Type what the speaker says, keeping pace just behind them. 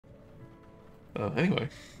Anyway,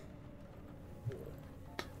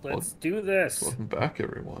 Let's do this. welcome back,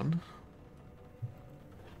 everyone.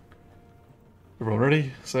 Everyone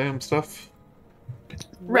ready? Sam, stuff?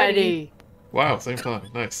 Ready. Ready. Wow, same time.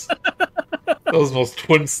 Nice. That was the most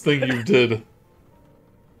twins thing you did.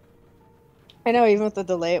 I know, even with the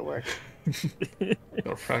delay, it worked.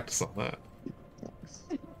 Gotta practice on that.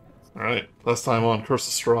 Alright, last time on Curse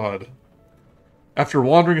of Strahd. After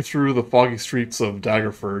wandering through the foggy streets of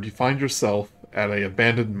Daggerford, you find yourself at a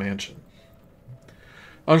abandoned mansion.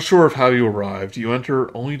 Unsure of how you arrived, you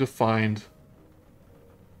enter only to find...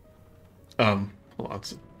 hold on.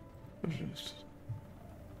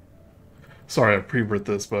 Sorry, I pre-writ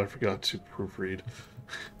this, but I forgot to proofread.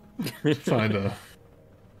 Find a...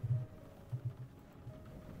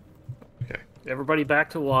 Okay, Everybody back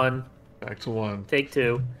to one. back to one. Take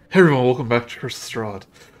two. Hey everyone, welcome back to Curse of Strahd.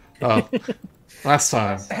 Last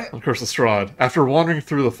time on Curse of Strahd, after wandering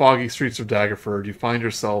through the foggy streets of Daggerford, you find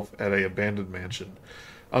yourself at a abandoned mansion.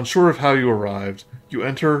 Unsure of how you arrived, you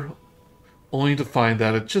enter only to find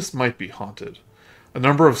that it just might be haunted. A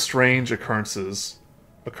number of strange occurrences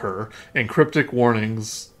occur, and cryptic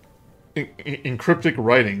writings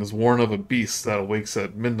warn of a beast that awakes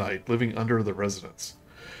at midnight, living under the residence.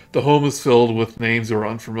 The home is filled with names you are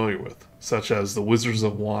unfamiliar with, such as the Wizards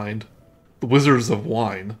of Wine,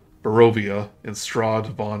 Barovia, and Strahd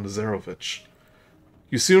von Zarovich.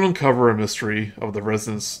 You soon uncover a mystery of the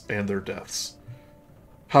residents and their deaths.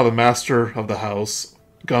 How the master of the house,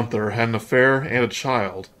 Gunther, had an affair and a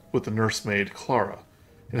child with the nursemaid Clara,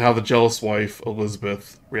 and how the jealous wife,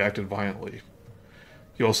 Elizabeth, reacted violently.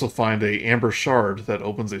 You also find a amber shard that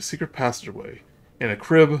opens a secret passageway, and a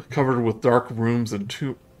crib covered with dark runes and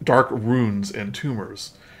tumors,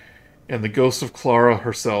 and the ghost of Clara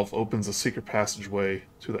herself opens a secret passageway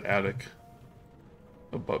to the attic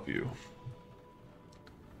above you.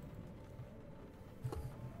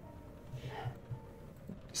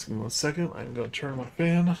 Just give me 1 second. I'm going to turn my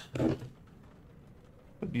fan. But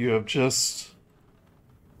you have just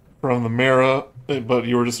from the mirror, but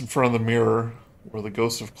you were just in front of the mirror where the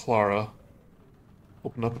ghost of Clara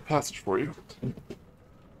opened up a passage for you.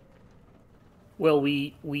 Well,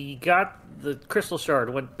 we got the crystal shard,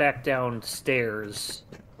 went back downstairs,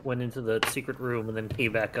 went into the secret room, and then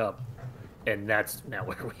came back up, and that's now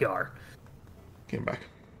where we are. Came back.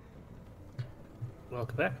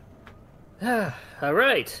 Welcome back. All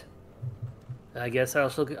right. I guess I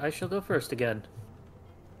shall go first again.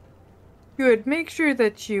 Good. Make sure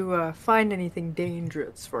that you find anything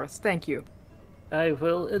dangerous for us. Thank you. I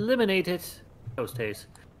will eliminate it. Post haste.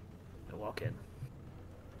 I walk in.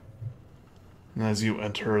 And as you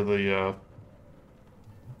enter, the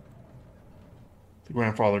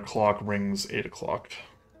grandfather clock rings 8 o'clock.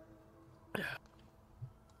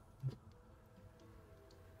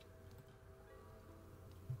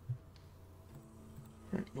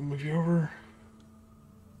 Alright, we'll move you over.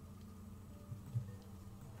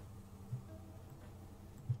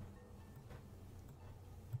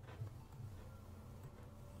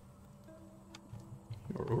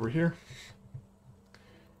 You're over here.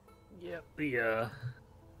 Yep, the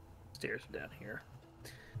stairs are down here.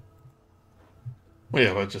 Well,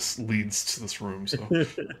 yeah, but it just leads to this room, so...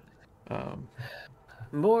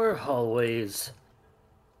 More hallways.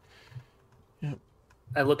 Yep.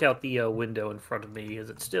 I look out the window in front of me. Is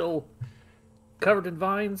it still covered in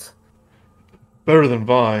vines? Better than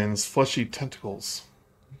vines, fleshy tentacles.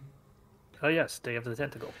 Oh yes, they have the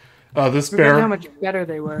tentacle. This Forgot how bear... much better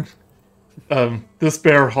they were. This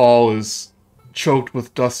bare hall is choked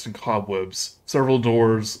with dust and cobwebs. Several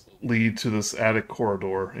doors lead to this attic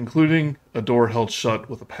corridor, including a door held shut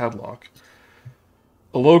with a padlock.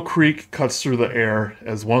 A low creak cuts through the air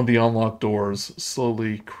as one of the unlocked doors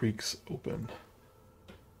slowly creaks open.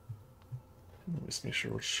 Let me just make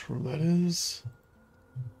sure which room that is.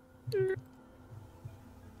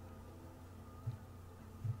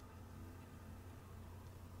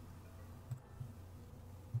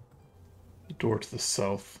 The door to the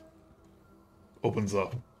south opens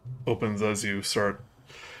up. Opens as you start...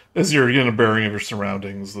 As you're getting a bearing of your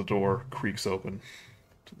surroundings, the door creaks open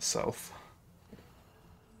to the south.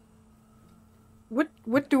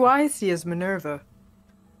 What do I see as Minerva?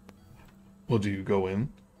 Well, do you go in?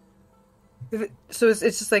 So it's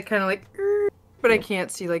just like kind of like, but I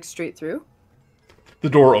can't see like straight through. The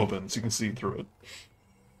door opens. You can see through it.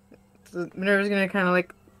 So Minerva's gonna kind of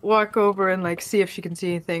like walk over and like see if she can see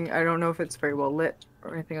anything. I don't know if it's very well lit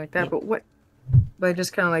or anything like that, but what? By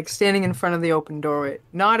just kind of like standing in front of the open doorway,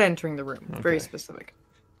 not entering the room. Okay. Very specific.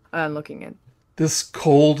 And looking in. This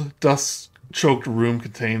cold, dust-choked room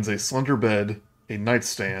contains a slender bed, a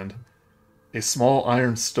nightstand, a small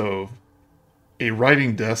iron stove, a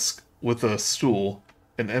writing desk with a stool,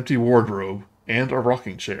 an empty wardrobe, and a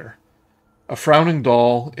rocking chair. A frowning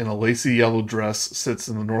doll in a lacy yellow dress sits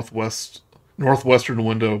in the northwestern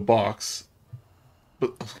window box.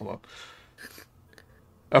 But hold on.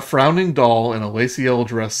 A frowning doll in a lacy yellow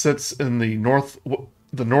dress sits in the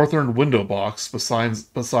northern window box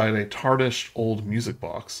beside a tarnished old music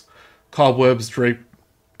box, cobwebs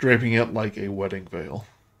draping it like a wedding veil.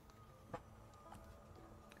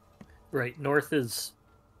 Right, north is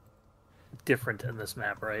different in this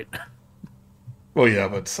map, right? Well, yeah,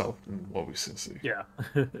 but south in what we see. Yeah.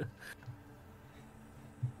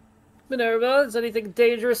 Minerva, is anything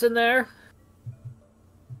dangerous in there?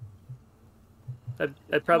 I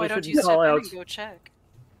probably Why don't you should sit call down out. and go check?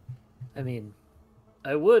 I mean,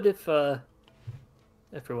 I would if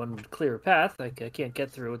everyone would clear a path. Like I can't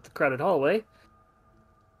get through with the crowded hallway.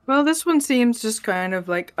 Well, this one seems just kind of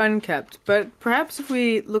like unkept, but perhaps if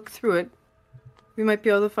we look through it, we might be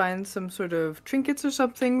able to find some sort of trinkets or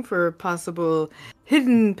something for possible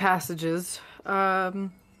hidden passages.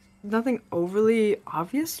 Nothing overly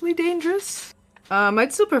obviously dangerous.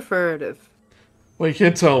 I'd still prefer it if Well, you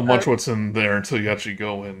can't tell much what's in there until you actually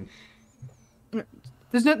go in.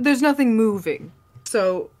 there's nothing moving.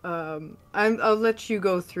 So I'll let you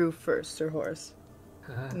go through first, Sir Horace.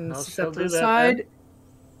 And I'll step to do the that side. then.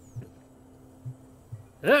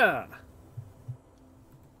 Yeah.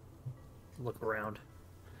 Look around.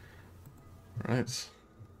 Right. So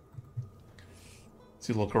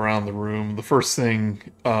you look around the room. The first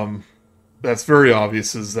thing that's very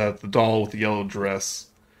obvious is that the doll with the yellow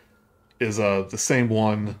dress is the same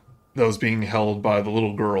one that was being held by the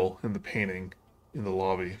little girl in the painting in the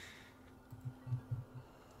lobby.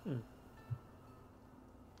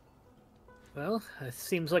 Well, it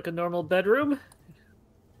seems like a normal bedroom.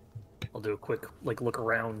 I'll do a quick look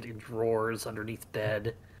around in drawers, underneath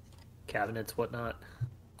bed, cabinets, whatnot.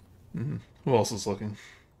 Mm-hmm. Who else is looking?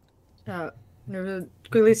 Nerva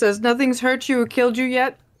quickly says, "Nothing's hurt you or killed you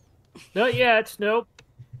yet." Not yet. Nope.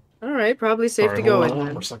 All right, probably safe Sorry, to go hold in on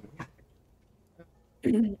then. for a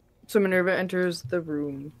second. So Minerva enters the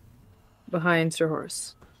room behind Sir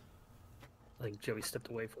Horace. I think Joey stepped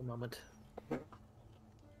away for a moment.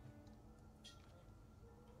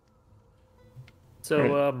 So,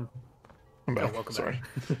 Right. I'm back. welcome Sorry.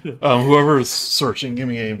 back. Whoever is searching, give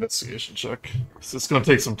me an investigation check. It's going to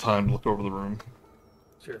take some time to look over the room.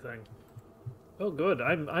 Sure thing. Oh, good.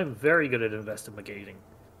 I'm very good at investigating.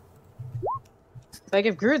 Like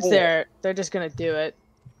if Groot's Oh. there, they're just gonna do it.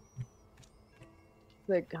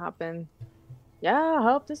 Like hop in. Yeah, I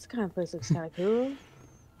hope this kind of place looks kind of cool.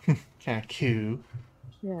 Kind of cute.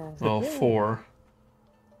 Yeah. Well, yeah. 4.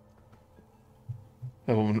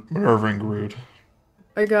 Minerva and Groot.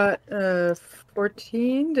 I got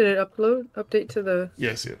 14. Did it update to the?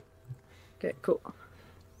 Yes, yeah. Okay, cool.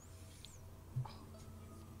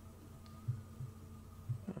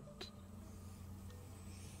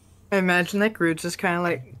 I imagine that Groot's just kind of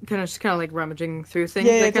like rummaging through things.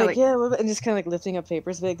 Yeah, Like, it's like, yeah, and just kind of like lifting up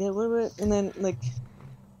papers, like, yeah, what, and then like,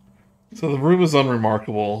 So the room is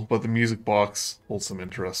unremarkable, but the music box holds some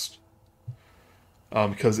interest.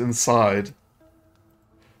 Because inside,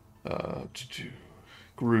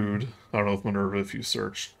 Grood, I don't know if Minerva if you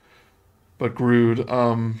searched, but Grood,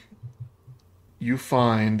 you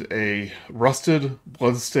find a rusted,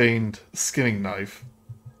 blood-stained skinning knife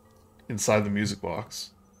inside the music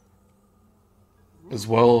box, as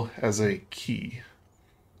well as a key,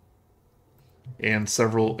 and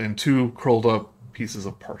 2 curled up pieces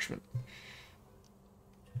of parchment.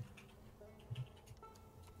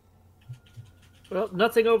 Well,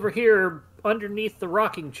 nothing over here underneath the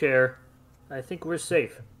rocking chair. I think we're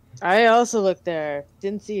safe. I also looked there,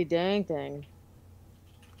 didn't see a dang thing.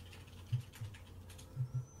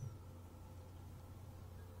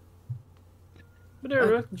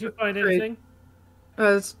 Minerva, did you find great. anything?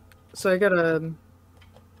 So I got a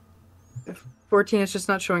 14. It's just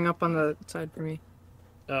not showing up on the side for me.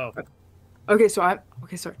 Oh, Okay, sorry.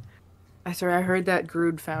 Sorry, I heard that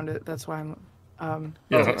Grood found it. That's why I'm.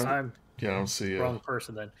 Yeah, okay, so I'm I don't see. wrong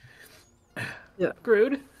person then. Yeah.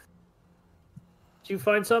 Grood, did you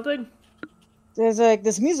find something? There's like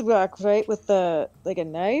this music box, right, with the like a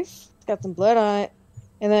knife. It's got some blood on it,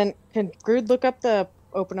 and then can Groot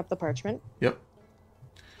open up the parchment? Yep.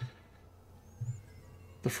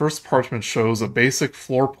 The first parchment shows a basic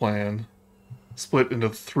floor plan split into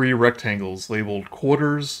 3 rectangles labeled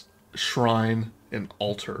quarters, shrine, and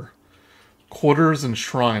altar. Quarters and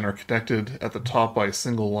shrine are connected at the top by a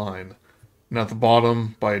single line, and at the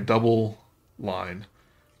bottom by a double line,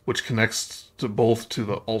 which connects to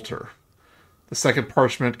the altar. The second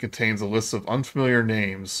parchment contains a list of unfamiliar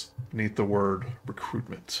names beneath the word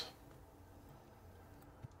recruitment.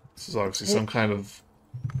 This is obviously some kind of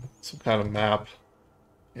map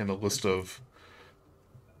and a list of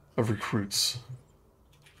recruits.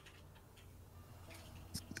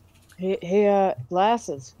 Hey,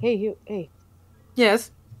 glasses. Hey.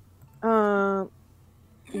 Yes. What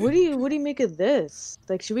do you make of this?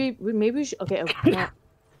 Like, maybe we should. Okay,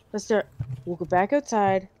 let's start. We'll go back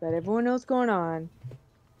outside. Let everyone know what's going on.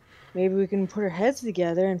 Maybe we can put our heads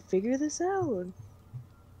together and figure this out.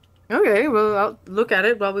 Okay, well, I'll look at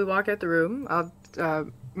it while we walk out the room.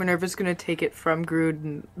 Minerva's gonna take it from Grood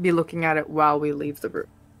and be looking at it while we leave the room.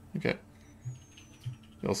 Okay.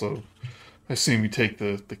 Also, I assume you take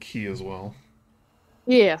the key as well.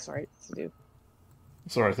 Yeah, sorry. I do.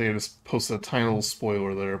 Sorry, I think I just posted a tiny little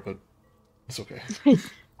spoiler there, but it's okay.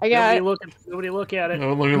 I got it. Nobody look at it.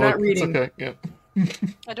 No, let me I'm look. not reading. It's okay. Yeah.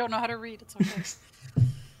 I don't know how to read. It's okay.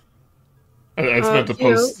 I just meant to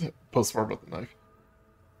post more about the knife.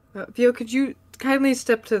 Theo, could you kindly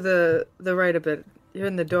step to the right a bit? You're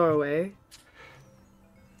in the doorway.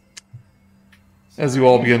 As you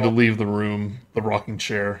all begin to leave the room, the rocking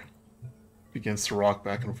chair begins to rock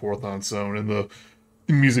back and forth on its own, and the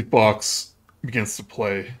music box begins to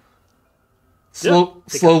play.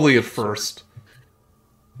 Slowly at first.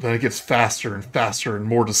 Then it gets faster and faster and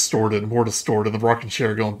more distorted, the rocking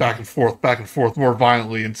chair going back and forth more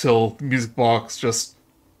violently until the music box just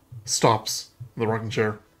stops. The rocking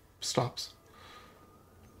chair stops.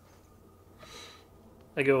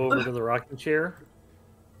 I go over to the rocking chair,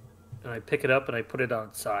 and I pick it up and I put it on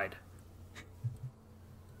its side.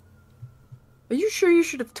 Are you sure you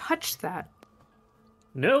should have touched that?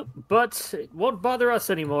 Nope, but it won't bother us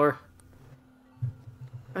anymore.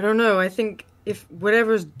 I don't know. I think if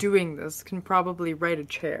whatever's doing this can probably right a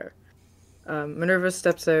chair. Minerva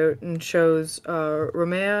steps out and shows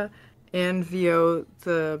Romea and Vio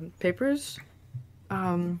the papers.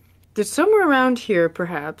 There's somewhere around here,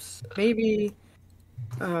 perhaps. Maybe.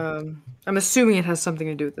 I'm assuming it has something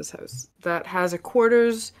to do with this house. That has a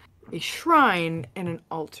quarters, a shrine, and an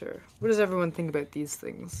altar. What does everyone think about these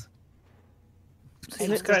things?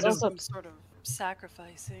 Seems kind of Some sort of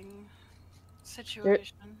sacrificing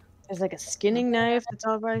situation. There's like a skinning knife that's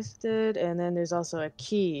all rusted, and then there's also a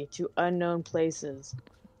key to unknown places. Do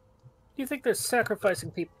you think they're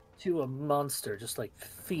sacrificing people to a monster, just like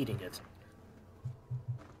feeding it?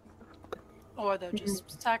 Or they're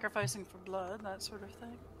just sacrificing for blood, that sort of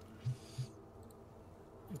thing.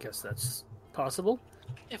 I guess that's possible.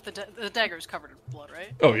 If the dagger is covered in blood,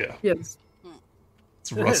 right? Oh yeah, Yes.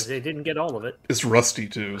 it's rusty. They didn't get all of it. It's rusty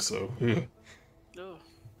too, so. Ugh.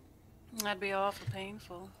 That'd be awful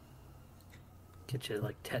painful. Get you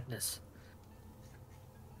like tetanus.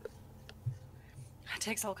 It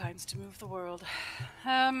takes all kinds to move the world.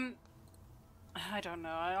 I don't know.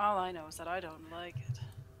 All I know is that I don't like it.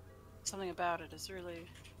 Something about it is really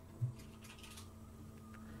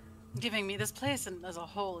giving me this place, and as a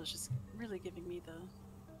whole is just really giving me the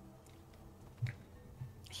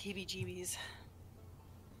heebie-jeebies.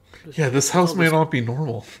 Yeah, this house may not be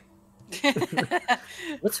normal.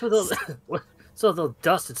 What's with all the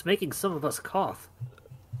dust? It's making some of us cough.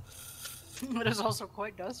 It is also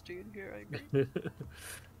quite dusty in here, I agree.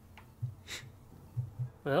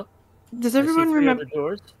 Well, Does I see everyone 3 remember? other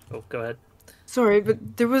doors. Oh, go ahead. Sorry,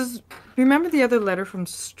 but there was. Remember the other letter from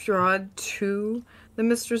Strahd to the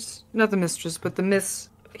mistress? Not the mistress, but the miss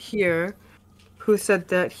here, who said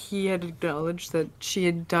that he had acknowledged that she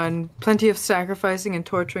had done plenty of sacrificing and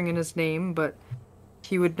torturing in his name, but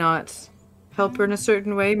he would not help her in a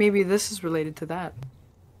certain way. Maybe this is related to that.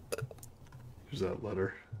 Here's that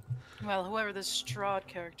letter. Well, whoever this Strahd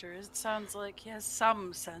character is, it sounds like he has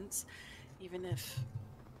some sense, even if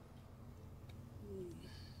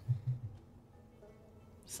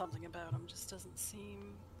something about him just doesn't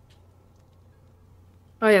seem.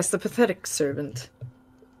 Oh yes, the pathetic servant.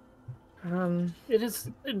 It is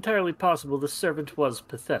entirely possible the servant was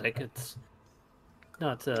pathetic. It's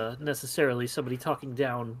not necessarily somebody talking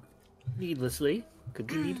down needlessly. Could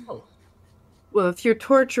be needful. Well, if you're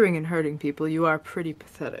torturing and hurting people, you are pretty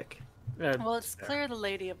pathetic. Well, it's clear the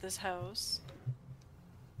lady of this house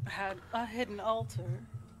had a hidden altar.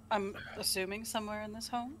 I'm assuming somewhere in this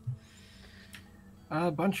home.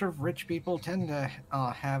 A bunch of rich people tend to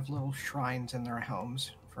have little shrines in their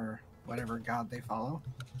homes for whatever god they follow.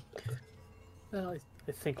 Well,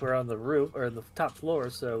 I think we're on the roof or the top floor,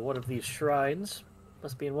 so one of these shrines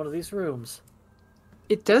must be in one of these rooms.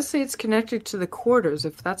 It does say it's connected to the quarters,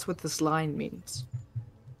 if that's what this line means.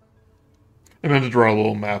 I meant to draw a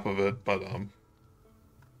little map of it, but I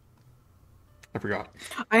forgot.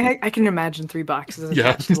 I can imagine 3 boxes.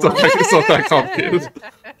 Yeah, attached to it's not one. that complicated.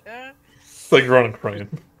 It's like you're on a crane.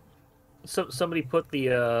 So somebody put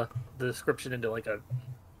the description into like a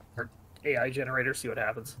AI generator. See what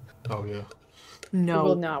happens. Oh yeah. It No.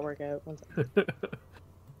 will not work out. One second.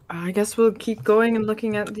 I guess we'll keep going and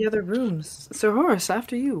looking at the other rooms. Sir Horace,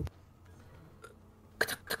 after you.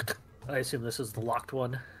 I assume this is the locked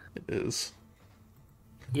one. It is.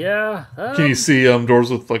 Yeah. Can you see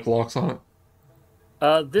doors with like locks on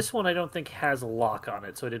it? This one I don't think has a lock on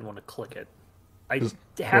it, so I didn't want to click it. I Is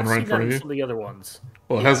have one right seen in that front in of you? some of the other ones.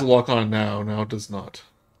 Well, it has a Yeah. lock on it now. Now it does not.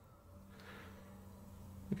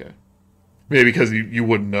 Okay. Maybe because you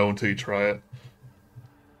wouldn't know until you try it.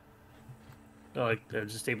 Oh, I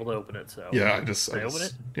was just able to open it. So Yeah, I Can I open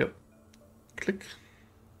it? Yep. Click.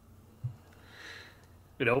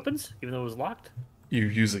 It opens, even though it was locked. You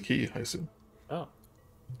use a key, I assume. Oh.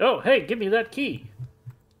 Oh, hey, give me that key.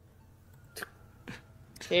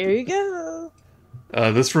 Here you go.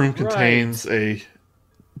 This room Right. contains a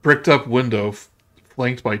bricked up window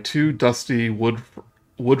flanked by two dusty wood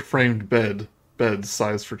framed beds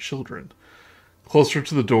sized for children. Closer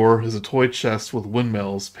to the door is a toy chest with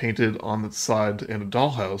windmills painted on its side and a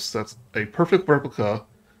dollhouse that's a perfect replica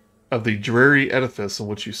of the dreary edifice in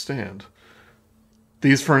which you stand.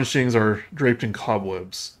 These furnishings are draped in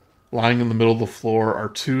cobwebs. Lying in the middle of the floor are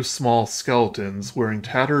two small skeletons wearing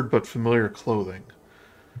tattered but familiar clothing.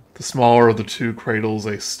 The smaller of the two cradles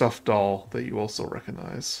a stuffed doll that you also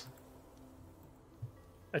recognize.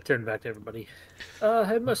 I turned back to everybody.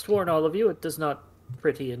 I must warn all of you, it does not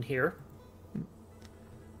pretty in here.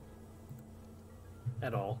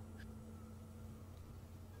 At all.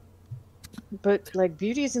 But like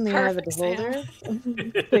beauty's in the eye of the Perfect, Sam.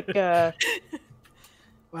 beholder. Like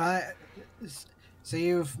Well, so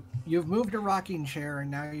you've moved a rocking chair, and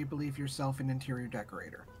now you believe yourself an interior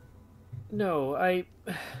decorator. No,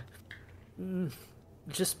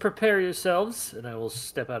 just prepare yourselves, and I will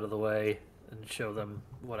step out of the way and show them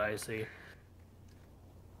what I see.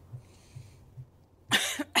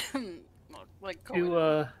 Like go Two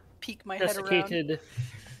and peek my head around.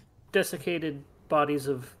 desiccated bodies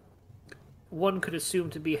of one could assume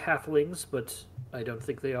to be halflings, but I don't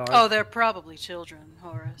think they are. Oh, they're probably children,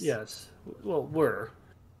 Horace. Yes. Well, were.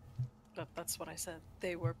 That's what I said.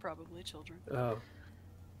 They were probably children. Oh.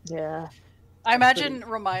 yeah. I imagine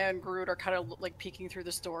Ramaya and Groot are kind of like peeking through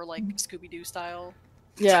this door, like Scooby-Doo style.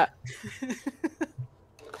 Yeah.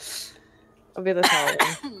 I'll be the taller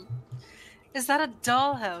one. Is that a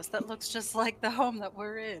dollhouse that looks just like the home that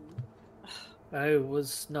we're in? I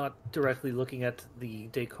was not directly looking at the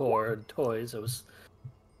decor and toys. I was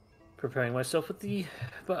preparing myself with the...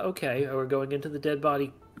 But okay, we're going into the dead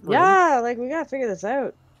body room. Yeah, like we gotta figure this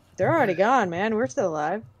out. They're already gone, man. We're still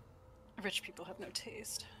alive. Rich people have no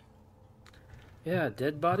taste. Yeah,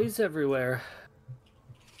 dead bodies everywhere.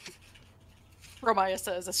 Ramaya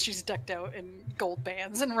says as she's decked out in gold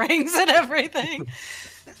bands and rings and everything.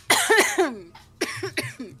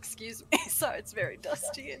 Excuse me. Sorry, it's very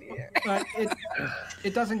dusty in here. But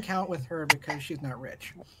it doesn't count with her because she's not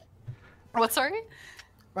rich. What, sorry?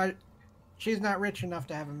 But she's not rich enough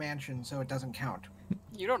to have a mansion, so it doesn't count.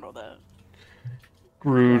 You don't know that.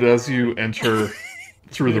 Groot, as you enter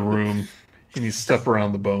through the room and you step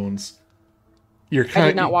around the bones, you're I kind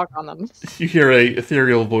did not walk on them. You hear a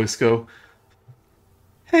ethereal voice go,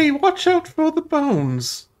 "Hey, watch out for the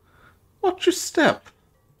bones. Watch your step."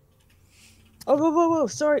 Oh, whoa.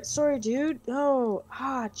 Sorry, dude. Oh,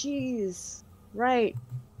 jeez. Right.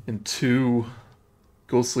 And two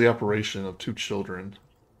ghostly apparition of two children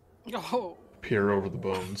Oh, peer over the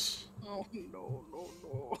bones. oh no.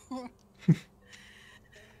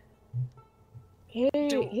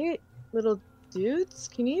 Hey, little dudes,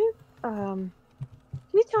 can you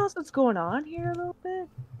tell us what's going on here a little bit?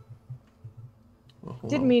 Well, hold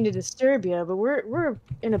Didn't on. mean to disturb you, but we're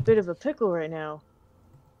in a bit of a pickle right now.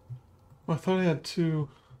 I thought I had two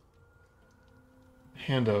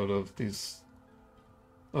handout of these.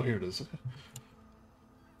 Oh, here it is. Okay.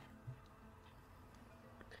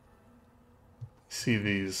 See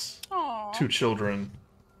these Aw. two children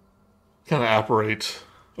kind of apparate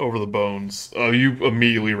over the bones. You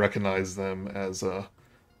immediately recognize them as the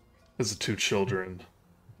two children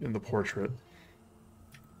in the portrait.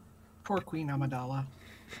 Poor Queen Amidala.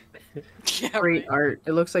 Yeah, Great right. art.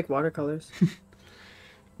 It looks like watercolors.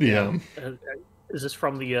 Yeah. Is this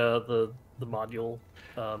from the module,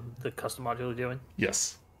 the custom module you're doing?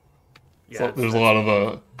 Yes. Yeah, So it's- there's a lot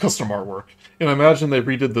of custom artwork, and I imagine they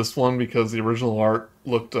redid this one because the original art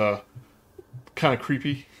looked kind of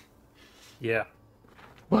creepy. Yeah.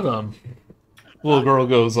 But little girl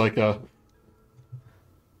goes like, "Don't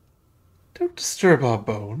disturb our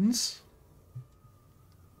bones."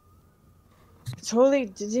 Totally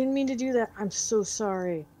didn't mean to do that. I'm so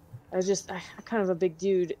sorry. I'm kind of a big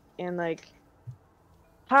dude, and like,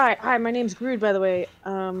 hi, my name's Grood, by the way.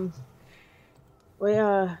 We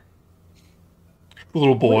The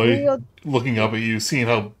little we boy, looking up at you, seeing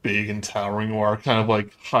how big and towering you are, kind of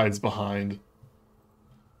like hides behind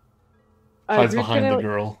Grood's the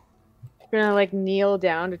girl. gonna like kneel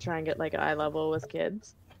down to try and get like eye level with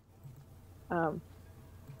kids.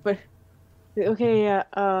 But okay,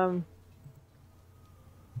 yeah.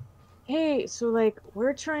 Hey, so like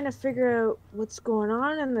we're trying to figure out what's going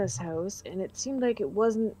on in this house, and it seemed like it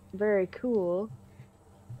wasn't very cool.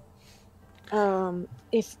 If Do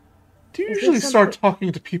you is there usually start something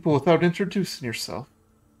talking to people without introducing yourself?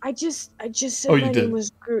 I just Oh, said you my name did. was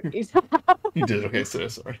Groot. You did. Okay,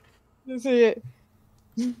 sorry. See it.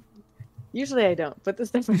 Usually I don't, but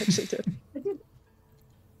this time I actually did.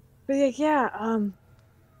 But like, yeah,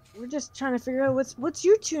 we're just trying to figure out what's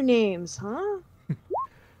your two names, huh?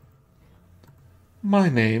 My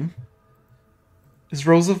name is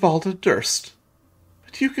Rosavalda Durst,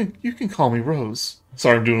 but you can call me Rose.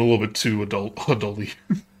 Sorry, I'm doing a little bit too adulty.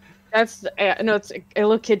 That's no, it's a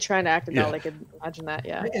little kid trying to act adult. Yeah. I could imagine that.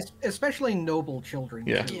 Yeah. Especially noble children.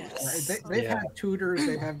 Yeah. Too. Yes. They've Yeah. had tutors,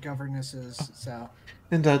 they've had governesses, so.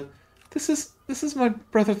 And this is my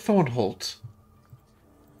brother Thornholt.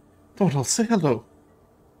 Thornholt, say hello.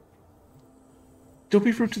 Don't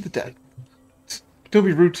be rude to the dead. Don't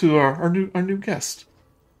be rude to our new guest.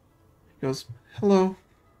 He goes, hello.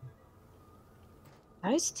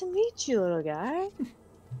 Nice to meet you, little guy.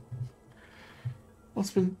 Well,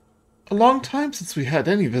 it's been a long time since we had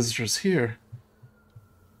any visitors here.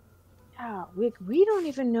 Yeah, we don't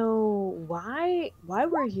even know why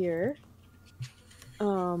we're here.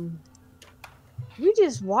 We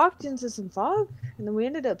just walked into some fog, and then we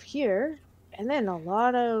ended up here, and then a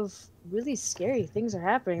lot of really scary things are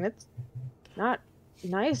happening. That's not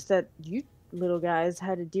nice that you little guys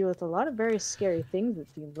had to deal with a lot of very scary things, it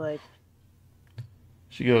seems like.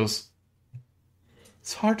 She goes,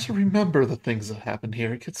 it's hard to remember the things that happen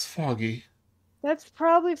here. It gets foggy. That's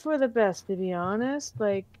probably for the best, to be honest.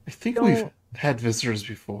 Like, I think don't- we've had visitors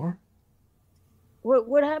before.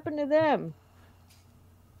 what happened to them?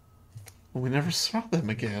 Well, we never saw them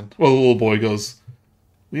again. Well, the little boy goes,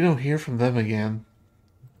 we don't hear from them again.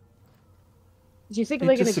 Do you think They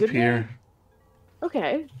like in a good way? disappear.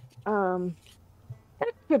 Okay.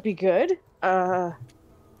 That could be good.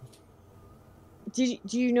 Do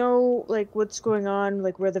you know like what's going on,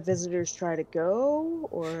 like where the visitors try to go,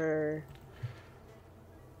 or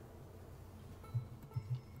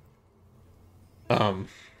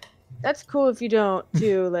that's cool if you don't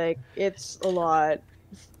too. Like it's a lot.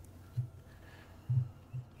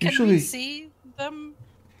 Can Usually we see them?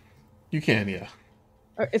 you can, yeah.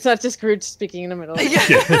 Or it's not just Groot speaking in the middle. Yeah.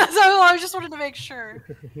 So I just wanted to make sure.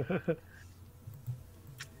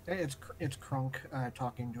 It's Krunk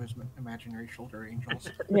talking to his imaginary shoulder angels.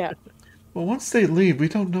 Yeah. Well, once they leave, we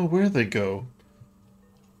don't know where they go.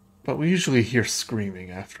 But we usually hear screaming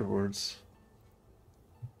afterwards.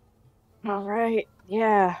 All right.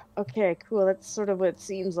 Yeah. Okay. Cool. That's sort of what it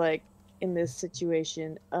seems like in this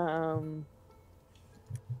situation.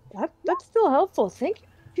 That's still helpful. Thank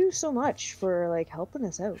you so much for like helping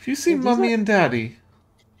us out. Have you seen These Mummy are- and Daddy?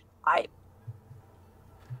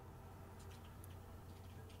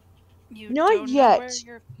 You Not don't know yet. where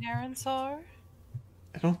your parents are?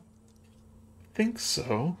 I don't think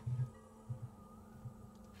so.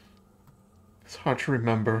 It's hard to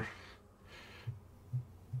remember.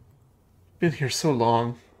 Been here so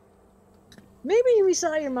long. Maybe we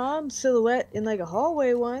saw your mom's silhouette in like a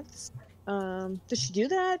hallway once. Did she do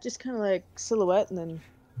that? Just kind of like silhouette and then.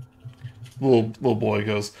 Little boy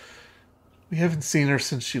goes, we haven't seen her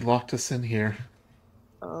since she locked us in here.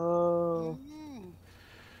 Oh.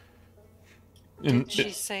 And, Did she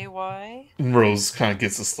say why? and Rose kind of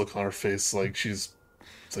gets this look on her face, like it's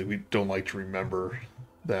like we don't like to remember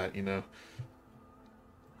that, you know.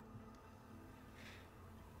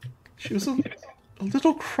 She was a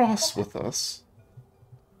little cross with us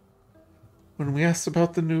when we asked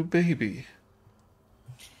about the new baby.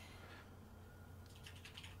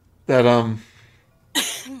 That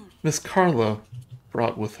Miss Carla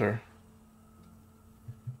brought with her.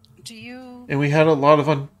 Do you? And we had a lot of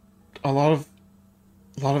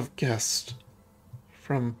guests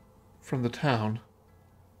from the town.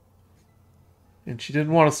 And she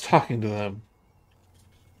didn't want us talking to them.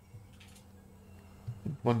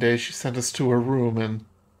 And one day she sent us to her room, and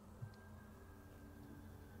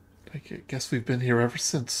I guess we've been here ever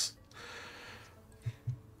since.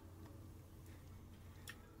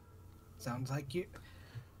 Sounds like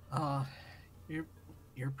you're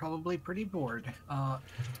you're probably pretty bored.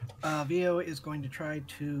 Vio is going to try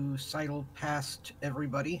to sidle past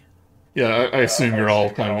everybody. Yeah, I assume you're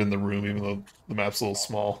all kind of in the room, even though the map's a little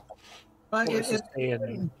small. But Forrest is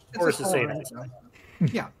saying, it's Forrest a is small saying room, it. so-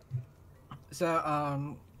 yeah.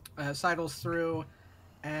 So sidles through,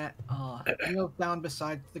 and kneels down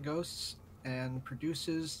beside the ghosts and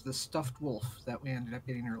produces the stuffed wolf that we ended up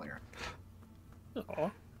getting earlier.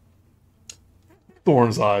 Aw.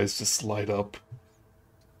 Thorn's eyes just light up.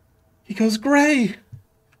 He goes, Gray!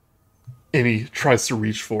 And he tries to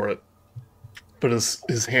reach for it. But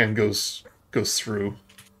his hand goes through.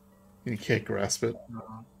 And he can't grasp it.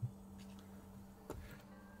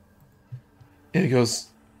 And he goes,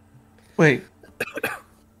 wait.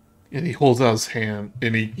 And he holds out his hand,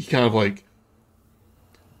 and he kind of like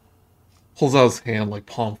holds out his hand like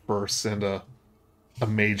palm first, and a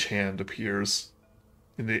mage hand appears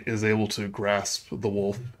and is able to grasp the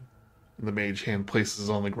wolf. And the mage hand places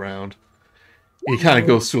it on the ground. And he kind of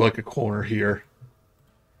goes to like a corner here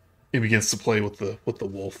and begins to play with the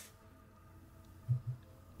wolf,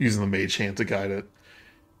 using the mage hand to guide it.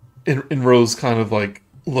 And Rose kind of like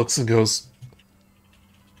looks and goes,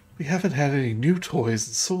 we haven't had any new toys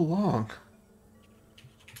in so long.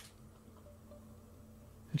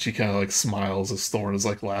 And she kind of like smiles as Thorn is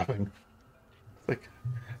like laughing. Like,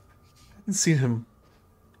 I haven't seen him,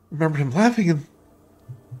 remembered him laughing in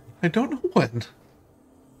I don't know when.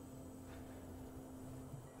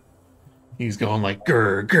 He's going like,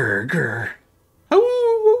 grr, grr, grr.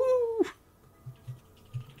 Ooh.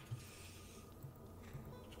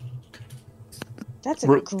 That's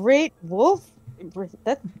a great wolf.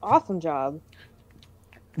 That's awesome job.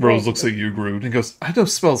 Rose looks at you, Groot, and goes, I know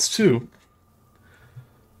spells too.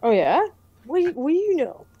 Oh yeah? What do you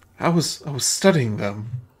know? I was studying them.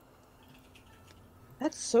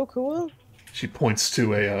 That's so cool. She points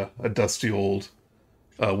to a dusty old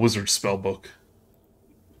wizard spell book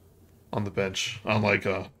on the bench, on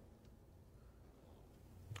the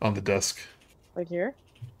desk. Like here?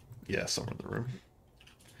 Yeah, somewhere in the room.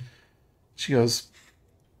 She goes,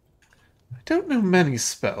 I don't know many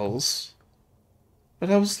spells, but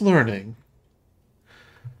I was learning.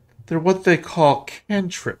 They're what they call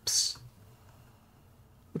cantrips,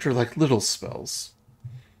 which are like little spells.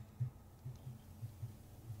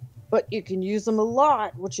 But you can use them a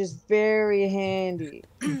lot, which is very handy.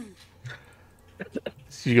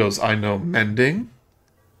 She goes, I know mending.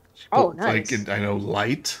 Oh, nice. I know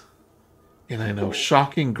light. And I know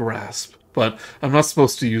shocking grasp. But I'm not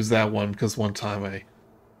supposed to use that one because one time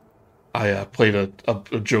I played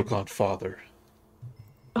a joke on Father.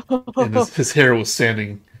 And his hair was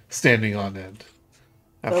standing on end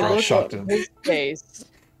after I shocked him. His face.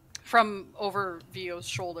 From over Vio's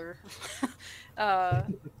shoulder.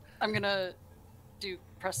 I'm gonna do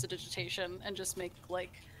prestidigitation and just make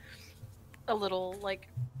like a little like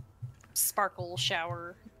sparkle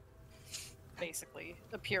shower basically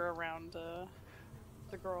appear around the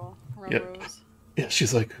girl, around Rose. Yeah,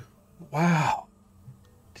 she's like, wow.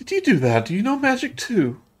 Did you do that? Do you know magic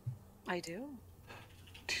too? I do.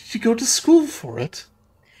 Did you go to school for it?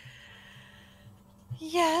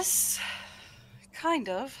 Yes. Kind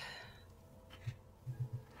of.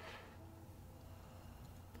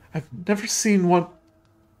 I've never seen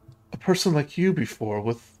a person like you before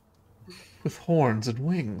with horns and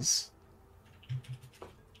wings.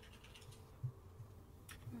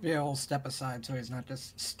 Vio will step aside so he's not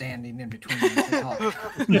just standing in between them to talk.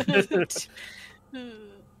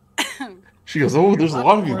 She goes, oh, there's a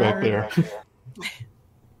lot of you back there.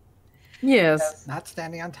 Yes. Not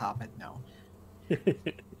standing on top of it, no.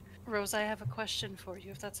 Rose, I have a question for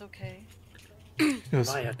you, if that's okay. She goes,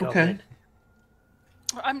 Maya, okay.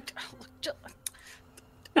 I'm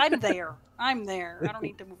there. I'm there. I don't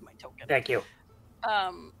need to move my token. Thank you.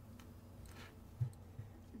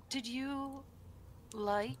 Did you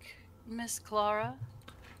like Miss Clara?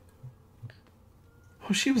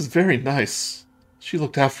 Oh, she was very nice. She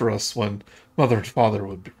looked after us when Mother and Father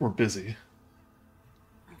were busy.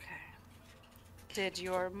 Okay. Did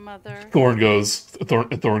your mother... Thorn goes,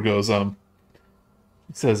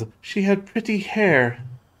 says, she had pretty hair.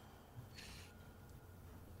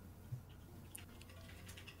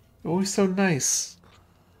 Always so nice.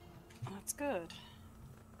 That's good.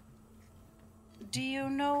 Do you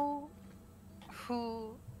know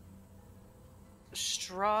who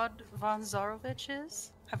Strahd von Zarovich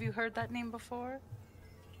is? Have you heard that name before?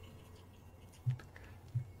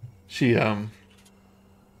 She, kind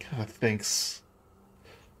of thinks.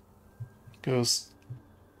 Goes,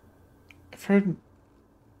 I've heard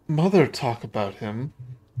Mother talk about him.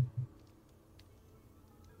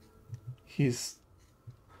 He's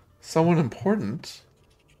someone important.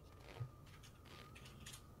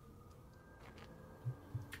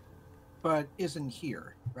 but isn't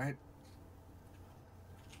here, right?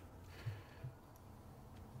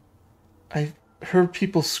 I heard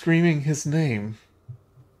people screaming his name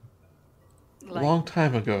a Like long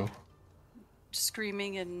time ago.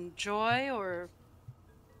 screaming in joy, or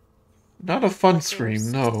Not a fun like they were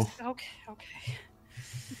scream, no. Okay, okay.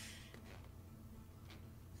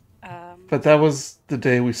 But that was the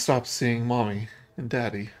day we stopped seeing Mommy and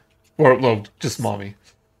Daddy. Or, well, just Mommy.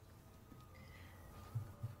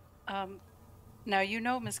 Now you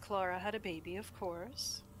know Miss Clara had a baby, of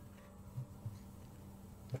course.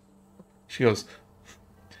 She goes,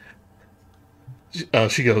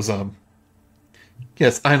 she goes,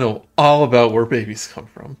 yes, I know all about where babies come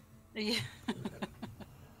from. Yeah.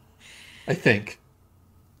 I think.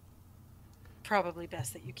 Probably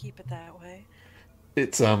best that you keep it that way.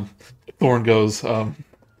 It's, Thorn goes,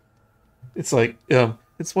 it's like,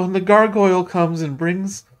 it's when the gargoyle comes and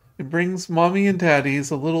brings Mommy and Daddy's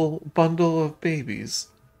a little bundle of babies.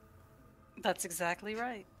 That's exactly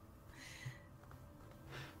right.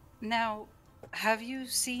 Now, have you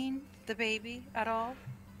seen the baby at all?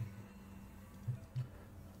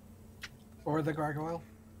 Or the gargoyle?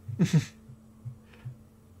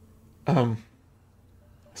 I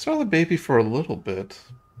saw the baby for a little bit.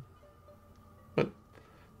 But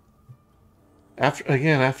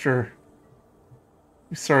after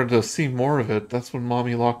we started to see more of it, that's when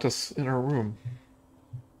Mommy locked us in our room.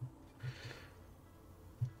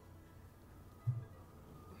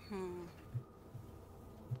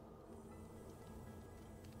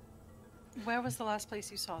 Where was the last place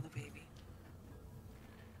you saw the baby?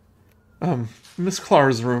 Miss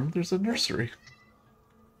Clara's room, there's a nursery.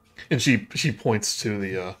 And she points to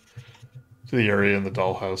the area in the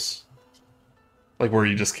dollhouse. Like where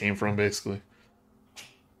you just came from, basically.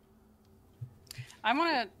 I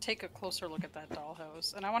want to take a closer look at that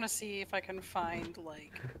dollhouse, and I want to see if I can find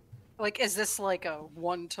like is this like a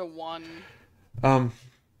 1-to-1?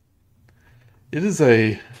 It is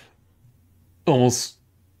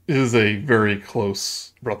a very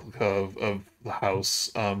close replica of the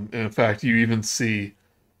house. And in fact, you even see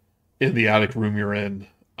in the attic room you're in,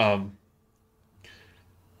 5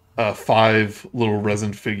 little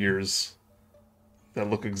resin figures that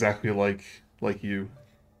look exactly like you.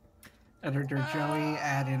 Editor Joey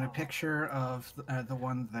add in a picture of the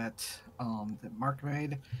one that Mark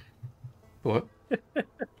made. What?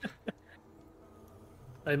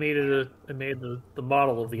 I made the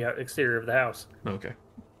model of the exterior of the house Okay.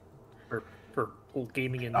 for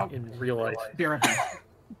gaming in real life. Be right back.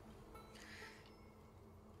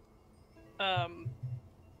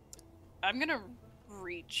 I'm gonna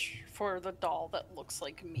reach for the doll that looks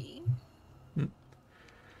like me.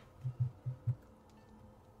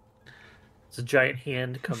 It's a giant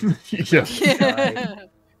hand comes. Yeah. Sky.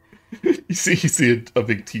 You see a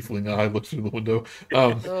big tiefling eye look through the window.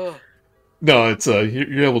 Ugh. No, it's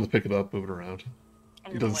you're able to pick it up, move it around.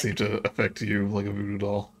 I'm It gonna, doesn't seem to affect you like a voodoo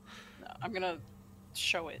doll. No, I'm gonna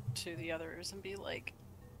show it to the others and be like,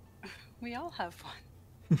 "We all have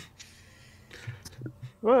one."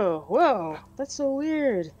 Whoa, that's so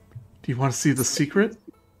weird. Do you want to see the secret?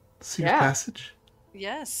 Secret Yeah. passage?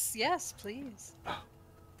 Yes, please.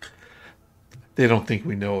 They don't think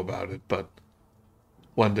we know about it, but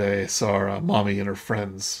one day I saw our Mommy and her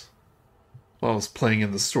friends while I was playing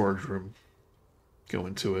in the storage room go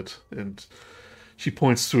into it, and she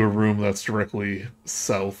points to a room that's directly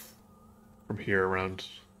south from here, around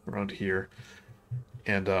here,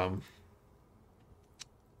 and you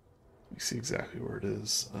see exactly where it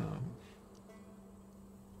is.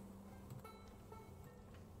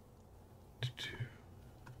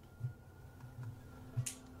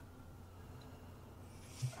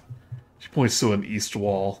 She points to an east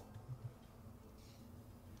wall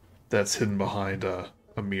that's hidden behind a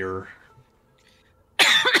mirror.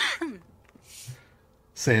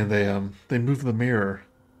 Saying they moved the mirror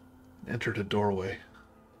and entered a doorway.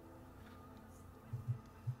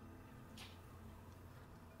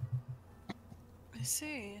 I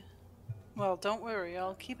see. Well, don't worry.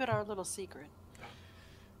 I'll keep it our little secret.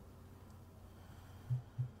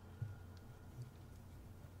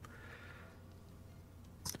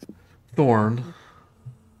 Thorn,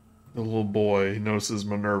 the little boy, notices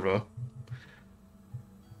Minerva.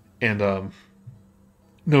 And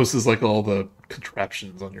notices like all the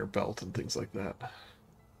contraptions on your belt and things like that.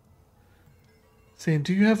 Saying,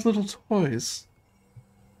 do you have little toys?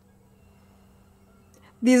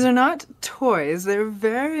 These are not toys, they're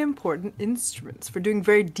very important instruments for doing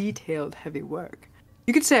very detailed, heavy work.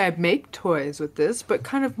 You could say I make toys with this, but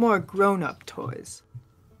kind of more grown-up toys.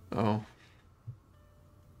 Oh.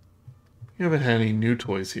 You haven't had any new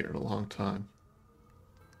toys here in a long time.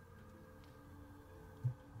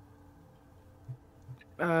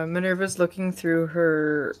 Minerva's looking through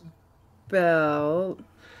her belt.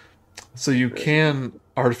 So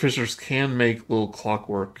artificers can make little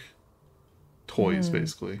clockwork toys,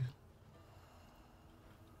 basically.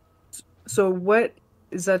 So what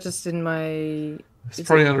is that? Just in my. It's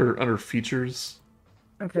probably under features.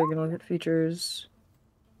 Okay, gonna look at features.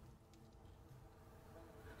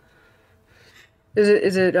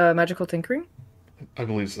 Is it magical tinkering? I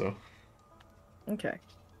believe so. Okay.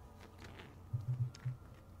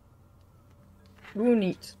 Ooh,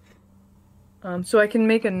 neat. So I can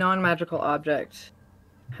make a non-magical object,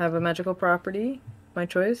 have a magical property, my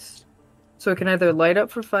choice. So it can either light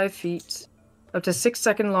up for 5 feet, up to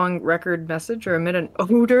 6-second long record message, or emit an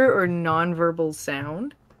odor or non-verbal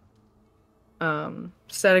sound.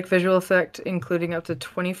 Static visual effect, including up to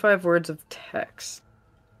 25 words of text.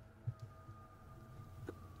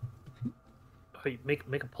 Oh, make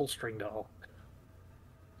a pull string doll.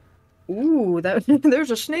 Ooh, that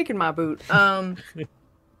there's a snake in my boot.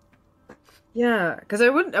 Yeah, because I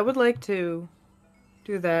would like to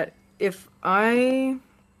do that. If I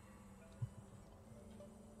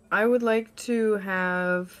would like to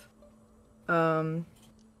have so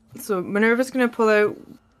Minerva's gonna pull out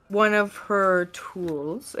one of her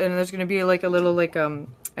tools, and there's gonna be like a little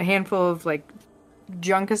a handful of like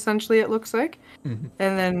junk essentially it looks like. Mm-hmm.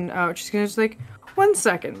 And then she's gonna just like 1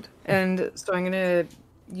 second. And so I'm gonna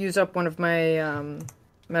use up one of my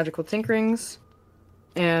magical tinkerings,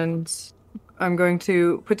 and I'm going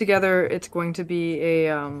to put together. It's going to be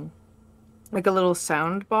a like a little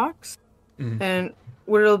sound box, and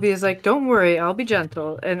what it'll be is like, don't worry, I'll be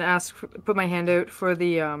gentle, and put my hand out for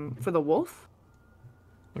the wolf.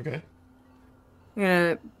 Okay. I'm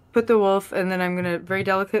gonna put the wolf, and then I'm gonna very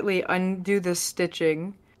delicately undo the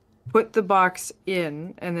stitching, put the box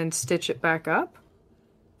in, and then stitch it back up,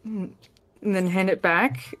 and then hand it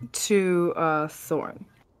back to Thorn.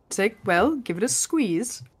 It's like, well, give it a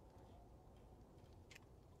squeeze.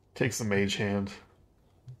 Takes the mage hand,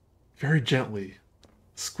 very gently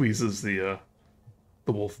squeezes the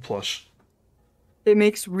wolf plush. It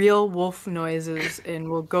makes real wolf noises and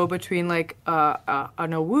will go between like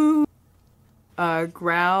an awoo, a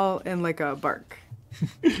growl, and like a bark.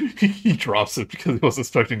 He drops it because he was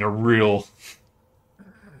expecting a real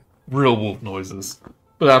wolf noises.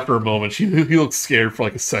 But after a moment, he looks scared for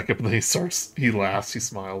like a second, but then he laughs, he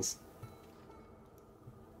smiles.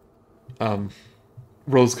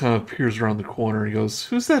 Rose kind of peers around the corner and he goes,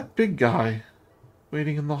 "Who's that big guy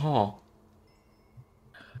waiting in the hall?"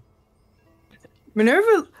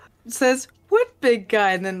 Minerva says, "What big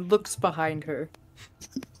guy?" and then looks behind her.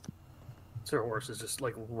 Sir Horse is just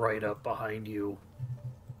like right up behind you.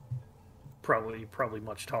 Probably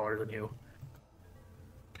much taller than you.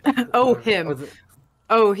 Oh, him.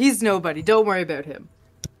 Oh, he's nobody. Don't worry about him.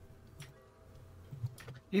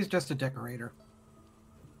 He's just a decorator.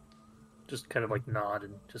 Just kind of like nod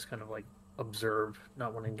and just kind of like observe,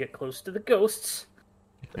 not wanting to get close to the ghosts.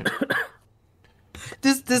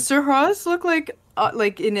 Does Sir Horace look like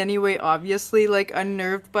in any way obviously like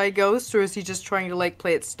unnerved by ghosts, or is he just trying to like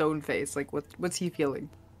play it stone face? Like what's he feeling?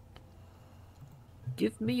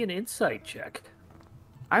 Give me an insight check.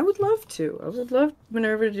 I would love to. I would love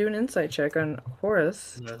Minerva to do an insight check on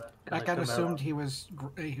Horace. I kind of assumed he was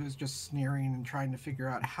just sneering and trying to figure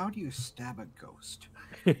out how do you stab a ghost.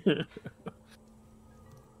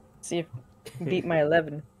 See if I can beat my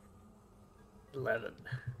 11. 11.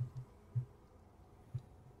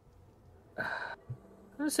 I'm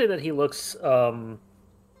gonna say that he looks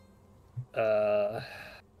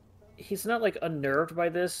he's not like unnerved by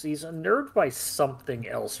this. He's unnerved by something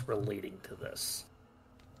else relating to this.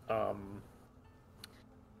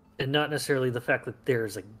 And not necessarily the fact that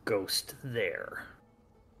there's a ghost there.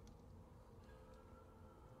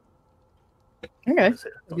 Okay.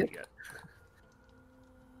 Yep.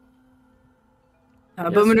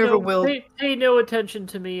 But Minerva will pay no attention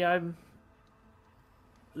to me. I'm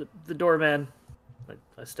the doorman.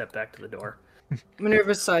 I step back to the door.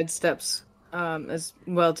 Minerva sidesteps as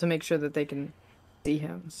well to make sure that they can see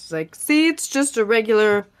him. It's like, see, it's just a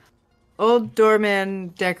regular old doorman,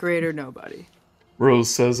 decorator, nobody.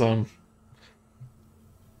 Rose says, "You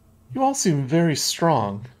all seem very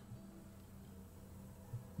strong.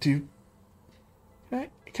 Can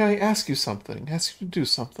I ask you something? Ask you to do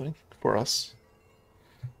something for us?"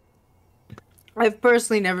 I've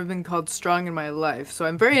personally never been called strong in my life, so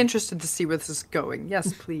I'm very interested to see where this is going.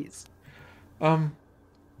 Yes, please. Can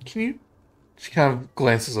you... She kind of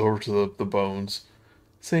glances over to the bones,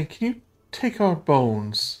 saying, "Can you take our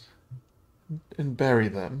bones and bury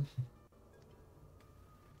them?"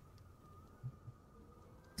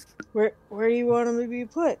 Where do you want them to be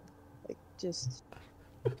put? Like just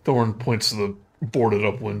Thorn points to the boarded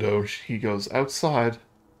up window. He goes, outside.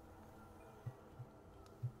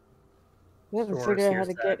 We haven't Dolores figured out how hears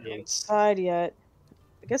to that, get yeah. outside yet.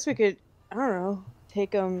 I guess we could, I don't know,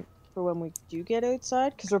 take them for when we do get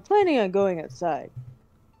outside? Because we're planning on going outside.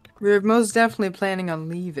 We're most definitely planning on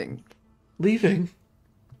leaving. Leaving?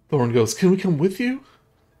 Thorn goes, can we come with you?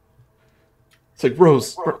 It's like,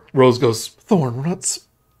 Rose. Rose goes, Thorn,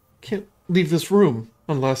 can't leave this room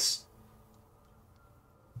unless...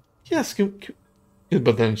 Yes,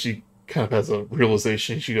 but then she kind of has a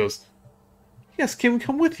realization. She goes, yes, can we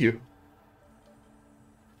come with you?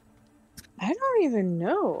 I don't even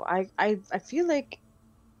know. I feel like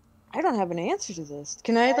I don't have an answer to this.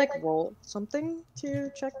 Can I, like, roll something to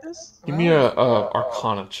check this? Give me Well, a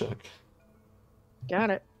Arcana check. Got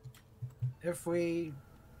it. if we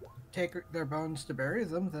take their bones to bury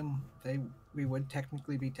them, then we would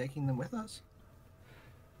technically be taking them with us.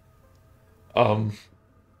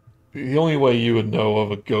 The only way you would know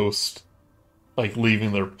of a ghost, like,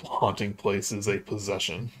 leaving their haunting place is a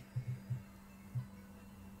possession.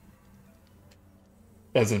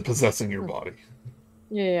 As in possessing your body.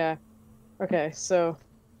 Yeah. Okay, so...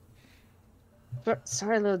 But,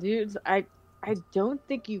 sorry, little dudes. I don't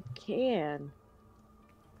think you can.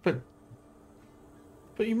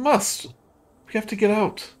 But you must. We have to get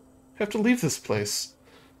out. We have to leave this place.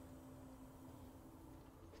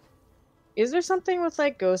 Is there something with,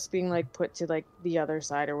 like, ghosts being, like, put to, like, the other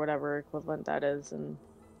side or whatever equivalent that is? And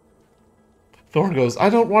Thorn goes, I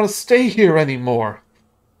don't want to stay here anymore.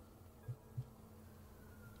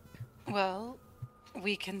 Well,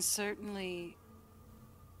 we can certainly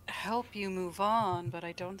help you move on, but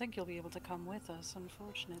I don't think you'll be able to come with us,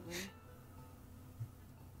 unfortunately.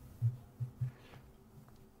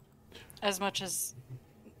 As much as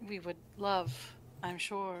we would love, I'm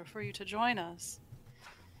sure, for you to join us.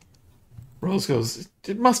 Rose goes,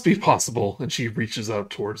 it must be possible. And she reaches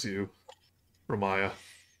out towards you, Ramaya.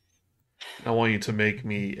 I want you to make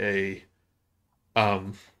me a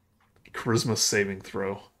charisma saving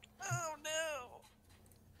throw. Oh no!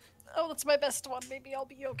 Oh, that's my best one. Maybe I'll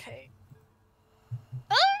be okay.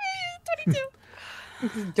 Ah,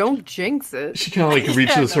 22! Don't jinx it. She kind of like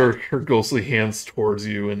reaches no. her ghostly hands towards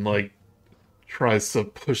you and like tries to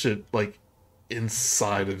push it like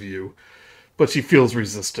inside of you, but she feels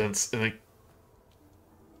resistance and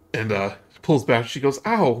pulls back. She goes,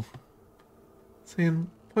 "Ow!" Saying,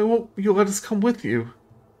 "Why won't you let us come with you?"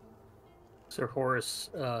 Sir Horace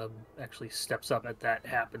actually steps up at that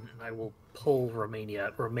happen, and I will pull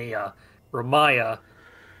Ramaya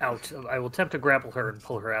out. I will attempt to grapple her and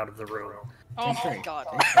pull her out of the room. Oh Take my three. god.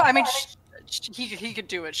 I mean, he could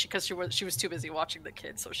do it because she was too busy watching the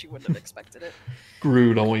kid, so she wouldn't have expected it.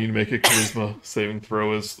 Grood, I want you to make a charisma saving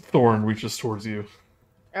throw as Thorn reaches towards you.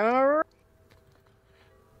 Alright.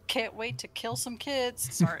 Can't wait to kill some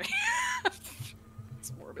kids. Sorry.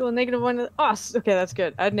 It's morbid. Cool, -1. Oh, okay, that's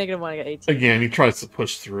good. I had -1, I got 18. Again, he tries to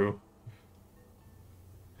push through.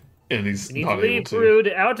 And he's You need not to able leave, to. Brood,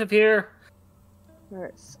 out of here.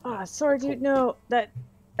 Alright. Oh, sorry, dude. No, that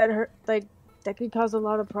hurt. Like, that could cause a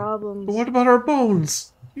lot of problems. But what about our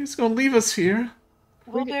bones? You're just gonna leave us here?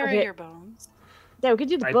 We'll bury okay. your bones. Yeah, we could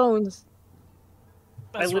do the I- bones.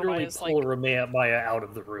 I That's literally Ramaya's pull Ramaya out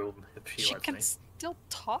of the room if she she lets can me. still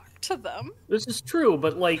talk to them. This is true,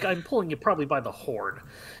 but like I'm pulling you probably by the horn.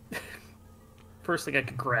 First thing I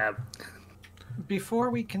could grab. Before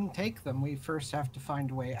we can take them, we first have to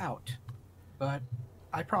find a way out. But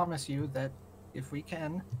I promise you that if we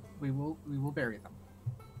can, we will bury them.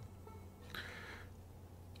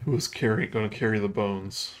 Who is going to carry the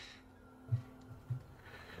bones?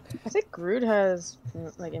 I think Groot has,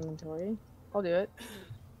 like, inventory. I'll do it.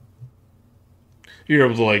 You're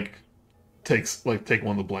able to like take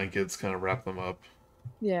one of the blankets, kind of wrap them up.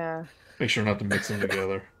 Yeah. Make sure not to mix them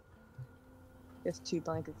together. It's 2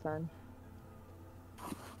 blankets then.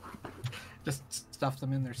 Just stuff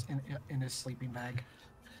them in his sleeping bag.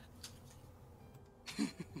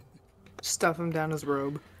 Stuff him down his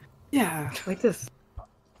robe. Yeah, like this.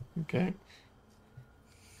 Okay.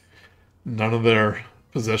 None of their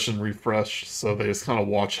possession refreshed, so they just kind of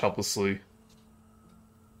watch helplessly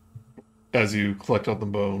as you collect out the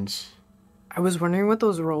bones. I was wondering what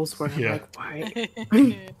those rolls were. Yeah. I'm like,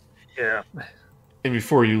 why? Yeah. And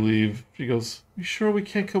before you leave, she goes, "You sure we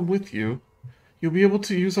can't come with you? You'll be able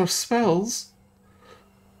to use our spells."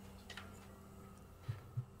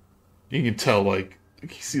 You can tell, like, you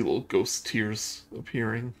see little ghost tears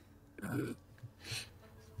appearing.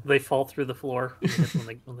 They fall through the floor when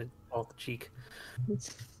they fall off the cheek.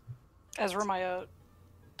 As Ramaya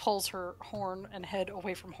pulls her horn and head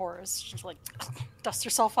away from Horace, she's like, dust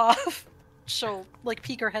herself off. she'll like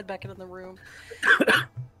peek her head back into the room.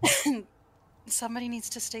 Somebody needs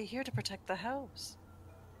to stay here to protect the house.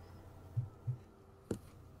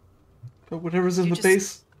 But whatever's in You the just-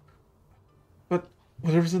 base... But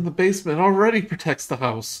whatever's in the basement already protects the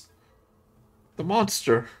house. The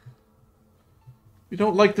monster. You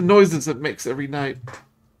don't like the noises it makes every night.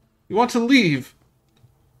 You want to leave.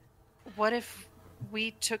 What if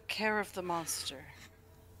we took care of the monster?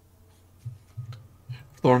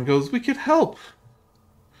 Thorn goes, we could help.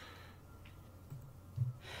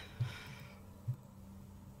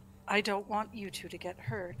 I don't want you two to get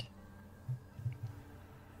hurt.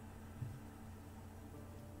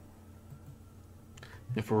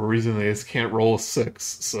 And for a reason, they just can't roll a 6,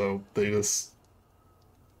 so they just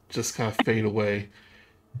kind of fade away.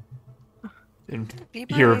 And Be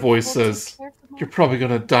your brave, voice we'll take says, care of the you're probably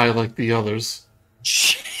gonna die like the others.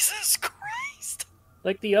 Jesus Christ!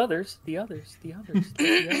 Like the others. The others.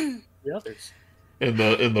 And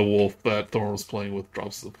the wolf that Thorn was playing with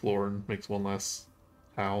drops to the floor and makes one last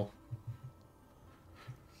howl.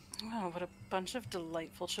 Wow, what a bunch of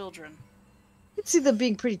delightful children. You can see them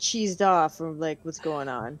being pretty cheesed off from like what's going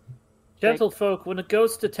on. Gentlefolk, when a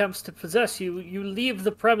ghost attempts to possess you, you leave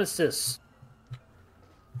the premises.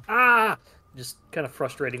 Ah! Just kind of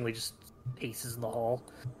frustratingly just paces in the hall.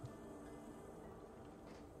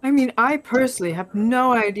 I mean, I personally have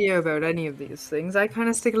no idea about any of these things. I kind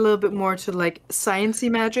of stick a little bit more to like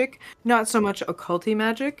sciencey magic, not so much occulty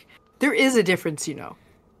magic. There is a difference, you know.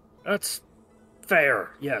 That's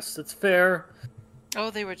fair. Yes, that's fair. Oh,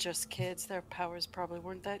 they were just kids. Their powers probably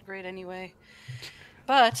weren't that great anyway.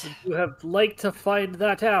 But You have like to find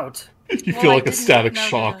that out. You Well, feel I like a didn't static know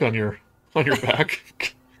shock the- on your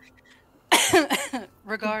back.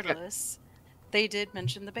 regardless, they did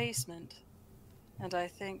mention the basement. And I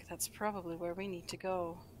think that's probably where we need to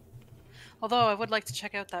go. Although I would like to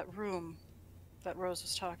check out that room that Rose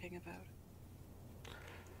was talking about.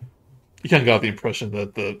 You kind of got the impression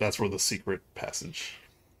that that's where the secret passage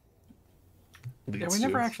leads Yeah, we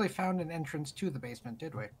never to. actually found an entrance to the basement,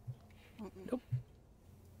 did we?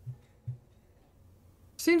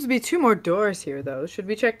 Seems to be 2 more doors here, though. Should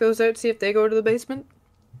we check those out, see if they go to the basement?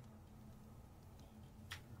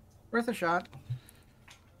 Worth a shot.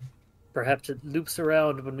 Perhaps it loops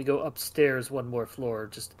around when we go upstairs one more floor,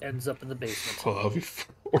 just ends up in the basement. Oh, that'd be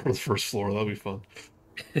or the first floor. That'd be fun.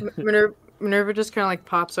 Minerva just kind of like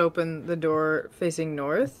pops open the door facing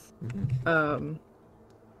north, and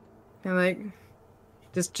like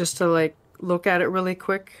just to like look at it really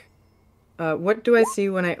quick. What do I see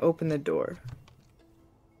when I open the door?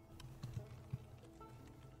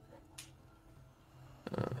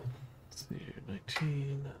 Let's see here,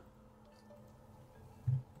 19.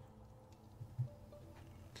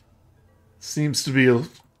 Seems to be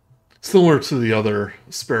similar to the other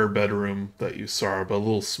spare bedroom that you saw, but a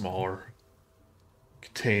little smaller.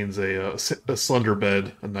 Contains a slender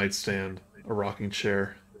bed, a nightstand, a rocking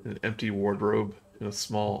chair, an empty wardrobe, and a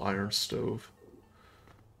small iron stove.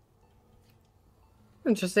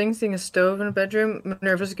 Interesting, seeing a stove in a bedroom.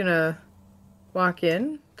 Minerva's gonna walk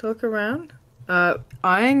in to look around,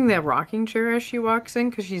 eyeing the rocking chair as she walks in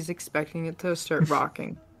because she's expecting it to start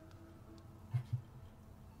rocking.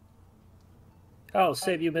 I'll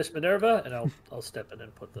save you, Miss Minerva, and I'll step in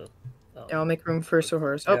and put the. Yeah, I'll make room for Sir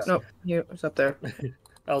Horace. Oh, Yes. no, he was up there.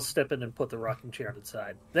 I'll step in and put the rocking chair on its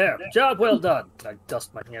side. There, job well done. I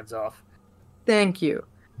dust my hands off. Thank you.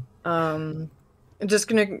 I'm just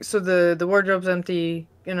gonna. So the wardrobe's empty.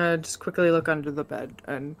 Gonna just quickly look under the bed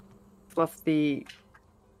and fluff the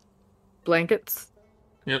blankets.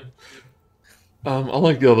 Yep.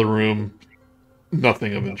 Unlike the other room,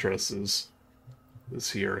 nothing of interest is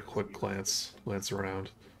here. A quick glance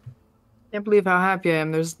around. Can't believe how happy I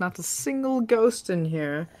am. There's not a single ghost in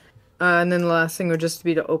here. And then the last thing would just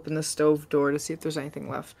be to open the stove door to see if there's anything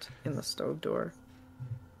left in the stove door.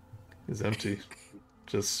 It's empty.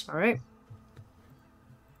 Just All right.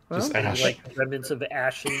 Just Well, ash. Like remnants of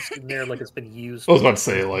ashes in there, like it's been used. I was about to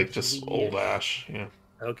say, like, just old ash. Yeah.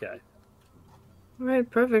 Okay. all right,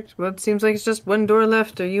 perfect. Well, it seems like it's just one door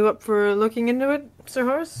left. Are you up for looking into it, Sir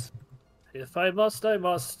Horace? If I must, I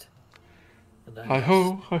must. And I Hi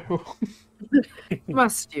ho, hi ho.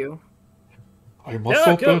 Must you? I must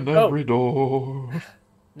Yeah, open go. every door.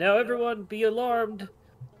 Now, everyone, be alarmed.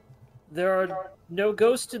 There are no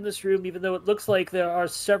ghosts in this room, even though it looks like there are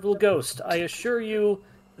several ghosts. I assure you,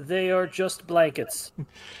 they are just blankets.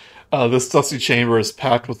 This dusty chamber is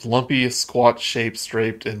packed with lumpy, squat shapes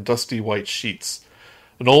draped in dusty white sheets.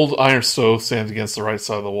 An old iron stove stands against the right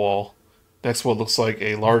side of the wall. Next, what looks like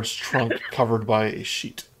a large trunk covered by a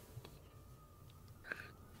sheet.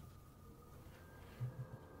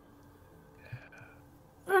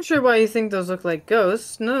 not sure why you think those look like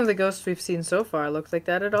ghosts. None of the ghosts we've seen so far look like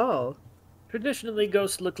that at all. Traditionally,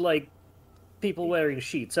 ghosts look like people wearing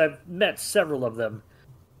sheets. I've met several of them.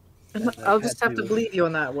 and I'll I've just had have to believe you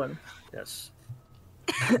on that one. Yes.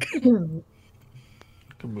 Can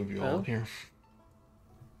move you all Well. in here.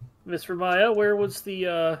 Miss Ramaya, where was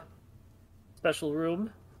the special room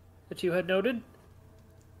that you had noted?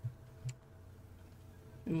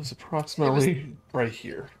 It was approximately right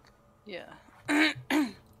here. Yeah.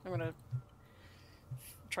 I'm gonna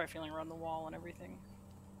try feeling around the wall and everything.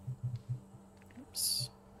 Oops.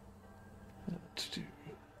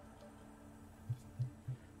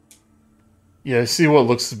 Yeah, I see what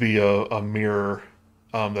looks to be a mirror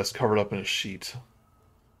that's covered up in a sheet,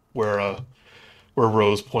 where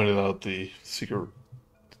Rose pointed out the secret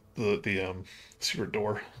secret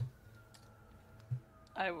door.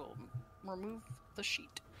 I will remove the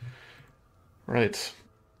sheet. Right.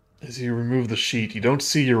 As you remove the sheet, you don't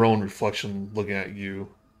see your own reflection looking at you,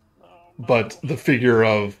 Oh, no. but the figure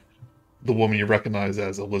of the woman you recognize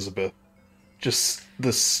as Elizabeth. Just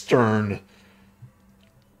this stern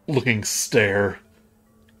looking stare,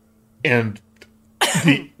 and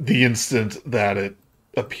the instant that it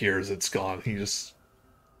appears, it's gone. You just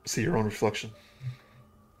see your own reflection,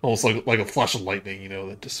 almost like a flash of lightning,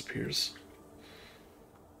 that disappears.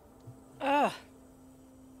 Ugh.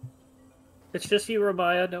 It's just you,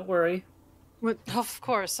 Ramaya. Don't worry. Of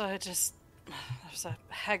course, there's a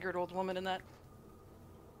haggard old woman in that.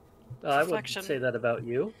 I wouldn't Reflection. say that about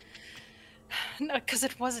you. No, because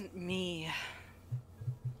it wasn't me.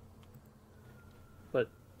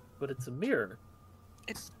 But it's a mirror.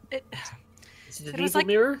 It Is it an It was evil like-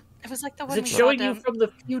 mirror? it was like the Is one it we saw showing you down. from the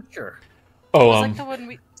future? Oh, It was like the one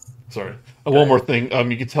we. sorry. One more thing.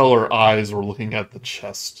 You can tell her eyes were looking at the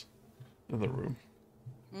chest in the room.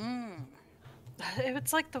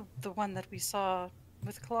 It's like the one that we saw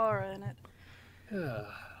with Clara in it.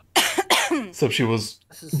 Except she was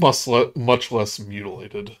This is much less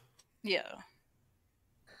mutilated. Yeah.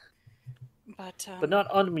 But not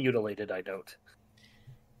unmutilated, I note.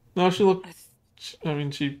 No, she looked. I,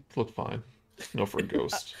 She looked fine. For a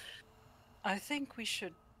ghost. I think we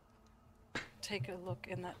should take a look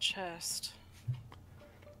in that chest.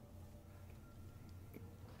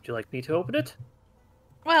 Would you like me to open it?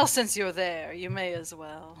 Well, since you're there, you may as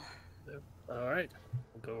well. All right.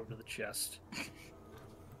 We'll go over to the chest.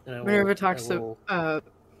 And Minerva talks to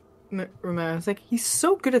Romero. It's like, he's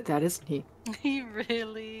so good at that, isn't he? He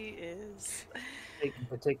really is.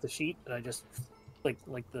 I take the sheet and I just like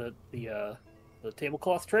the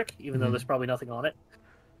tablecloth trick, even though there's probably nothing on it.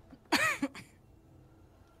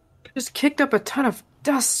 Just kicked up a ton of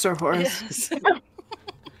dust, Sir Horace. Yes.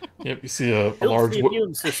 Yep, you see a Builds large the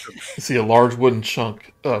immune system. wooden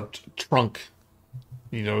trunk.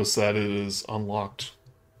 You notice that it is unlocked.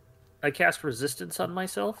 I cast resistance on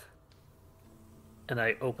myself, and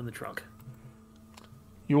I open the trunk.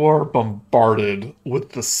 You are bombarded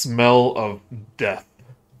with the smell of death.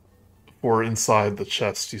 For inside the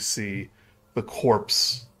chest, you see the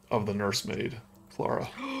corpse of the nursemaid, Clara.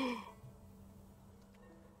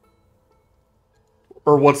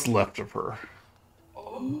 Or what's left of her.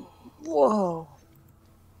 Whoa.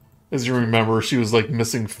 As you remember, she was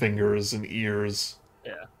missing fingers and ears.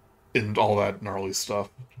 Yeah. And all that gnarly stuff.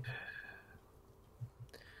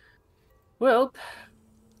 Well,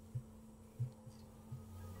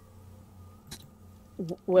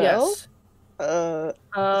 Well, yes.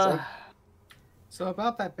 So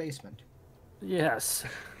about that basement. Yes.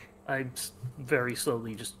 I very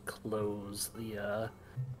slowly just close the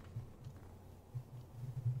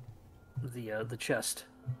chest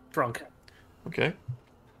trunk. Okay.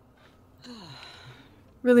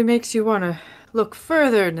 Really makes you want to look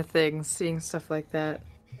further into things, seeing stuff like that.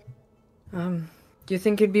 Do you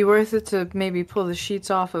think it'd be worth it to maybe pull the sheets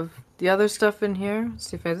off of the other stuff in here?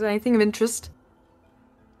 See if there's anything of interest?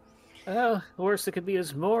 Well, worse it could be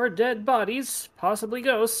is more dead bodies, possibly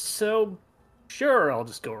ghosts, so sure, I'll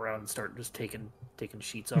just go around and start just taking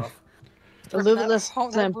sheets off. a little bit That less whole-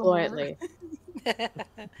 that flamboyantly.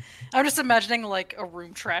 I'm just imagining like a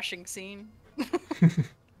room trashing scene.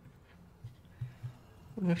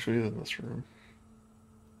 Actually, in this room.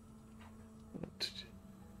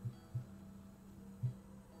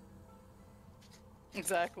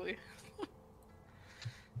 Exactly.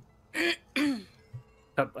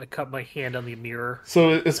 I cut my hand on the mirror.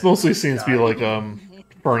 So it's mostly seems to be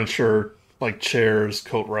furniture, like chairs,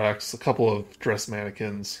 coat racks, a couple of dress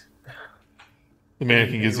mannequins. The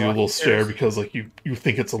mannequin Any gives you a little rocking stare chairs? because you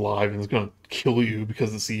think it's alive and it's going to kill you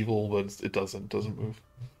because it's evil, but it doesn't move.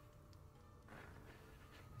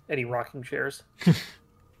 Any rocking chairs?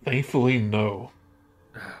 Thankfully, no.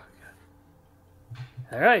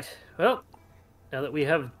 All right. Well, now that we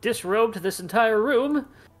have disrobed this entire room,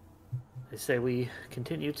 I say we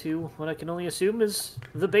continue to what I can only assume is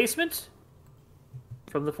the basement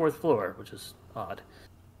from the 4th floor, which is odd.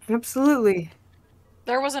 Absolutely.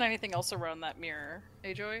 There wasn't anything else around that mirror,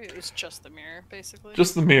 Joy? It was just the mirror, basically.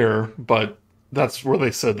 Just the mirror, but that's where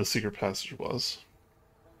they said the secret passage was.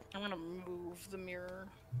 I'm gonna move the mirror.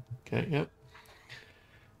 Okay, yep.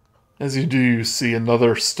 As you do, you see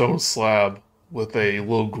another stone slab with a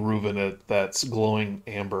little groove in it that's glowing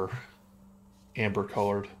amber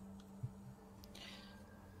colored.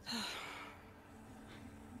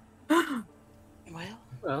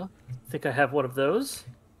 Well, I think I have one of those.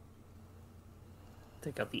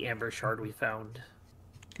 Take out the amber shard we found.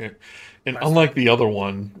 Okay. And unlike the other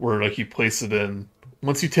one, where like you place it in,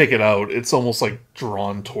 once you take it out, it's almost like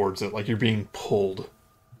drawn towards it, like you're being pulled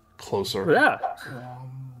closer. Yeah.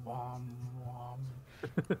 Wom, wom,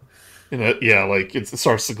 wom. And yeah, like it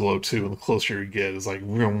starts to glow too, and the closer you get, it's like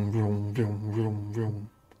vroom, vroom, vroom, vroom, vroom.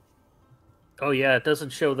 Oh yeah, it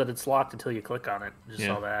doesn't show that it's locked until you click on it. Just Yeah.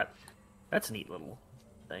 saw that. That's a neat little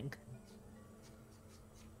thing.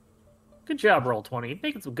 Good job, Roll20.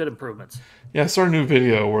 Making some good improvements. Yeah, I saw a new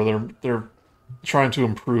video where they're trying to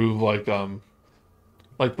improve like the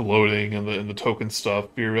loading and the token stuff.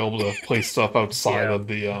 You're able to place stuff outside Yeah. of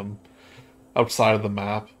the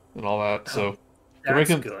map and all that. So they're That's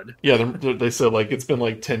making good. yeah. They said like it's been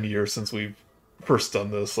like 10 years since we've first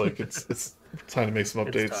done this. Like it's time to make some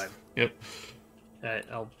It's updates. time. Yep. Alright,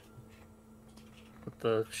 I'll put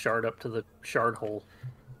the shard up to the shard hole.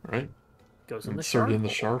 All right. Goes in the Insert shard in the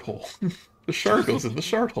shard hole. The shard goes in the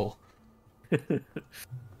shard hole.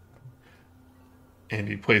 And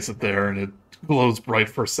you place it there, and it glows bright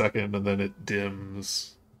for a second, and then it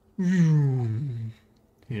dims. You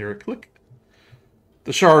hear a click.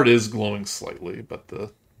 The shard is glowing slightly, but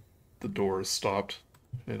the door is stopped.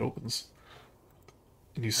 It opens.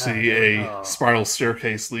 And you see a spiral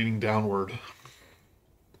staircase leading downward.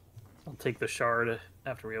 I'll take the shard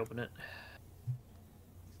after we open it.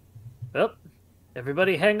 Well,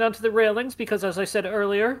 everybody hang on to the railings, because as I said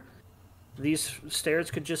earlier, these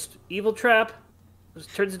stairs could just evil trap. It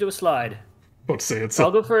turns into a slide. About to say it's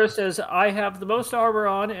I'll go first, as I have the most armor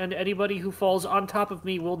on, and anybody who falls on top of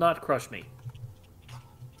me will not crush me.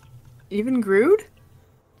 Even Grood?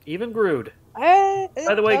 Even Grood. By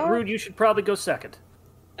the way, Grood, you should probably go second.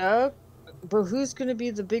 But who's gonna be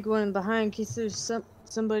the big one behind in case there's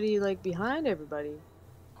somebody like behind everybody?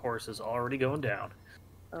 Horse is already going down.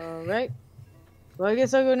 All right. Well, I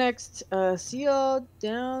guess I'll go next. See y'all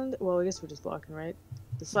down. Well, I guess we're just walking, right?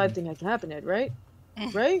 The slide thing can happen, Ed, right?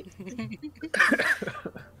 Right?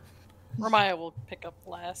 Ramaya will pick up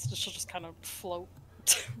last. She'll just kind of float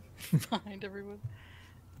behind everyone.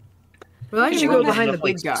 Well, I You should don't go have behind the enough,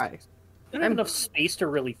 big like, guy. I don't have enough space to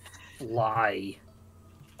really fly.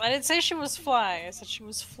 I didn't say she was flying. I said she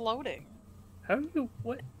was floating. How do you...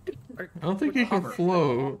 What? I don't think you can Hover.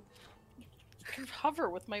 float. I can hover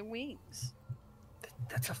with my wings.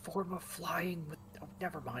 That's a form of flying with... Oh,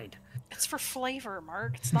 never mind. It's for flavor,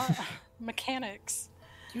 Mark. It's not mechanics.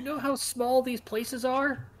 Do you know how small these places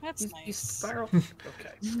are? That's These nice. spiral...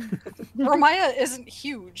 Okay. Ramaya isn't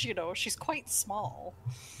huge, you know. She's quite small.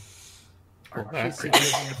 Well, Are, that's- are, Pretty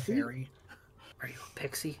big and a fairy. are you a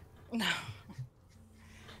pixie? No.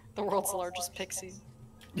 The world's largest pixie.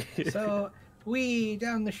 So we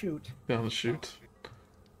down the chute. Down the chute.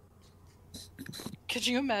 Could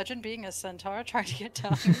you imagine being a centaur trying to get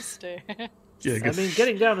down the stairs? Yeah, I I guess mean,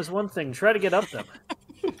 getting down is one thing. Try to get up them.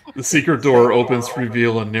 the secret door opens to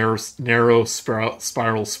reveal a narrow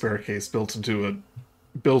spiral staircase built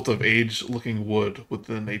of age-looking wood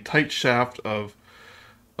within a tight shaft of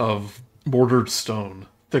mortared stone.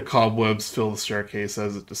 Thick cobwebs fill the staircase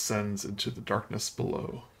as it descends into the darkness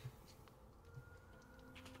below.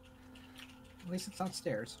 At least it's not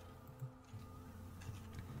stairs.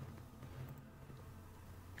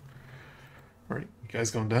 All right, you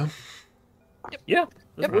guys going down? Yeah.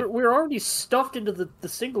 Yep. We're already stuffed into the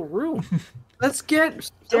single room. Let's get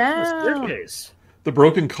Stuffed in the down. staircase. The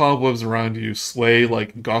broken cobwebs around you sway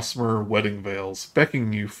like gossamer wedding veils,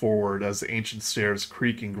 beckoning you forward as the ancient stairs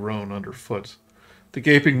creak and groan underfoot. The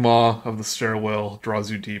gaping maw of the stairwell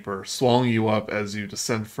draws you deeper, swallowing you up as you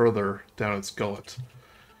descend further down its gullet.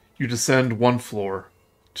 You descend 1 floor,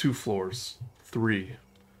 2 floors, 3.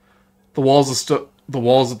 The walls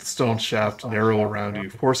of the stone shaft narrow around you,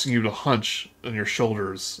 forcing you to hunch on your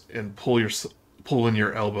shoulders and pull in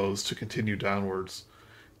your elbows to continue downwards.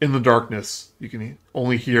 In the darkness, you can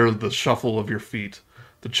only hear the shuffle of your feet,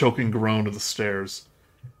 the choking groan of the stairs,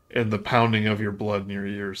 and the pounding of your blood in your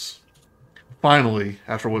ears. Finally,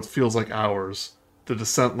 after what feels like hours, the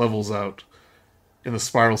descent levels out, and the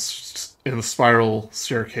spiral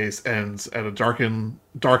staircase ends at a darkened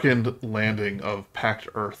landing of packed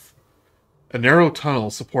earth. A narrow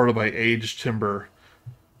tunnel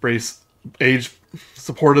brace age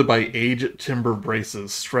supported by aged timber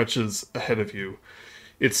braces stretches ahead of you,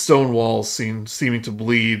 its stone walls seeming to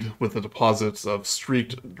bleed with the deposits of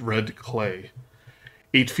streaked red clay.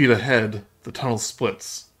 8 feet ahead, the tunnel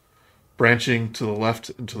splits, branching to the left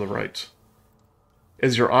and to the right.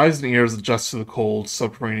 As your eyes and ears adjust to the cold,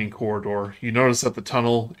 subterranean corridor, you notice that the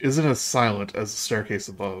tunnel isn't as silent as the staircase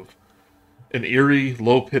above. An eerie,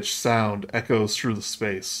 low-pitched sound echoes through the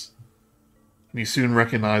space, and you soon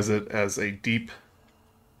recognize it as a deep,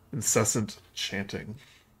 incessant chanting.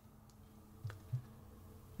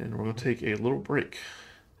 And we're going to take a little break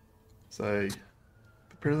as I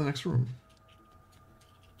prepare the next room.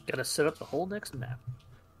 Gotta set up the whole next map.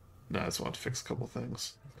 No, I just want to fix a couple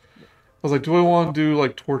things. I was like, do I want to do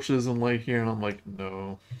like torches and light here? And I'm like,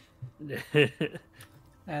 no.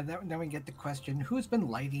 Then we get the question, who's been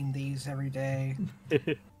lighting these every day?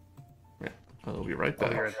 Yeah, I'll be right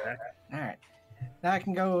back. All right. Now I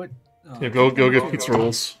can go... Yeah, go get pizza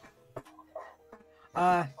rolls.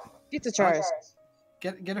 Pizza chars.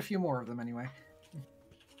 Get a few more of them anyway.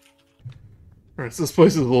 Alright, so this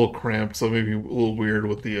place is a little cramped, so maybe a little weird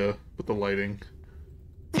with the lighting.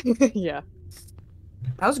 Yeah.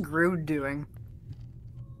 How's Grood doing?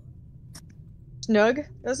 Snug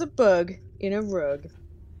as a bug in a rug.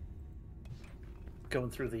 Going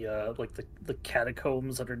through the the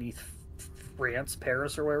catacombs underneath France,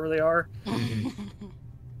 Paris, or wherever they are.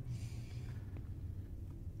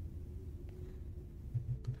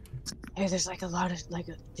 Hey, there's like a lot of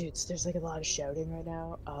dudes. There's like a lot of shouting right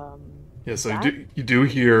now. Yeah, so you do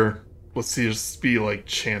hear what seems to be like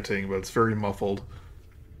chanting, but it's very muffled.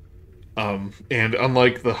 And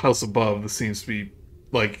unlike the house above, this seems to be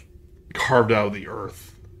like carved out of the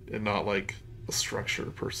earth and not like a structure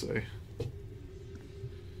per se.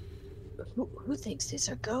 Who thinks these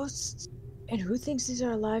are ghosts? And who thinks these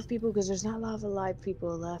are alive people? Because there's not a lot of alive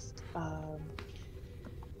people left. I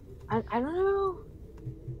don't know.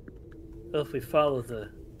 Well, if we follow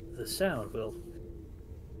the sound, we'll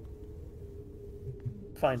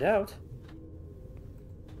find out.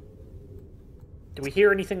 Do we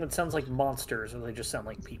hear anything that sounds like monsters, or do they just sound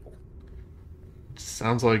like people?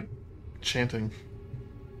 Sounds like chanting.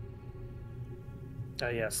 Ah,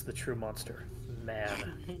 yes, the true monster.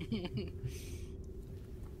 Man.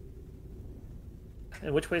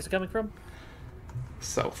 And which way is it coming from?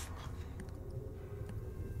 South.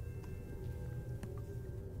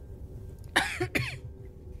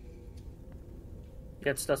 Yeah,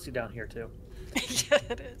 it's dusty down here too. Yeah,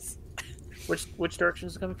 it is. Which direction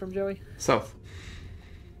is it coming from, Joey? South.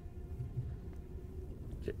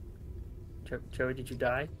 Joey, did you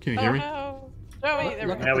die? Can you hear me? No. Joey, there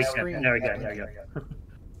we Look go. at the Now screen. we go. Can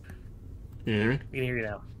you hear me? We can hear you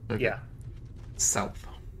now. Okay. Yeah. South.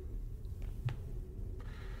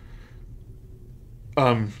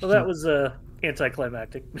 Well, that was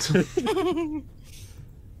anticlimactic.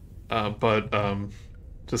 But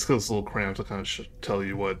just because it's a little cramped, I'll kind of tell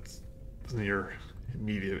you what's in your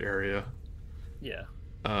immediate area. Yeah.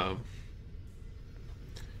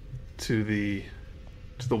 To the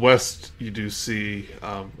west, you do see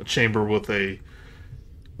a chamber with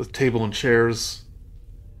table and chairs,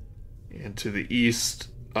 and to the east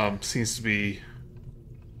seems to be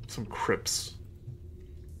some crypts,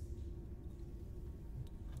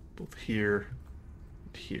 both here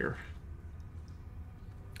and here.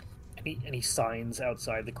 Any signs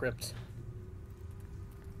outside the crypt?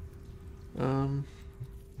 You'll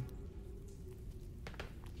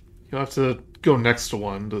have to go next to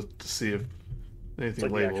one to see if anything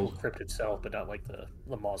Like the actual labeled. crypt itself, but not like the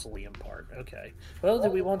mausoleum part. Okay. Well, do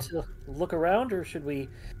we want to look around, or should we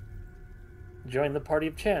join the party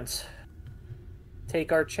of chance?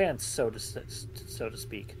 Take our chance, so to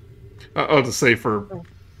speak. I'll just say for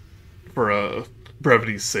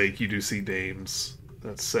brevity's sake, you do see names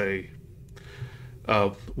that say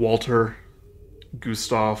Walter,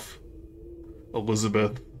 Gustav,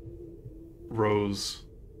 Elizabeth, Rose,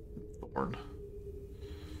 Thorn.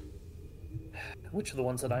 Which are the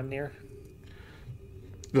ones that I'm near?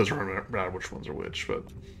 It doesn't matter which ones are which, but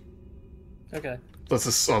Okay.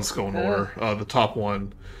 let's go in order. The top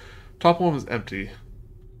one is empty,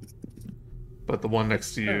 but the one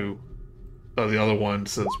next to you, the other one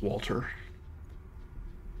says Walter.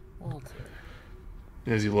 Walter.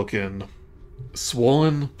 As you look in,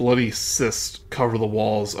 swollen, bloody cysts cover the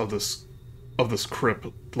walls of this crypt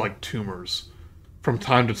like tumors. From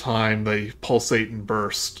time to time, they pulsate and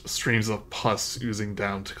burst, streams of pus oozing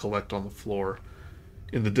down to collect on the floor.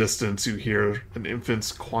 In the distance, you hear an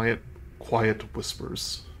infant's quiet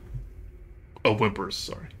whispers. Oh, whimpers,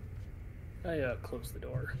 sorry. I close the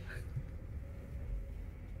door.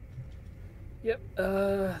 Yep,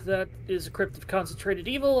 that is a crypt of concentrated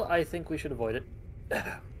evil. I think we should avoid it.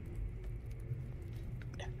 I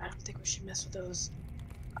don't think we should mess with those.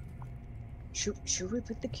 Should we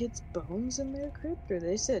put the kids' bones in their crypt, or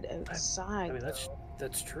they said outside? I mean,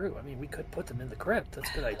 that's true. I mean, we could put them in the crypt.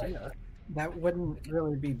 That's a good idea. That wouldn't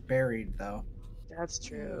really be buried, though. That's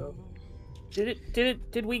true.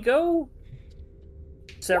 Did we go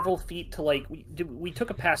several feet to like? We took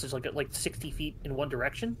a passage like 60 feet in one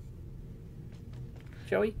direction.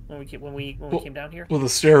 Joey, when we came down here. Well, the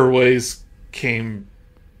stairways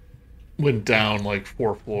went down like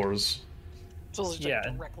 4 floors. So it's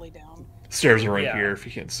just directly down. Stairs are right here if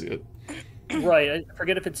you can't see it. Right. I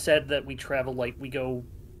forget if it said that we travel we go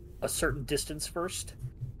a certain distance first.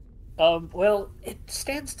 Well, it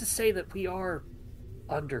stands to say that we are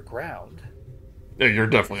underground. Yeah, you're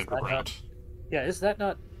definitely underground. Is that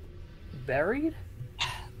not buried?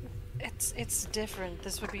 It's different.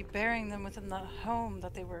 This would be burying them within the home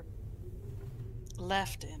that they were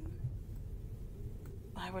left in.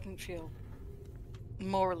 I wouldn't feel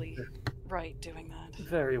morally right doing that.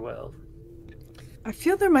 Very well. I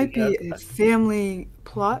feel there might be a family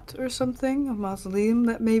plot or something, a mausoleum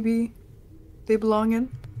that maybe they belong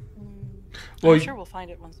in. Well, I'm sure we'll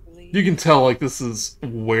find it once we leave. You can tell, like, this is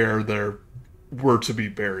where they were to be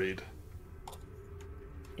buried.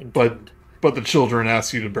 But the children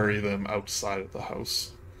ask you to bury them outside of the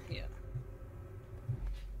house. Yeah.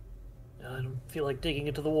 I don't feel like digging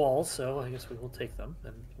into the walls, so I guess we will take them,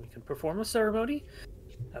 and we can perform a ceremony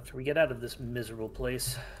after we get out of this miserable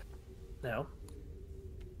place. Now,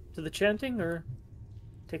 to the chanting, or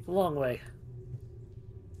take the long way?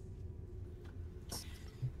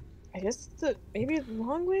 I guess maybe the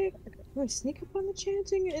long way. Can we sneak up on the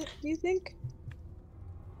chanting? Do you think?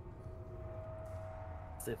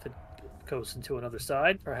 If it goes into another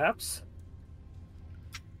side, perhaps.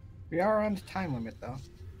 We are on the time limit, though.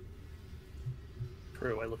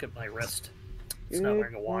 True. I look at my wrist. It's not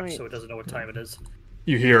wearing a watch, so it doesn't know what time it is.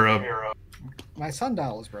 You hear My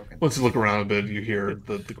sundial is broken. once you look around a bit, you hear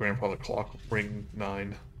the grandfather clock ring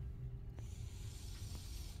 9.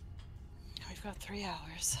 We've got 3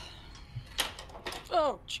 hours.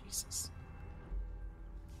 Oh, Jesus.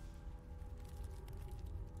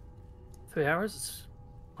 3 hours is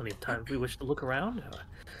plenty of time if we wish to look around.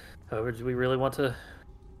 However, do we really want to...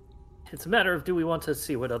 It's a matter of do we want to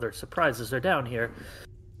see what other surprises are down here.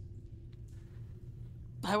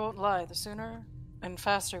 I won't lie, the sooner and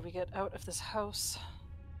faster we get out of this house,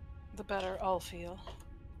 the better I'll feel.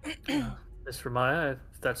 Miss Ramaya,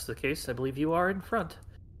 if that's the case, I believe you are in front.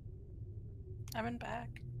 I'm in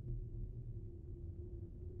back.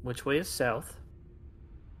 Which way is south?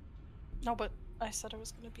 No, but I said I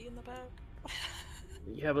was going to be in the back.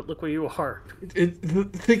 Yeah, but look where you are.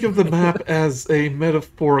 Think of the map as a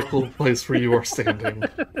metaphorical place where you are standing.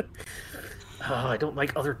 I don't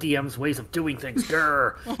like other DM's ways of doing things.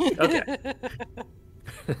 Grr. Okay.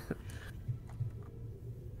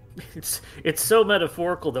 It's so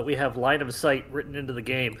metaphorical that we have line of sight written into the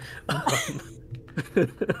game.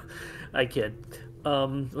 I kid.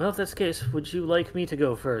 Well, if that's the case, would you like me to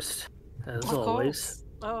go first? As Of always.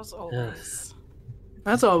 course. As always.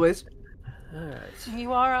 As always. Alright.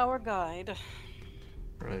 You are our guide.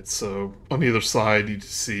 Right, so on either side, you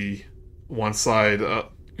see one side,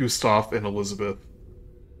 Gustav and Elizabeth,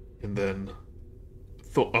 and then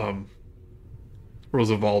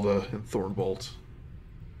Rosavalda and Thornbolt.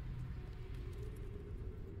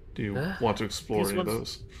 Do you want to explore any of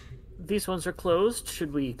those? These ones are closed.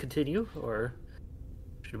 Should we continue, or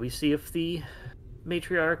should we see if the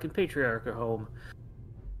matriarch and patriarch are home?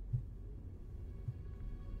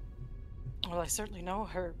 Well, I certainly know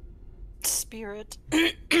her spirit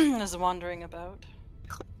is wandering about.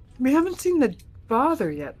 We haven't seen the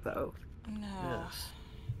father yet, though. No. Yes.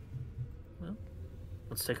 Well,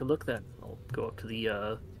 let's take a look then. I'll go up to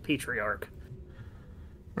the patriarch.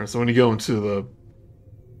 Alright, so when you go into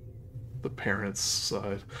the parents'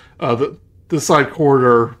 side, the side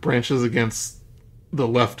corridor branches against the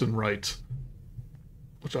left and right,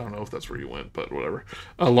 which I don't know if that's where you went, but whatever.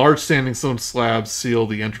 Large standing stone slabs seal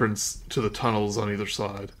the entrance to the tunnels on either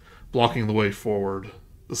side, blocking the way forward.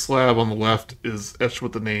 The slab on the left is etched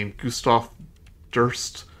with the name Gustav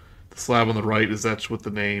Durst. The slab on the right is etched with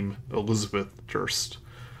the name Elizabeth Durst.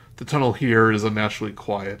 The tunnel here is unnaturally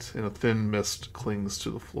quiet, and a thin mist clings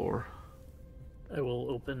to the floor. I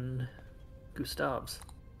will open Gustav's.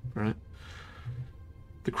 Right.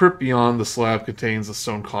 The crypt beyond the slab contains a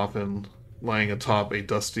stone coffin lying atop a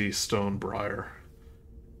dusty stone briar.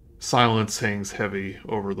 Silence hangs heavy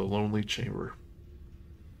over the lonely chamber.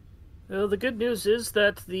 Well, the good news is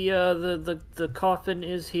that the coffin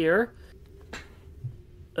is here.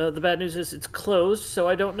 The bad news is it's closed, so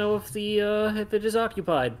I don't know if if it is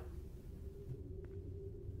occupied.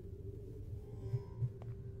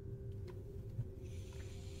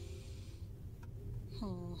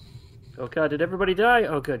 Oh god, did everybody die?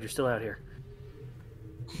 Oh good, you're still out here.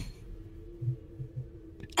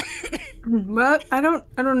 Well, I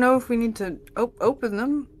don't know if we need to open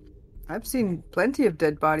them. I've seen plenty of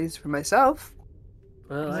dead bodies for myself.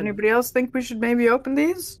 Well, Does anybody else think we should maybe open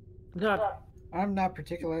these? I'm not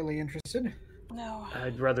particularly interested. No.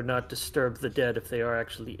 I'd rather not disturb the dead if they are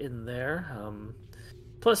actually in there.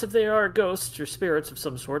 Plus, if they are ghosts or spirits of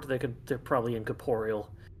some sort, they're probably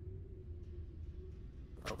incorporeal.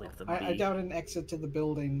 I'll leave them be. I doubt an exit to the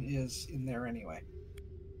building is in there anyway.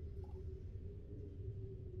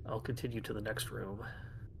 I'll continue to the next room.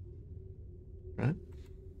 Right?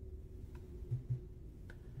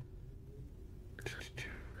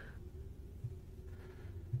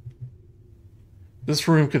 This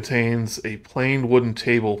room contains a plain wooden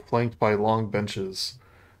table flanked by long benches.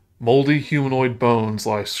 Moldy humanoid bones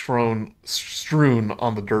lie strewn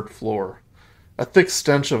on the dirt floor. A thick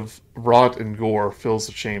stench of rot and gore fills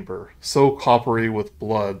the chamber, so coppery with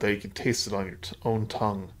blood that you can taste it on your own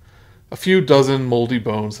tongue. A few dozen moldy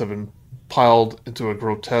bones have been piled into a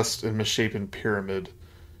grotesque and misshapen pyramid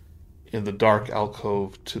in the dark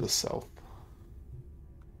alcove to the south.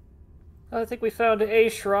 I think we found a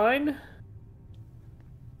shrine.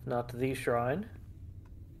 Not the shrine.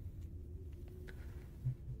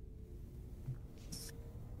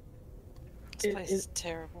 This place is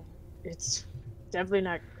terrible. It's definitely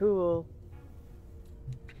not cool.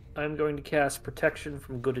 I'm going to cast Protection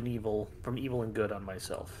from Good and Evil, from Evil and Good on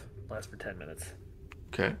myself. Lasts for 10 minutes.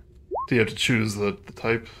 Okay. Do you have to choose the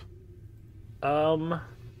type?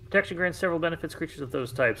 Protection grants several benefits creatures of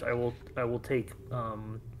those types. I will take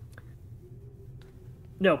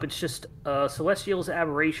Nope, it's just celestials,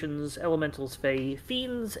 aberrations, elementals, fae,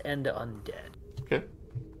 fiends, and undead. Okay.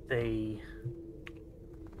 They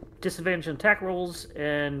disadvantage on attack rolls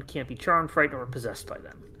and can't be charmed, frightened, or possessed by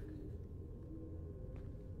them.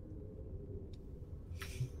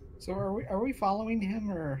 So are we following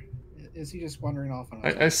him, or is he just wandering off on I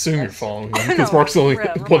his own? assume you're following him I because know, Mark's the only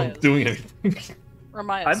Remias. one doing anything.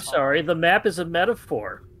 Remias. I'm sorry, the map is a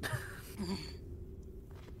metaphor.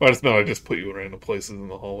 I just know I just put you in random places in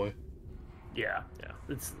the hallway. Yeah.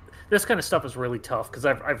 This kind of stuff is really tough because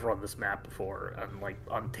I've run this map before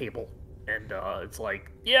on table, and it's like,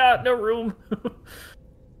 yeah, no room.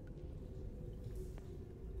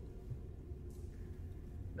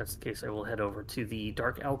 That's the case. I will head over to the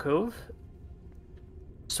dark alcove,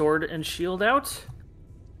 sword and shield out,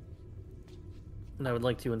 and I would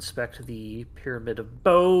like to inspect the pyramid of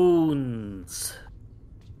bones.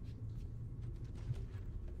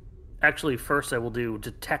 Actually, first I will do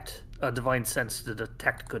detect a divine sense to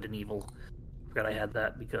detect good and evil. Forgot I had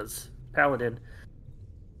that because paladin.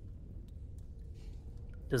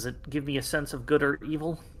 Does it give me a sense of good or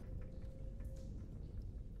evil?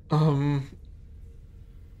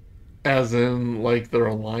 As in, like, their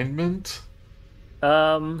alignment?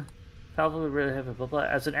 As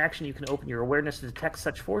an action, you can open your awareness to detect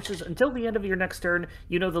such forces. Until the end of your next turn,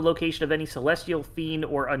 you know the location of any celestial, fiend,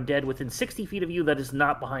 or undead within 60 feet of you that is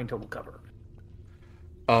not behind total cover.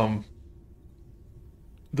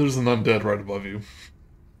 There's an undead right above you.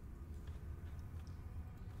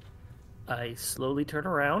 I slowly turn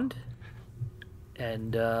around,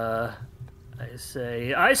 and I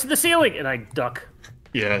say, "Eyes to the ceiling!" and I duck.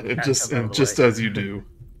 Yeah, That just comes out of the just way. as you do.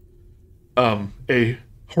 A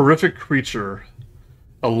horrific creature,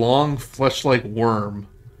 a long flesh-like worm,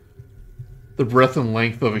 the breadth and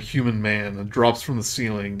length of a human man, drops from the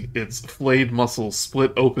ceiling. Its flayed muscles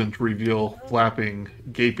split open to reveal flapping,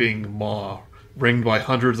 gaping maw, ringed by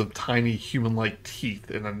hundreds of tiny human-like teeth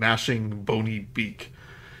and a gnashing, bony beak.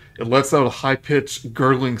 It lets out a high-pitched,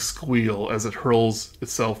 gurgling squeal as it hurls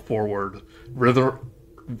itself forward, writhing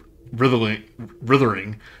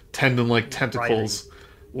tendon-like tentacles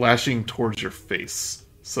lashing towards your face.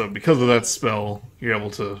 So because of that spell, you're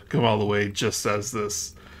able to come out of the way just as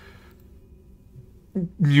this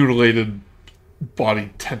mutilated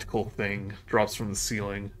body tentacle thing drops from the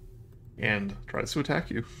ceiling and tries to attack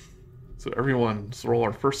you. So everyone, let's roll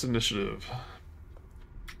our first initiative.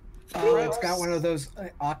 Oh, it's got one of those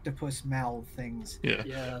octopus mouth things. Yeah.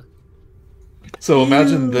 Yeah. So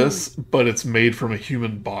imagine this, but it's made from a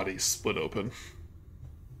human body split open.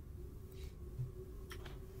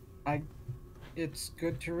 It's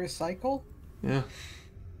good to recycle. Yeah.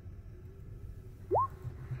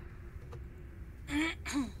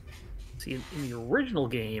 See, in the original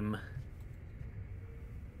game...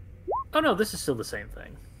 Oh no, this is still the same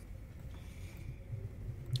thing.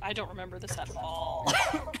 I don't remember this at all.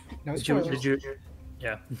 No Did you, spoilers.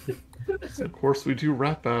 Yeah. Of course, we do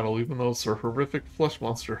rat battle, even though it's a horrific flesh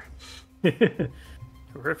monster.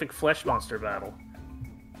 Horrific flesh monster battle.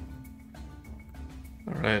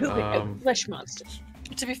 All right. Flesh monster.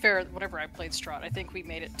 To be fair, whenever I played Strahd, I think we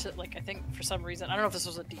made it to, like, I think for some reason, I don't know if this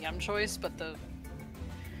was a DM choice, but the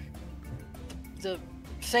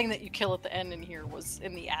thing that you kill at the end in here was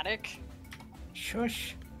in the attic.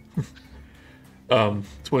 Shush.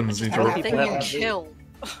 Twins need to The roll. thing you kill.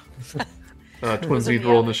 Twins in need the to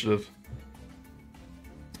roll attic. initiative.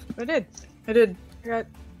 I did. I got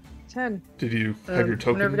 10. Did you have your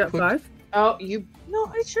token? Minerva got clicked? 5. Oh, you. No,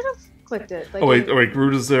 I should have clicked it. Like, Oh wait,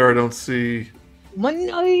 Groot is there. I don't see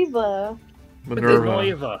Minerva. Minerva.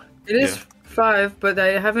 Minerva. It is Yeah. 5, but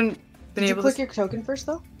I haven't been Did you able click to. your token first,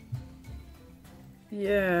 though?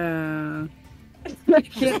 Yeah. I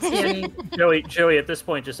can't see any. Joey, at this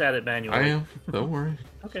point, just add it manually. I am. Don't worry.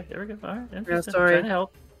 Okay, there we go. All right. I'm Yeah, just sorry. trying to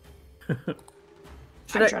help. Should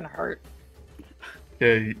I'm I- trying to hurt.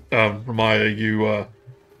 Yeah, Ramaya, you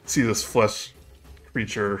see this flesh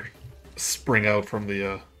creature spring out from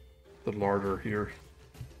the larder here.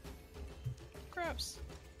 Gross.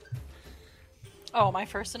 Oh, my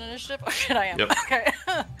first in initiative? Oh shit, I am. Yep. Okay.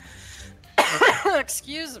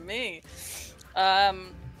 Excuse me. Cough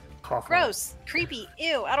on Gross. Creepy.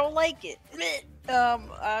 Ew, I don't like it. it.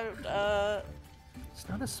 It's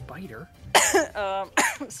not a spider.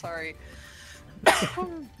 Sorry. Oh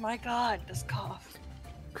my god, this cough.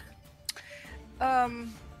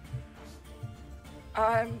 I'm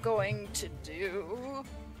going to do... I'm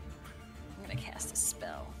gonna cast a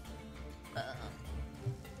spell.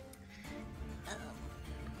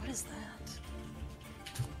 What is that?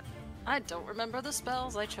 I don't remember the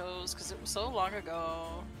spells I chose because it was so long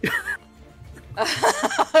ago.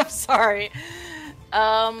 I'm sorry.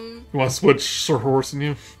 You want to switch Sir Horse and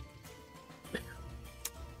you?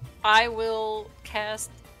 I will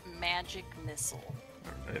cast Magic Missile.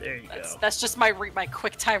 There you go. That's just my my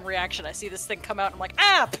quick time reaction. I see this thing come out, and I'm like,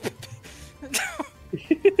 ah!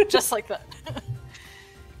 Just like that.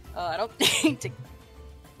 I don't need to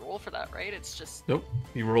roll for that, right? It's just Nope.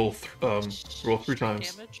 You roll 3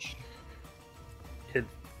 times. damage.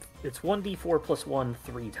 It's 1d4 plus 1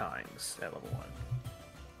 3 times at level 1.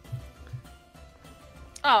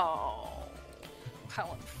 Oh,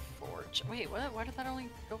 how unfortunate. Wait, what? Why did that only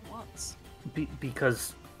go once?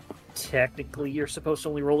 Because technically you're supposed to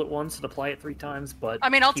only roll it once and apply it 3 times, but I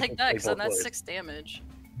mean, I'll people take that play because then both that's ways. 6 damage.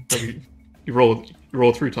 You roll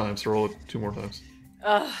it 3 times, so roll it 2 more times.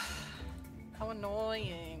 Ugh, how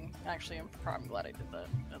annoying. Actually, I'm glad I did that.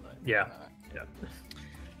 Yeah. Yeah.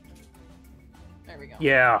 There we go.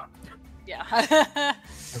 Yeah. Yeah.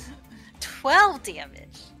 12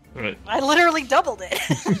 damage. Alright. I literally doubled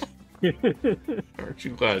it. Aren't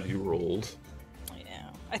you glad you rolled? Yeah.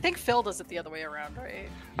 I think Phil does it the other way around, right?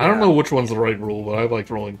 I don't know which one's the right rule, but I like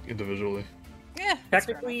rolling individually. Yeah. that's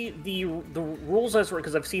fair Technically, the rules as written,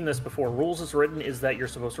 because I've seen this before, rules as written is that you're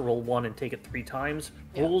supposed to roll 1 and take it 3 times.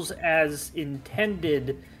 Yeah. Rules as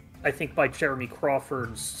intended, I think by Jeremy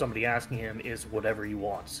Crawford's somebody asking him, is whatever you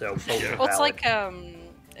want. So both Yeah. are Well, valid.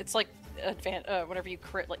 it's like whenever you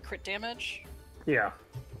crit damage, Yeah.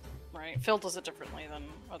 right? Phil does it differently than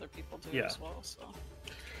other people do Yeah. as well. So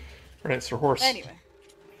Alright, Sir Horse. anyway,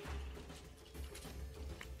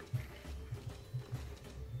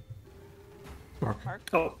 Mark. Mark.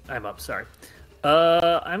 Oh, I'm up. Sorry.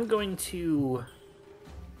 I'm going to.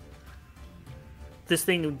 This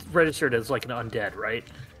thing registered as like an undead, right?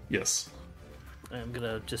 Yes. I'm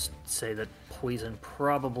gonna just say that poison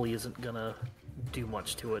probably isn't gonna do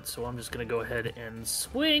much to it, so I'm just gonna go ahead and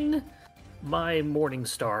swing my Morning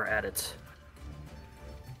Star at it.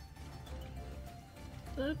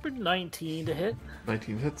 For 19 to hit.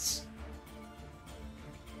 19 hits.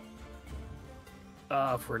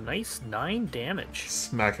 For a nice 9 damage.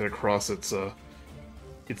 Smack it across its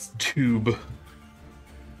tube.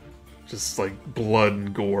 Just like blood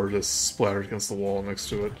and gore just splattered against the wall next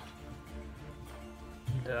to it.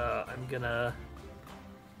 And, I'm gonna.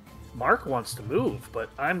 Mark wants to move, but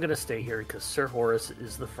I'm gonna stay here because Sir Horace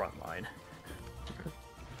is the front line.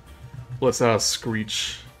 Let's out a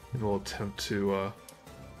screech and we'll attempt to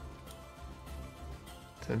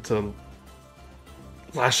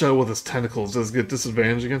lash out with his tentacles. Does it get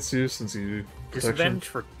disadvantage against you since you protection? Disadvantage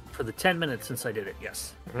for the 10 minutes since I did it,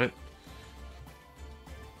 yes. Alright.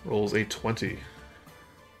 Rolls a 20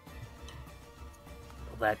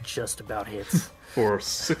 Well, that just about hits. for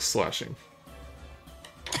 6 slashing.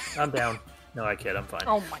 I'm down. No, I kid. I'm fine.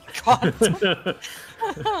 Oh my god.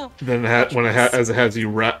 Then as it has you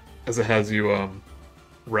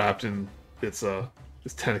wrapped in its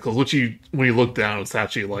tentacles, which when you look down, it's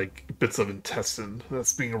actually like bits of intestine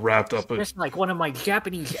that's being wrapped up. Just like one of my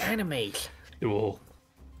Japanese animes. It will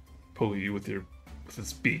poke you with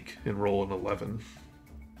its beak and roll an 11.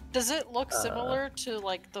 Does it look similar to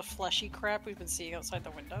like the fleshy crap we've been seeing outside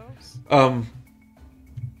the windows?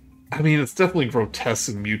 I mean, it's definitely grotesque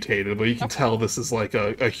and mutated, but you can tell this is like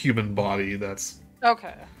a human body that's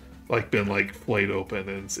Okay. like been like flayed open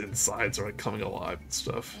and its insides are like coming alive and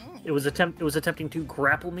stuff. It was attempting to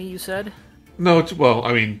grapple me, you said? No, well,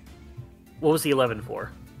 I mean, What was the 11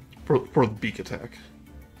 for? for the beak attack.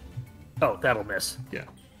 Oh, that'll miss. Yeah.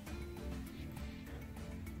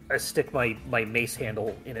 I stick my mace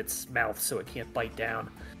handle in its mouth so it can't bite down.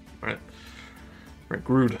 Right,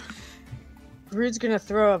 Grood. Groot's gonna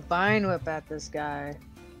throw a vine whip at this guy.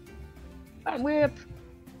 Vine whip!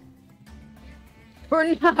 For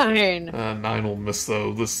 9! 9 will miss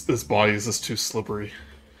though. This body is just too slippery.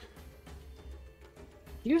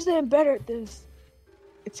 Usually I'm better at this.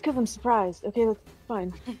 It's because I'm surprised. Okay, that's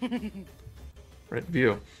fine. Right,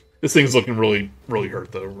 Vio. This thing's looking really, really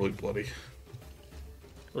hurt though. Really bloody.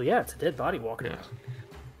 Well, yeah, it's a dead body walking Yeah. around.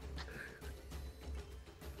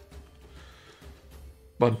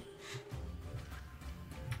 Bud.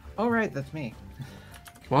 All right, that's me.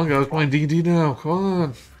 Come on, guys, playing D&D now. Come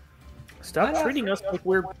on. Stop treating us like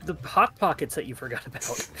we're the hot pockets that you forgot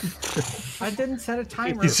about. I didn't set a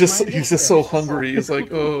timer. He's for just my so initiative. hungry. He's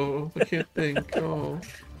like, oh, I can't think. Oh.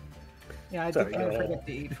 Yeah, I Sorry, did go ahead. forget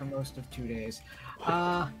to eat for most of 2 days.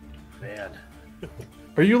 Man.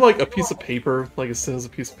 Are you like a piece of paper? Like it says a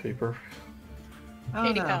piece of paper. I don't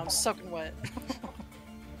 80 know. pounds, soaking wet.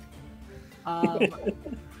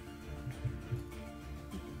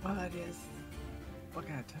 What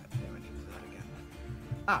kind of damage is that again?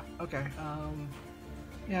 Ah, okay.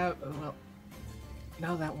 Yeah, well,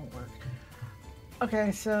 no, that won't work.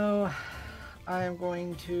 Okay, so I am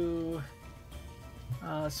going to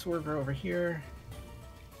swerve her over here,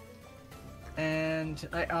 and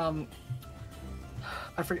I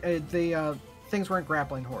forget the things weren't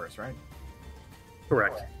grappling horse, right?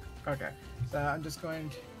 Correct. Okay, so I'm just going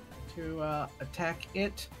to attack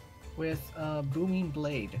it with a booming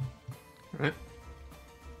blade. Right.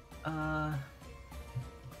 Alright,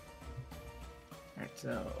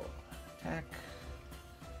 so attack.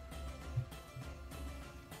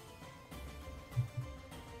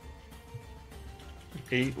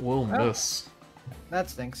 Eight will Oh. miss. That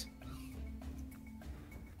stinks.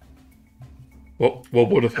 What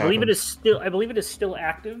would have I believe happened? I believe it is still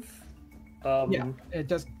active. Yeah, it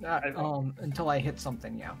does. Until I hit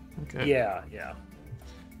something. Yeah. Okay. Yeah.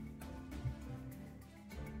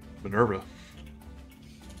 Minerva.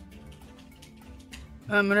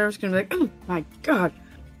 Minerva's gonna be like, oh my god.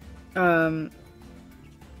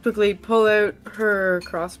 Quickly pull out her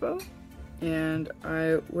crossbow, and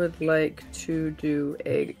I would like to do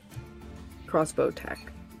a crossbow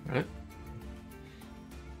attack. Right.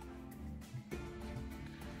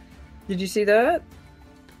 Did you see that?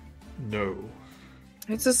 No.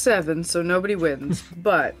 It's a 7, so nobody wins.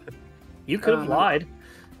 But You could have lied.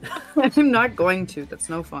 I'm not going to. That's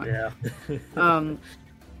no fun. Yeah.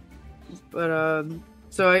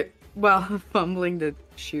 So fumbling to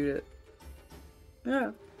shoot it.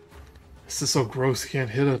 Yeah. This is so gross. You can't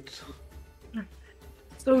hit it.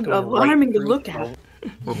 So Going alarming right to through look the at. bone.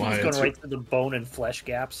 Ramaya, It's it's, going right through the bone and flesh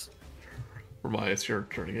gaps. Ramaya, it's your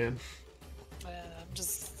turn again.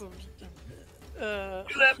 Just. Do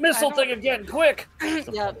that missile I don't- thing again, quick! Yeah, Fuck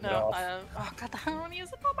it no. off. Oh god, I don't want to use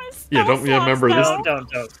it on my spell Yeah, don't- yeah, slots, remember this- though.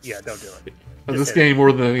 Don't do it. In Just this hit game,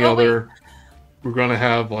 more than any Oh, wait. other, we're gonna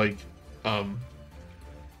have like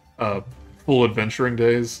full adventuring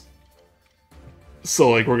days. So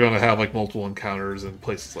like we're gonna have like multiple encounters in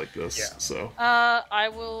places like this. Yeah. So I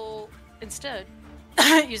will instead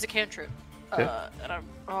use a cantrip. Okay. And I'm.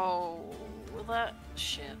 Oh, will that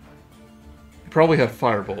shit? you probably have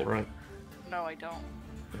Firebolt, right? No, I don't.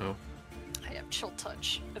 No. I have Chill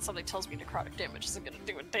Touch, and something tells me necrotic damage isn't gonna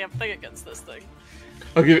do a damn thing against this thing.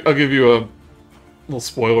 I'll give you a little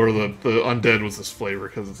spoiler. The undead was this flavor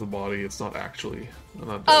because it's a body. It's not actually an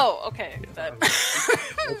undead. Oh, okay. Yeah. That.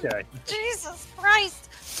 Okay. Jesus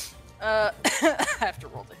Christ! I have to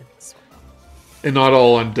roll to hit this one. And not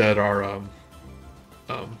all undead are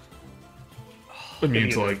immune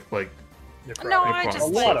to Immune. like Necrotic. No, I Necrotic. just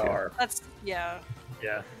A lot like are. that's yeah.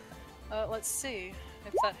 Yeah. Let's see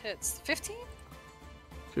if that hits. 15?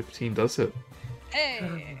 15 does hit.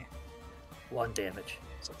 Hey. 1 damage.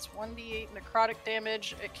 So it's 1d8 necrotic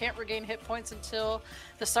damage. It can't regain hit points until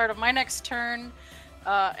the start of my next turn.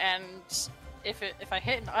 And if I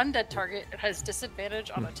hit an undead target, it has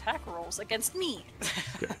disadvantage on attack rolls against me.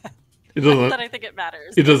 It Not doesn't. that I think it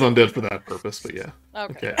matters. It does undead for that purpose, but yeah.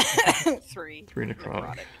 Okay. Okay. 3 3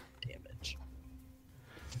 necrotic. damage.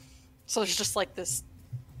 So there's just like this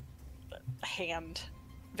hand,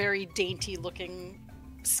 very dainty looking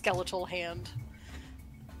skeletal hand.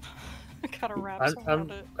 Kind of wraps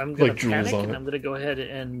around it. I'm gonna Like jewels panic, on and it. I'm gonna go ahead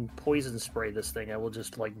and poison spray this thing. I will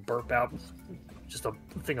just like burp out just a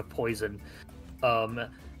thing of poison.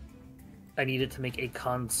 I need it to make a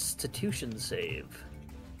Constitution save.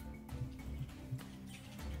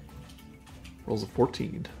 Rolls a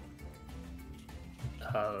 14.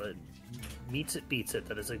 Meets it, beats it.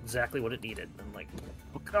 That is exactly what it needed. I'm like,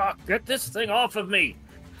 oh, get this thing off of me.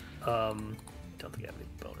 Don't think I have any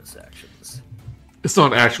bonus actions. It's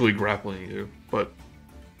not actually grappling you, but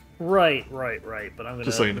Right. But I'm gonna,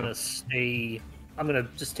 Just so you I'm know. gonna stay. I'm gonna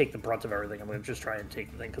just take the brunt of everything. I'm gonna just try and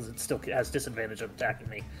take the thing because it still has disadvantage of attacking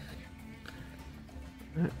me.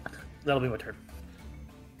 That'll be my turn.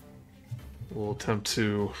 we'll attempt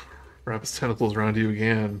to wrap its tentacles around you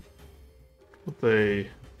again. With the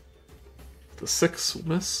 6 will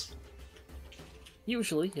miss.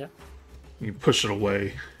 Usually, yeah. You push it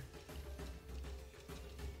away.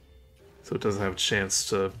 So it doesn't have a chance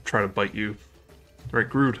to try to bite you. Right,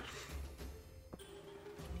 Grood.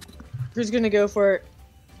 Who's gonna go for it?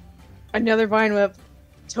 Another vine whip.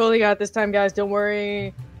 Totally got it this time, guys. Don't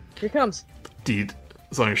worry. Here it comes. Deed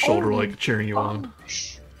is on your shoulder, Oh. like cheering you on.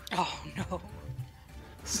 Shh. Oh no.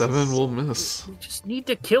 7 will miss. We just need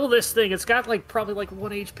to kill this thing. It's got probably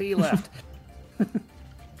 1 HP left.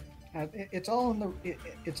 It's all on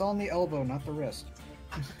it's on the elbow, not the wrist.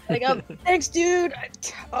 Like, thanks, dude.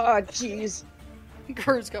 Oh, jeez.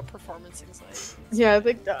 Gur's got performance anxiety. Yeah, I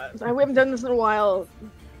think I haven't done this in a while.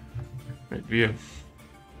 Right, view.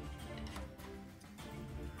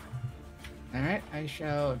 Alright, I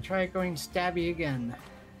shall try going stabby again.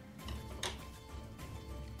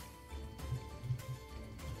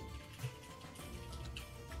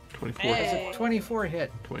 Twenty-four. Hey. 24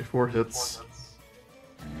 hit. 24 hits.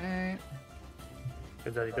 Alright.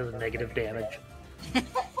 Because that he does negative damage.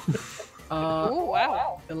 Oh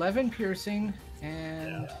wow. 11 piercing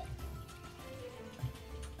and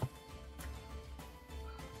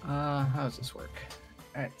how does this work?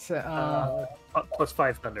 Alright, so Plus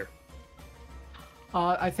 5 thunder.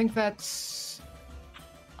 I think that's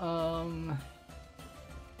Five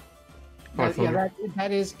yeah, thunder.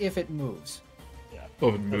 that is if it moves. Oh,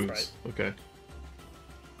 it That's moves. Okay.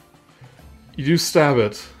 You do stab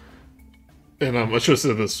it, and I should have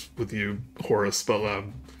said this with you, Horace, but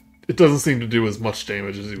it doesn't seem to do as much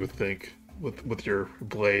damage as you would think with your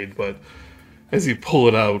blade. But as you pull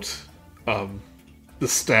it out, the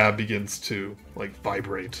stab begins to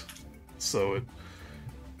vibrate. So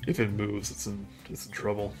if it moves, it's in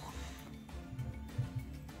trouble.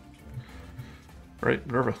 Right,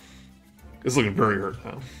 Minerva. It's looking very hurt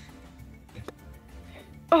now.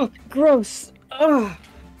 Oh, gross. Ugh.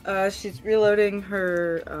 She's reloading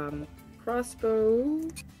her crossbow.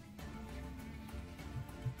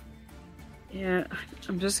 Yeah,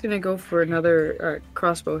 I'm just gonna go for another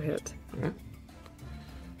crossbow hit. Alright.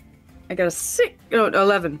 I got a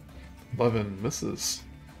 11. 11 misses.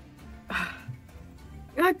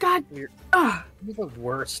 Oh, God. Ah. You're the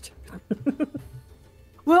worst.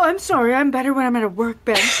 Well, I'm sorry. I'm better when I'm at a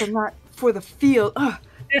workbench and not for the field. Ugh.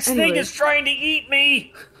 This Anyway. thing is trying to eat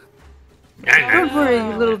me! Don't worry,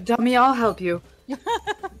 you little dummy. I'll help you.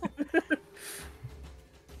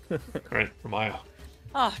 Alright, Ramaya.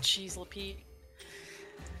 Oh jeez, Lapete.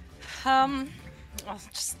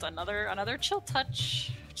 Just another chill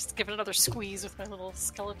touch. Just give it another squeeze with my little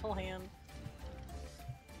skeletal hand.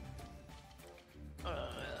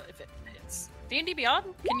 If it hits. D&D Beyond,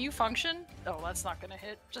 can you function? Oh, that's not gonna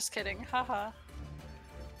hit. Just kidding. Haha.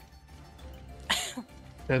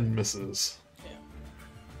 10 misses.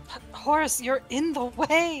 Horace, you're in the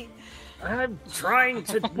way. I'm trying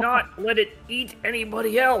to not let it eat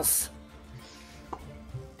anybody else.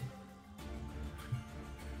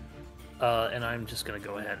 And I'm just gonna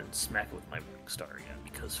go ahead and smack it with my Morning Star again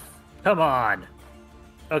because, come on.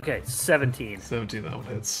 Okay, 17. 17, that one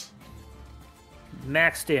hits.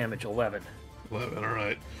 Max damage 11. 11,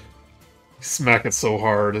 alright. You smack it so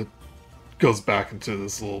hard, it goes back into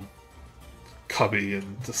this little cubby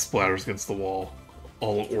and just splatters against the wall.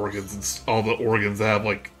 all the organs that have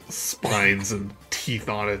like spines and teeth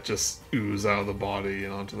on it just ooze out of the body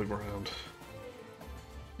and onto the ground.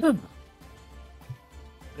 I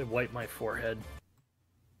wipe my forehead.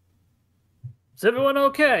 Is everyone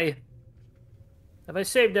okay? Have I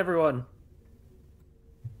saved everyone?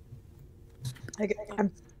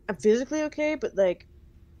 I'm physically okay, but like,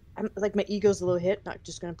 I'm like my ego's a little hit. Not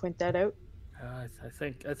just gonna point that out. I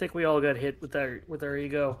think we all got hit with our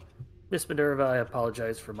ego. Miss Minerva, I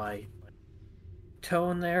apologize for my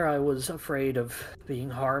tone there. I was afraid of being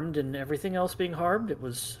harmed and everything else being harmed. It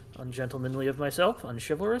was ungentlemanly of myself,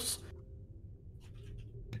 unchivalrous.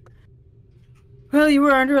 Well, you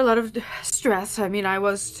were under a lot of stress. I mean, I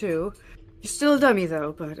was too. You're still a dummy,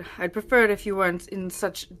 though, but I'd prefer it if you weren't in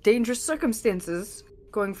such dangerous circumstances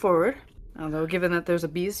going forward. Although, given that there's a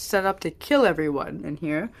beast set up to kill everyone in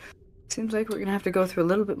here, it seems like we're gonna have to go through a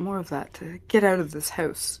little bit more of that to get out of this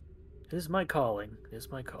house. It is my calling. It is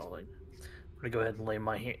my calling. I'm gonna go ahead and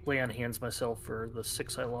lay on hands myself for the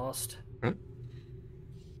 6 I lost.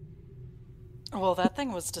 Well, that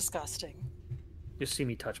thing was disgusting. Just see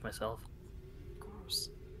me touch myself. Gross.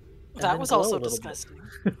 And That then was glow also a little disgusting.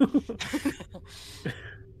 bit.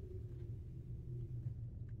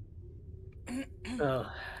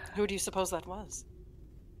 Who do you suppose that was?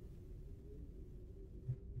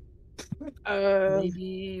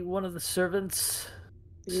 Maybe one of the servants.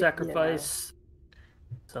 Sacrifice.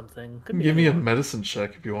 Something. Could be Give me a anyone. medicine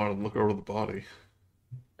check if you want to look over the body.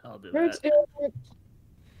 I'll do Let's that. do it.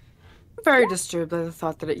 I'm very disturbed by the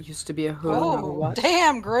thought that it used to be a hood. Oh,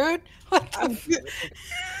 damn, Groot! What the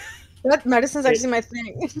That medicine's actually my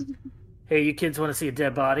thing. Hey, you kids want to see a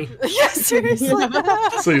dead body? Yeah, seriously.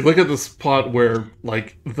 So you look at this spot where,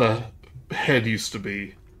 like, the head used to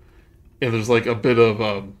be, and there's, like, a bit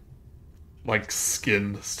of, like,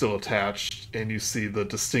 skin still attached, and you see the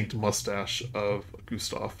distinct mustache of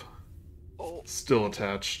Gustav Oh. still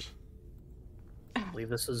attached. I believe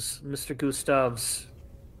this is Mr. Gustav's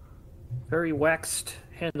very waxed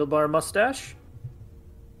handlebar mustache.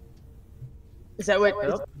 Is that what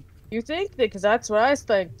Well, you think? Because that's what I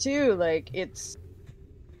think too. Like it's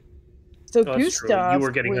so oh, that's true. Gustav. You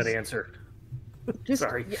were getting was, that answer. Gust-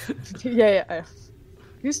 Sorry. Yeah.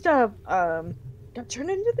 Gustav got turned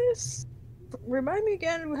into this. Remind me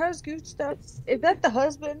again. How's Gustav? Is that the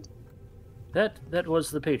husband? That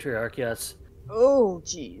was the patriarch, yes. Oh,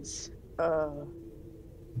 jeez.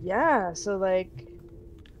 Yeah. So like,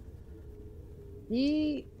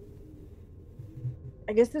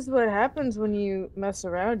 I guess this is what happens when you mess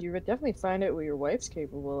around. You would definitely find out what your wife's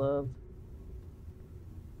capable of.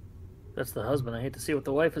 That's the husband. I hate to see what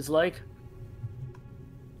the wife is like.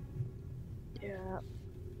 Yeah.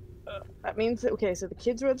 That means okay. So the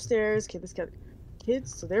kids are upstairs.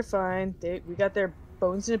 Kids, so they're fine. We got their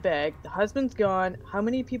bones in a bag. The husband's gone. How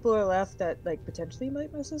many people are left that like potentially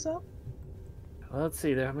might mess us up? Well, let's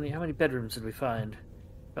see. How many bedrooms did we find?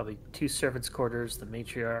 Probably 2 servants' quarters, the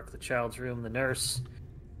matriarch, the child's room, the nurse,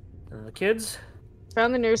 and the kids.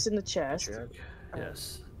 Found the nurse in the chest. Matriarch.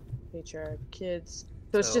 Yes. Patriarch, kids.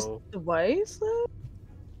 So it's just So- the wife left?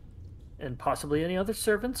 And possibly any other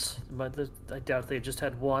servants, but I doubt they just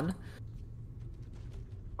had one.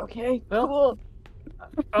 Okay, Well- cool.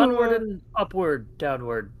 Onward and upward,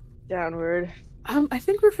 downward. Downward. I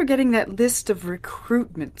think we're forgetting that list of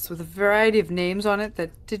recruitments with a variety of names on it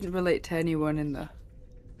that didn't relate to anyone in the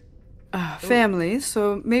family,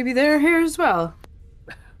 so maybe they're here as well.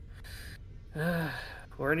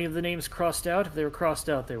 Were any of the names crossed out? If they were crossed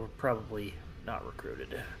out, they were probably not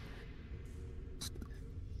recruited.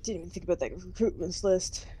 Didn't even think about that recruitments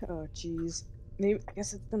list. Oh, jeez. Maybe I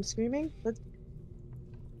guess it's them screaming. Let's.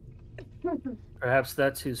 Perhaps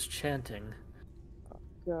that's who's chanting.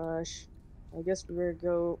 Gosh, I guess we better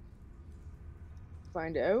go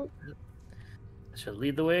find out. I shall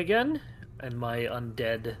lead the way again, and my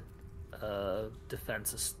undead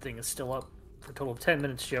defense thing is still up for a total of 10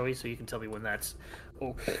 minutes, Joey, so you can tell me when that's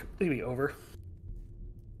maybe over.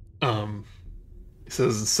 It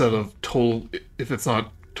says instead of total, if it's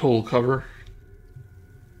not total cover.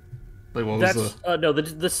 Like what was That's no,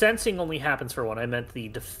 the sensing only happens for one. I meant the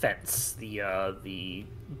defense, the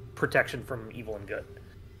protection from evil and good.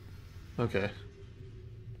 okay?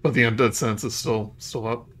 But the undead sense is still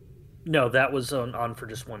up. No, that was on for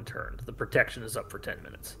just one turn. The protection is up for 10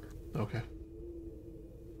 minutes. Okay.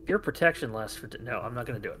 Your protection lasts for... No, I'm not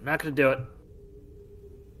going to do it. I'm not going to do it.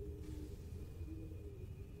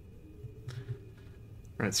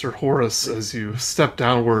 Right, Sir Horace, as you step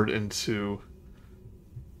downward into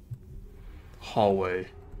hallway,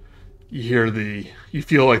 you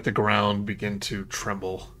feel like the ground begin to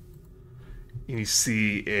tremble. And you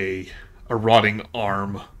see a a rotting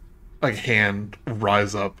arm, like hand,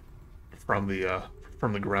 rise up from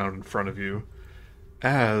the ground in front of you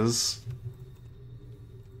as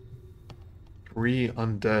 3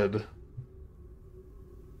 undead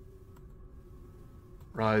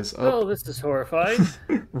rise up. Oh, this is horrifying.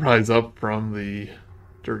 Rise up from the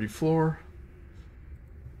dirty floor.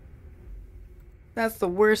 That's the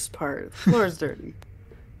worst part. The floor's dirty.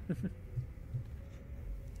 And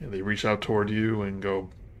they reach out toward you and go,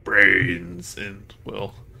 brains, and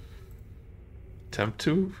will attempt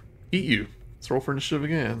to eat you. Let's roll for initiative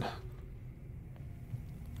again.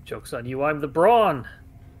 Joke's on you, I'm the brawn.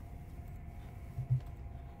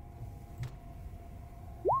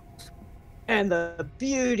 And the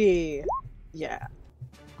beauty. Yeah.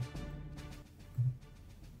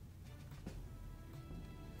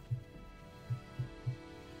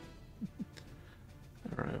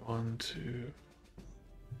 Alright, 1, 2.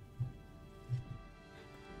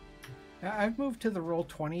 I've moved to the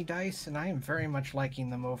Roll20 dice, and I am very much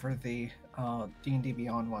liking them over the D&D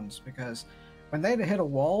Beyond ones, because when they hit a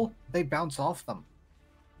wall, they bounce off them.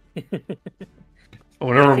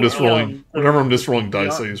 Whenever I'm just rolling, dice, Beyond, I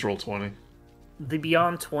use Roll20. The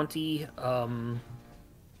Beyond 20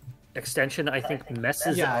 extension, I think,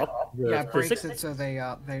 messes up the it breaks physics. it so they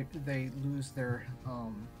lose their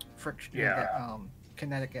friction,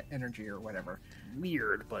 kinetic energy or whatever.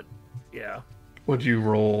 Weird, but yeah. What'd you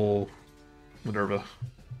roll, Minerva?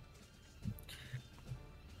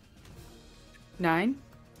 9?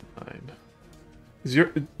 9. Is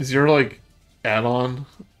your like add-on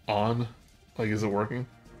on? Like, is it working?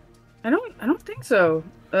 I don't think so.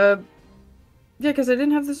 Yeah, because I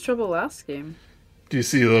didn't have this trouble last game. Do you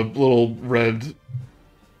see the little red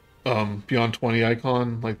Beyond 20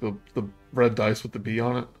 icon? Like the red dice with the B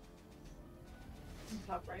on it?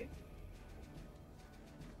 Top right.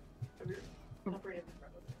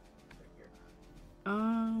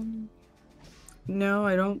 No,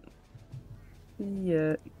 I don't see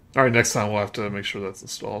it. Alright, next time we'll have to make sure that's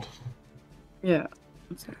installed. Yeah.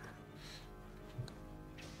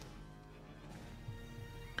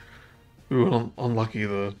 Ooh, unlucky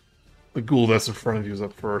the ghoul that's in front of you is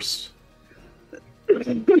up first.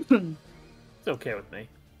 It's okay with me.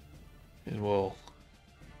 And we'll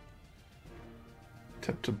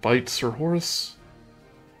attempt to bite Sir Horace.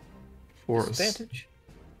 For Disadvantage?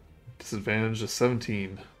 Disadvantage is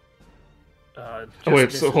 17. Oh wait,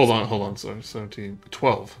 misses. so hold on, sorry, 17.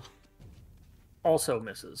 12. Also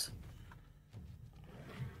misses.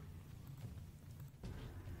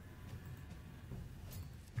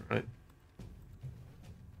 Right.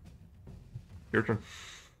 Your turn.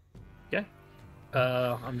 Okay.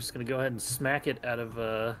 I'm just gonna go ahead and smack it out of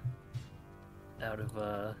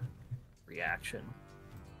reaction.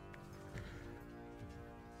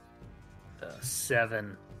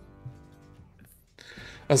 7.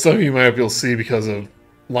 Some of you might be able to see because of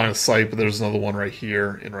line of sight, but there's another one right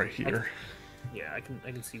here and right here. Yeah, I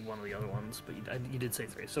can see one of the other ones, but you did say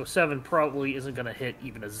 3. So 7 probably isn't gonna hit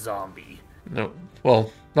even a zombie. No,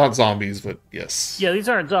 well, not zombies, but yes. Yeah, these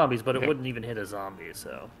aren't zombies, but it Yeah. wouldn't even hit a zombie.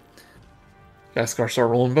 So Guys, gotta start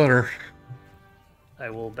rolling better. I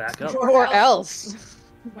will back up. Or else.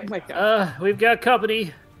 Oh my god. We've got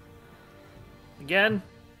company. Again.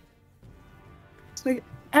 Like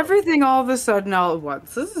everything all of a sudden all at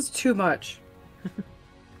once. This is too much.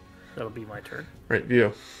 That'll be my turn. Right,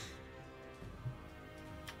 Vio.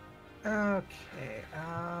 Okay.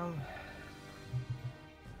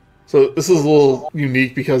 So this is a little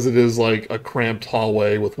unique because it is like a cramped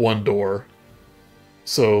hallway with one door.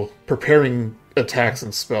 So preparing attacks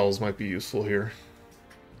and spells might be useful here.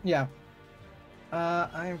 Yeah.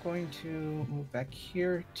 I am going to move back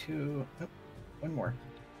here to one more.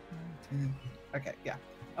 Okay, yeah.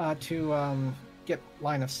 To get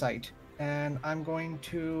line of sight, and I'm going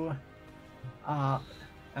to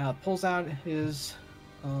pulls out his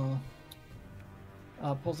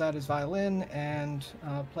violin and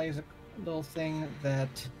plays a little thing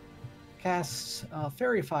that casts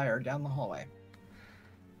fairy fire down the hallway.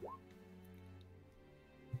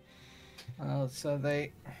 So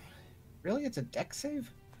they really, it's a deck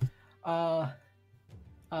save.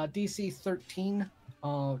 DC 13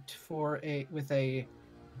 for with a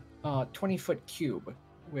 20-foot cube,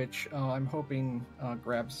 which I'm hoping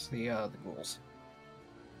grabs the ghouls.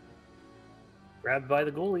 Grabbed by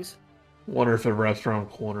the ghoulies. Wonder if it wraps around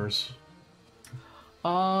corners.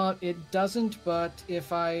 It doesn't, but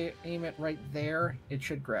if I aim it right there, it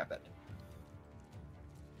should grab it.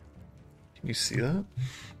 Can you see that?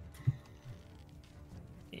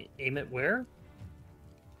 Aim it where?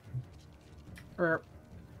 Or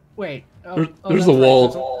wait, There's that's a right,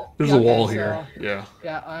 wall. There's Yeah, a okay, wall so- here. Yeah.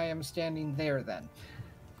 Yeah, I am standing there then.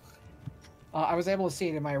 I was able to see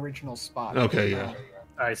it in my original spot. Okay, yeah.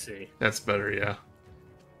 I see. That's better, yeah.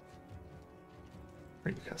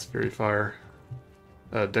 Right, cast Fairy Fire.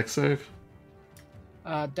 Deck save?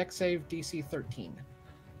 Deck save DC 13.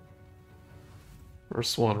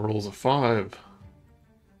 First one rolls a 5.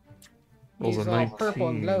 Rolls He's a all 19. purple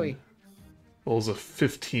and glowy. Rolls a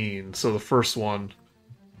 15. So the first one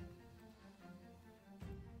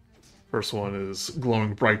is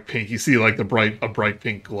glowing bright pink. You see like a bright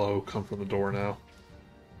pink glow come from the door now.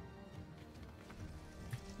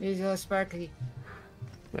 He's all sparkly.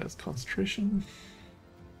 That's concentration.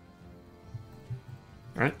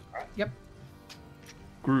 Alright. Yep.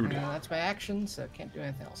 Grood. That's my action, so can't do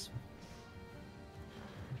anything else.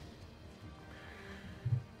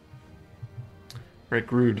 Right,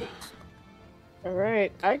 Grood. All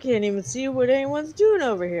right, I can't even see what anyone's doing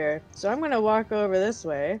over here, so I'm gonna walk over this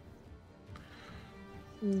way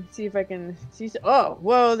and see if I can see. Oh,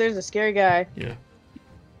 whoa! There's a scary guy. Yeah.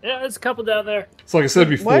 Yeah, there's a couple down there. So like I said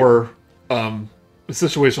before, a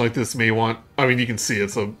situation like this may want... I mean, you can see it,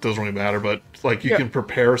 so it doesn't really matter, but like you can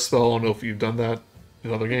prepare a spell. I don't know if you've done that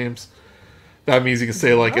in other games. That means you can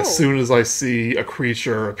say, like, as soon as I see a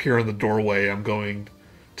creature appear in the doorway, I'm going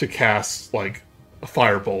to cast, like, a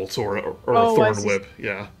firebolt or a thorn whip.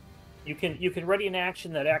 Yeah. You can ready an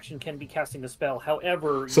action. That action can be casting a spell.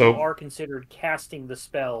 However, So- you are considered casting the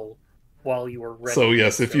spell while you are ready. So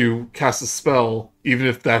yes, if you cast a spell, even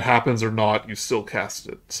if that happens or not, you still cast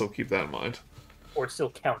it. So keep that in mind. Or it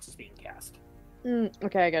still counts as being cast.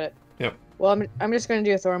 Okay, I got it. Yep. Well, I'm just gonna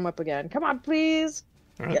do a thorn whip again. Come on, please.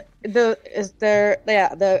 All right. The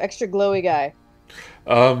extra glowy guy.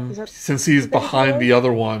 Since he's that behind glow? the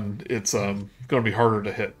other one, it's going to be harder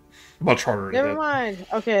to hit. Much harder to Never hit. mind.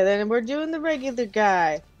 Okay, then we're doing the regular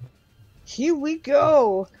guy. Here we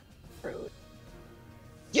go.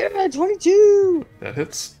 Yeah, 22. That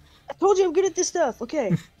hits. I told you I'm good at this stuff.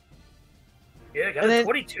 Okay. Yeah, got And a then-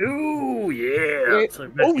 22. Yeah. It's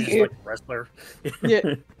like, Oh, he's yeah. like a wrestler.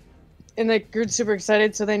 Yeah. And like Groot's super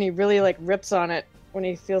excited, so then he really like rips on it when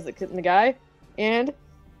he feels it hitting the guy, and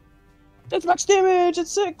that's max damage at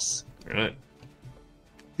 6. All right.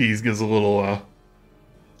 He gives a little.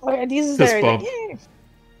 Oh yeah, these is Fist there. He's bump. like,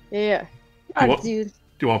 yeah. What? Dude. Do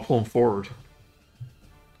you want to pull him forward?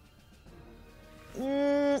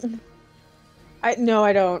 No,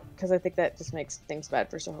 I don't, because I think that just makes things bad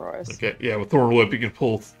for Sir Horace. Okay. Yeah, with Thorn Whip, you can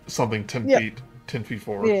pull something 10 Yeah. feet, 10 feet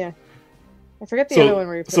forward. Yeah. I forget the other one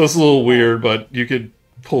where you put So it's a little weird, but you could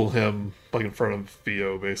pull him like in front of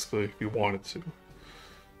Theo, basically, if you wanted to.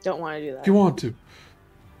 Don't want to do If you want to.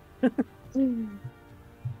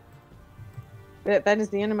 that. That is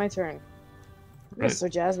the end of my turn. I'm Right. so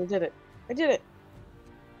jazzed. I did it. I did it.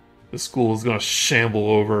 The school is going to shamble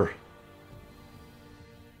over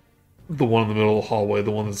the one in the middle of the hallway,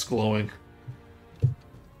 the one that's glowing.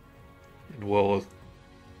 And will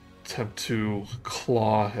attempt to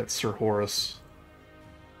claw at Sir Horace.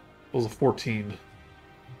 It was a 14.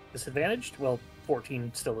 Disadvantaged? Well,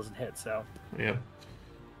 14 still doesn't hit, so. Yeah.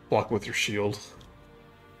 Block with your shield.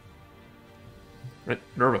 Right,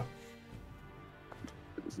 Nerva.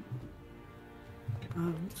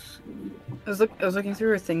 I was looking through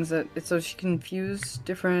her things so she can fuse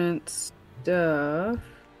different stuff.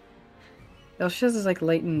 All she has is like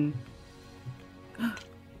light and.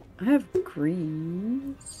 I have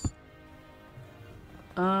greens.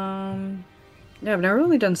 Yeah, I've never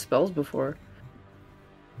really done spells before.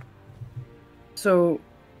 So,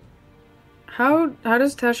 how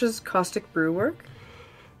does Tasha's caustic brew work?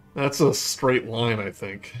 That's a straight line, I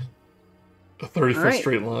think. A 30-foot Alright.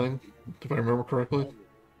 straight line, if I remember correctly.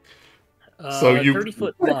 So So you-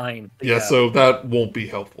 30-foot line. Yeah, so that won't be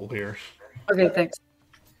helpful here. Okay, thanks.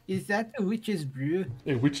 Is that a witch's brew?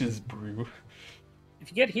 A witch's brew. If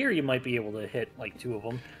you get here, you might be able to hit like 2 of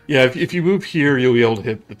them. Yeah, if you move here, you'll be able to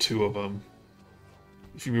hit the 2 of them.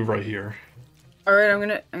 If you move right here. All right, I'm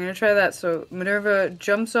gonna try that. So Minerva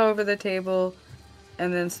jumps over the table,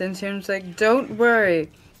 and then stands here and's like, "Don't worry,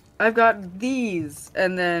 I've got these."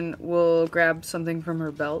 And then we'll grab something from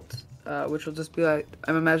her belt, which will just be like,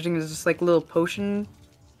 I'm imagining is just like little potion,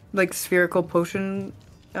 like spherical potion,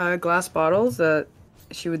 glass bottles that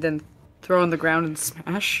she would then throw on the ground and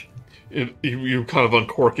smash. You kind of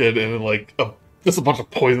uncork it, and then, like just a bunch of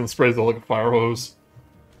poison sprays out like a fire hose.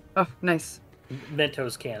 Oh, nice.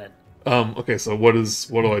 Mentos cannon. Okay, so what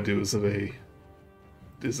do I do? Is it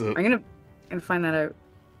I'm gonna find that out.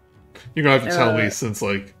 you're gonna have to tell me, since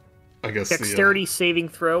like I guess Dexterity saving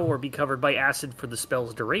throw or be covered by acid for the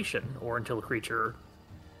spell's duration or until the creature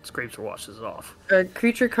scrapes or washes it off. A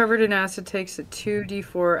creature covered in acid takes a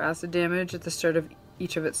 2d4 acid damage at the start of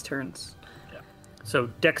each of its turns. So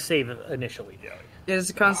dex save initially, Joey. It is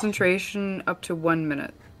a concentration up to 1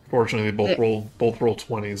 minute. Fortunately, they both roll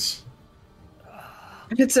 20s.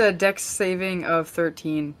 It's a dex saving of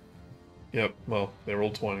 13. Yep. Well, they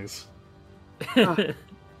rolled 20s. Oh,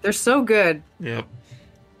 they're so good. Yep.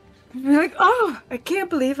 You're like, oh, I can't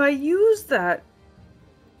believe I used that.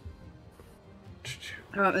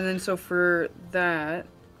 And then so for that,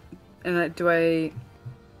 and do I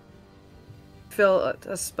fill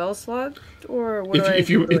a spell slot, or what If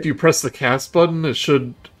you press the cast button, it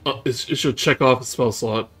should check off a spell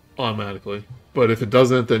slot automatically. But if it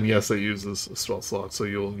doesn't, then yes, it uses a spell slot, so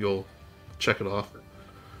you'll check it off.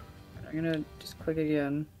 I'm gonna just click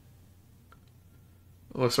again.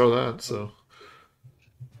 Oh, I saw that. So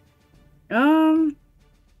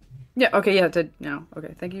yeah, okay, yeah, it did now.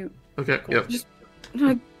 Okay, thank you. okay, yep. Just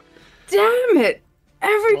damn it,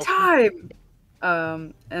 every time.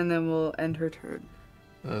 And then we'll end her turn.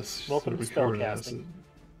 That's Welcome to recovered spellcasting. acid.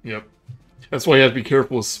 Yep. That's why you have to be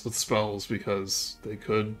careful with spells, because they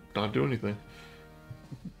could not do anything.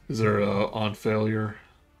 Is there a on failure?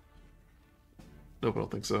 Nope, I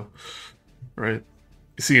don't think so. Right?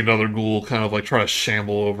 You see another ghoul kind of like try to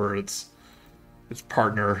shamble over its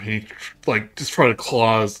partner, and he like just try to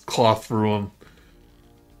claw through him.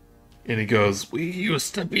 And he goes, "We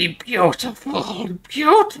used to be beautiful,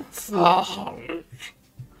 beautiful."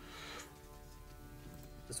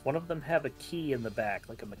 Does one of them have a key in the back,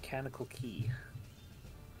 like a mechanical key?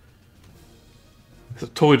 It's a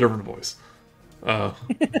totally different voice.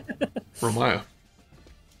 Ramaya.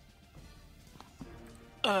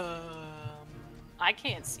 I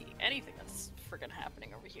can't see anything that's friggin'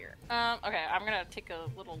 happening over here. Okay, I'm gonna take a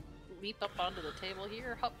little leap up onto the table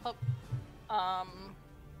here. Hup, hup.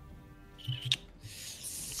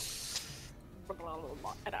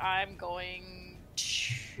 And I'm going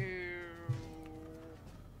to...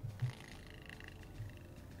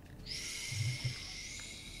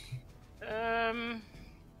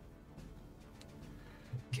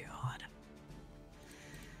 God.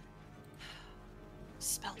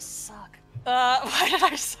 Spells suck. Why did I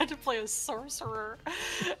decide to play a sorcerer?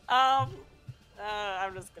 I'm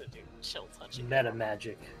just gonna do chill touching. Meta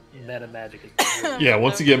magic. Meta magic is Yeah,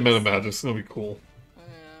 once you get meta magic, it's gonna be cool.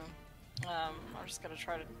 Yeah. I'm just gonna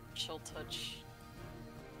try to chill touch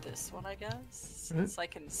this one, I guess. Right. Since I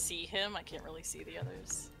can see him, I can't really see the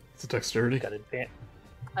others. It's a dexterity. got advantage.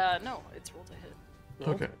 No, it's roll to hit.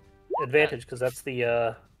 Okay. Advantage, because that's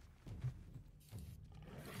the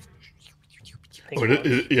pink Oh, one.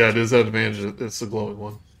 it is that advantage. It's the glowing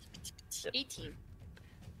one. 18.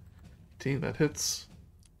 18, that hits.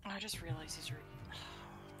 I just realized he's...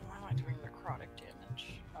 Why am I doing necrotic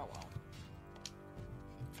damage? Oh well.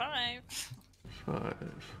 5. 5.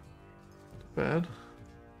 Bad.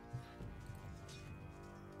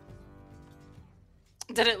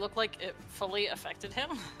 Did it look like it fully affected him?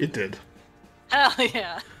 It did. Hell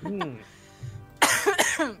yeah. Hmm.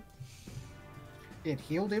 It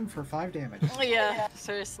healed him for 5 damage. Yeah,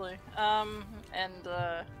 seriously. Yeah,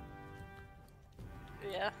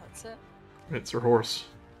 that's it. It's her horse.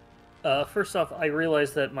 First off, I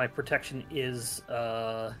realized that my protection is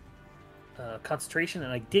concentration,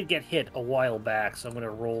 and I did get hit a while back, so I'm going to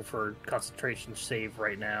roll for concentration save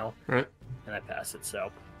right now, Right. and I pass it,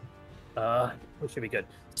 so it should be good.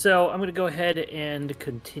 So I'm going to go ahead and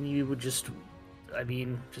continue. Just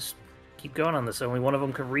keep going on this. Only one of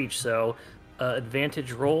them can reach, so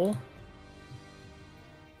advantage roll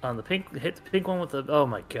on the pink. Hit the pink one with the. Oh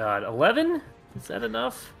my god, 11? Is that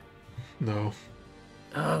enough? No.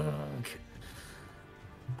 And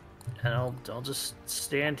I'll just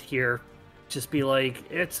stand here, just be like,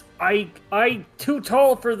 I too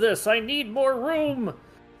tall for this. I need more room.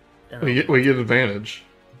 And We get advantage.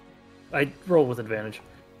 I roll with advantage.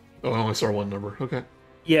 Oh, I only saw one number. Okay.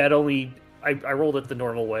 Yeah, I rolled it the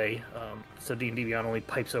normal way. So D&D Beyond only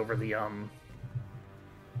pipes over the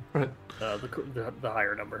Right. the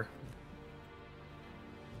higher number.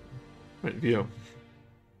 Right, Vio.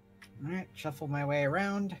 Alright, shuffle my way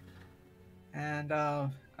around. And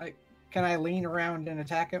can I lean around and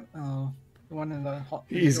attack him? The one in the hall.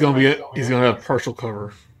 He's gonna have partial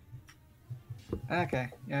cover. Okay,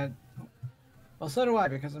 yeah. Well, so do I,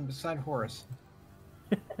 because I'm beside Horus.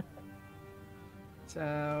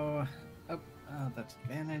 So, that's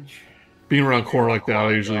advantage. Being around corner like that,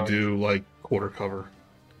 I usually do like quarter cover,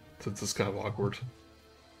 since it's kind of awkward.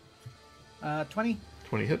 20.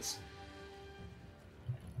 20 hits.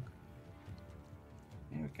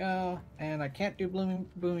 There we go. And I can't do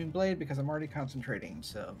booming blade because I'm already concentrating.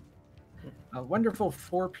 So, A wonderful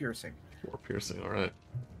 4 piercing. 4 piercing, alright.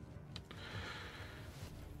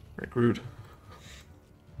 Alright, Grood.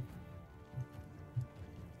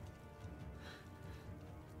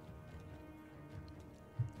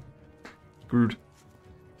 Grood.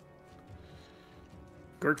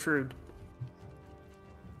 Gertrude.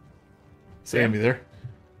 Sam, you there?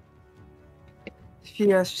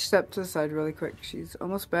 She stepped to the side really quick. She's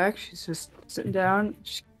almost back. She's just sitting down.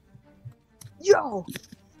 Yo!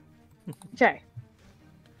 Okay.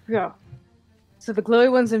 Go. So the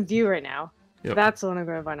glowy one's in view right now. Yep. That's the one I'm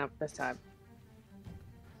going to vine up this time.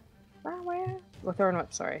 We'll throw an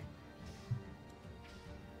whip, sorry.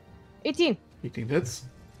 18. 18 hits.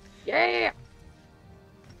 Yeah!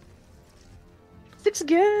 6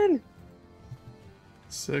 again!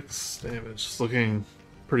 6 damage. It's looking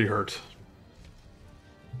pretty hurt.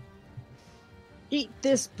 Eat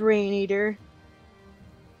this, brain eater.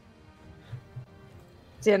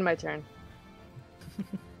 It's the end of my turn.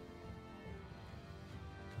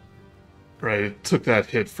 Right, it took that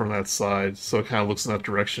hit from that side, so it kind of looks in that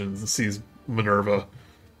direction and sees Minerva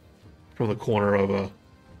from the corner of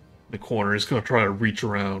the corner. He's going to try to reach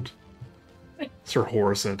around Sir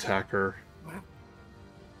Horace and attack her.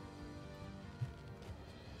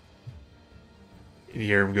 You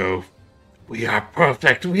hear him go, "We are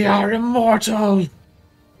perfect, we are immortal!" He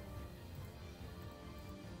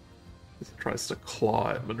tries to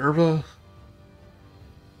claw at Minerva.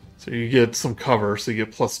 So you get some cover, so you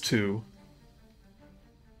get +2.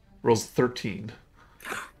 Rolls 13.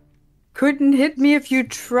 Couldn't hit me if you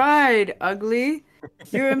tried, ugly.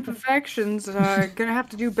 Your imperfections are gonna have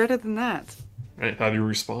to do better than that. Right, how do you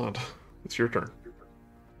respond? It's your turn.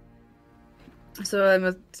 So I'm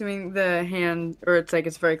assuming the hand, or it's like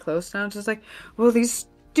it's very close now. It's just like, well, these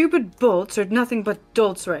stupid bolts are nothing but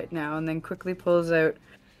dolts right now, and then quickly pulls out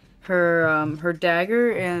her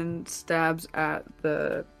dagger and stabs at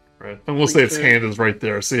the. Right. And we'll say its hand is right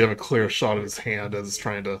there, so you have a clear shot of its hand as it's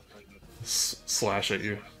trying to slash at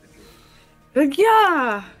you.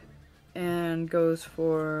 Yeah, and goes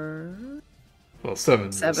for. Well,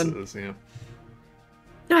 7. 7. Misses,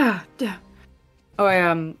 yeah. Yeah. Oh,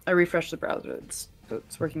 I refreshed the browser.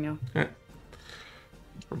 It's working now. Okay.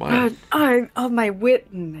 Remind. I of my wit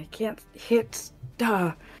and I can't hit.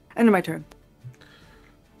 End of my turn.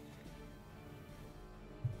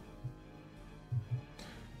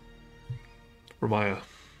 Ramaya.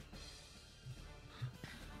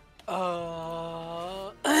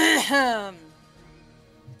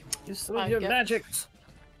 Use some of I your guess- magics.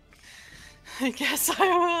 I guess I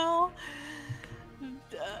will.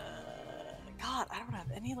 God, I don't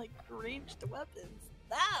have any like ranged weapons.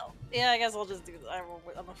 No. Yeah, I guess I'll just do that.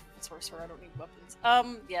 I'm a sorcerer. I don't need weapons.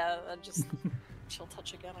 Yeah, I just chill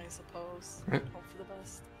touch again, I suppose. Right. Hope for the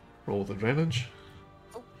best. Roll with advantage.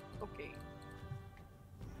 Oh, okay.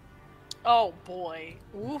 Oh boy.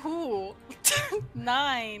 Woohoo!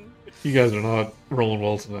 9. You guys are not rolling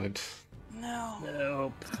well tonight. No.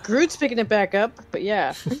 Nope. Groot's picking it back up, but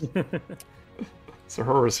yeah. So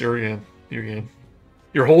Horace, you're again.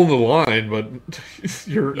 You're holding the line, but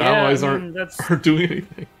your allies aren't doing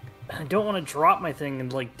anything. I don't want to drop my thing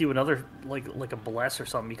and like do another like a bless or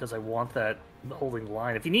something because I want that holding the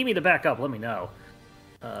line. If you need me to back up, let me know.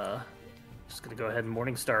 Just gonna go ahead and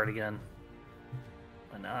morning star it again.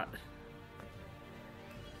 Why not?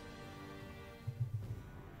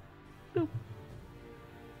 Boop.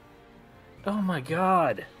 Oh my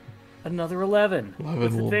god! Another 11 with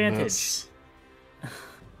 11 will advantage. miss.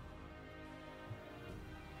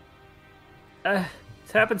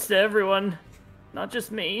 This happens to everyone, not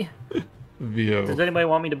just me. VO. Does anybody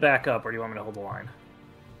want me to back up, or do you want me to hold the line?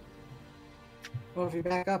 Well, if you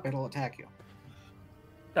back up, it'll attack you.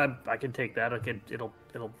 I can take that. It'll.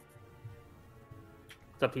 It's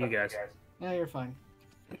up to you guys. Yeah, you're fine.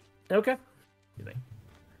 Okay. You think?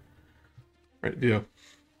 Right, VO.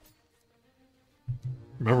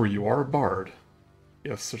 Remember, you are a bard.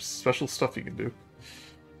 Yes, there's special stuff you can do.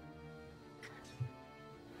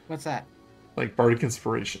 What's that? Like Bardic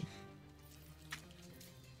Inspiration.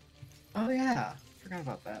 Oh yeah, forgot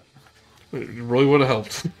about that. It really would have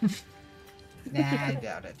helped. Nah, I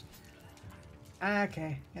doubt it.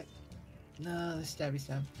 Okay. Yep. No, the stabby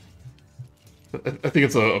stab. I think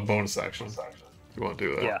it's a bonus action. If you want to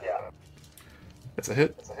do that. Yeah. It's a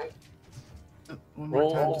hit. Oh, one more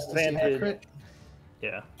Roll time just to see if I advantage. crit.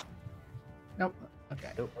 Yeah. Nope.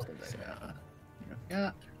 Okay. Nope. So,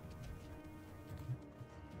 yeah.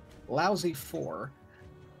 Lousy 4.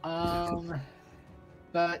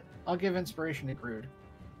 But I'll give inspiration to Grood.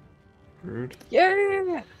 Rude.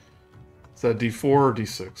 Yeah! Is that D4 or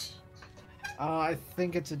D6? I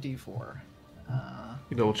think it's a D4.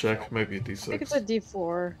 You double check. Maybe a I think it's a D6.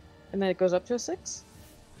 D4, and then it goes up to a 6.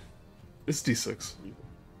 It's D6.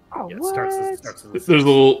 Oh, Yeah, it what? starts as There's a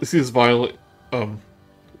little. You see this violin. One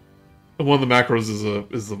of the macros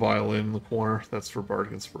is the violin in the corner. That's for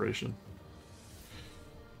bardic inspiration.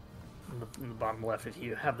 in the bottom left if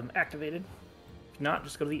you have them activated. If not,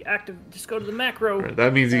 just go to the active. Just go to the macro. All right,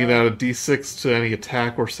 that means you can add a D6 to any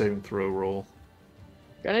attack or saving throw roll.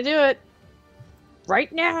 Gonna do it.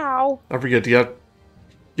 Right now. I forget. You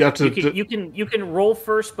have to. You can roll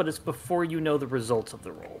first, but it's before you know the results of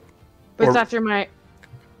the roll. But it's Or- after my...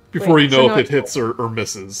 before wait, you so know no, if it it's- hits or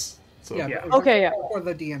misses. So Yeah. Yeah. but Okay, yeah. Before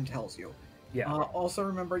the DM tells you. Yeah. Also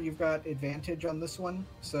remember you've got advantage on this one,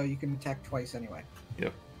 so you can attack twice anyway.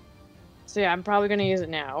 So yeah, I'm probably gonna use it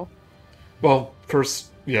now. Well,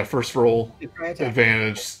 first roll Try attack.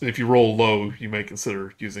 advantage. If you roll low, you may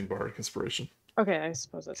consider using bardic inspiration. Okay, I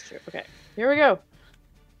suppose that's true. Okay, here we go.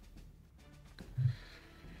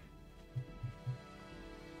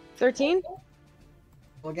 13?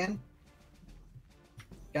 Roll again.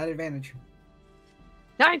 Got advantage.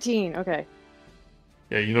 19! Okay,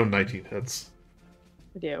 Yeah, you know 19 hits.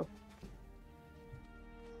 I do.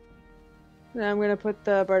 Now I'm gonna put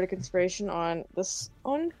the Bardic Inspiration on this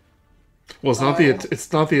one. Well, it's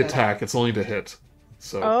not the attack. It's only to hit.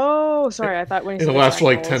 So Oh, sorry, I thought when you said it'll last for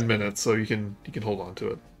like attack 10 minutes, so you can hold on to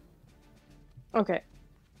it. Okay.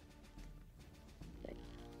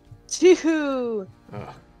 2!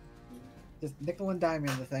 Just nickel and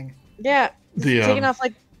diming the thing. Yeah, The taking off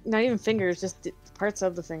like, not even fingers, just parts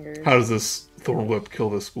of the fingers. how does this thorn whip kill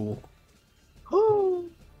this school?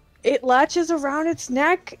 It latches around its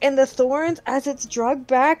neck, and the thorns, as it's dragged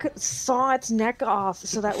back, saw its neck off,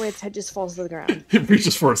 so that way its head just falls to the ground. It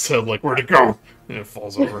reaches for its head, like where'd it go? And it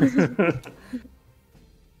falls over.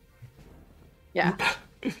 Yeah.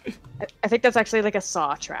 I think that's actually like a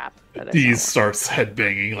saw trap. that I These saw. starts head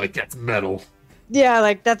banging like that's metal. Yeah,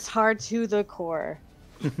 like that's hard to the core.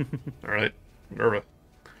 All right, Nerva.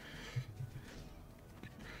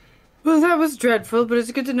 Well, that was dreadful, but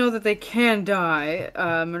it's good to know that they can die.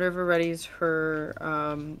 Minerva readies her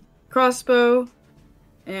crossbow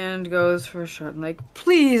and goes for a shot. And like,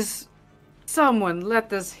 please, someone let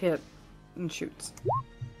this hit, and shoots.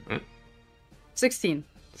 Right. 16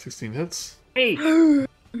 16 hits. Hey,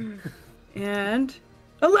 and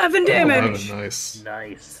 11 damage. 11, nice.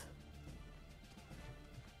 nice.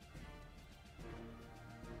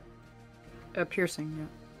 Piercing, yeah.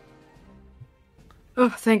 Oh,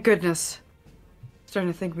 thank goodness.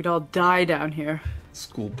 Starting to think we'd all die down here.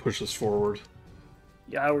 School pushes forward.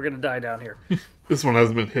 Yeah, we're gonna die down here. This one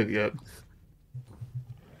hasn't been hit yet.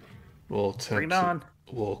 We'll Bring attempt. it on.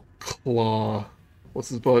 We'll claw. What's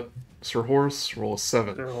his butt? Sir Horse. Roll a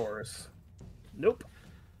 7. Sir Horus. Nope.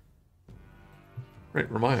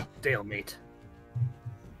 Right, Ramaya. Stalemate.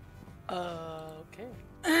 Okay.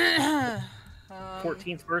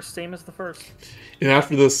 14th verse, same as the first. And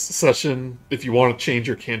after this session, if you want to change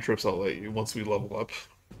your cantrips, I'll let you once we level up.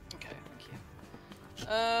 Okay, thank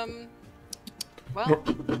you. Well,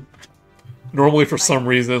 Normally, for some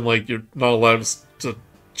reason, like you're not allowed to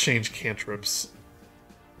change cantrips.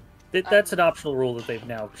 That's an optional rule that they've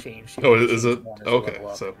now changed. You Oh, can is change it? one as you Okay, level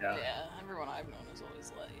up. so- yeah. yeah, everyone I've known has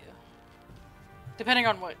always let you. Depending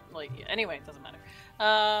on what, like, anyway, it doesn't matter.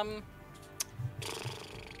 I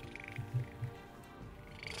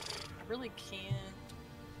really can't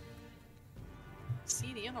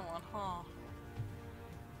see the other one, huh?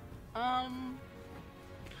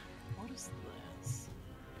 What is this?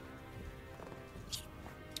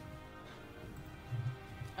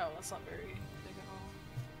 Oh, that's not very big at all.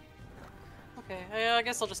 Okay, I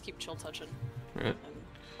guess I'll just keep chill touching. Right. And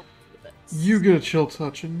hope for the best. You get a chill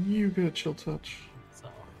touch, and you get a chill touch. So,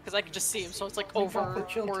 because I can just see him, so it's like You got over the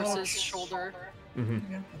chill Horace's touch. shoulder.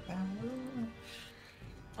 Mm-hmm.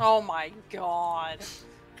 Oh my god.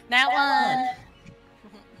 That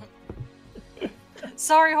one!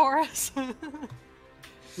 Sorry, Horace.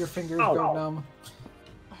 Your fingers Ow. go numb.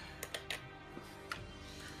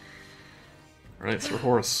 All right, Sir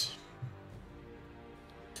Horse.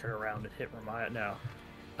 Turn around and hit Ramaya now.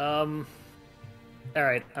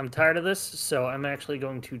 Alright, I'm tired of this, so I'm actually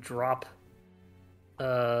going to drop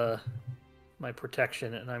my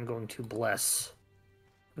protection and I'm going to bless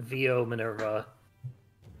Vio, Minerva,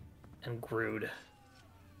 and Grood.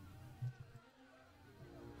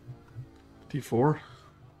 D4.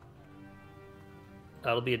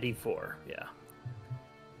 That'll be a D4, yeah.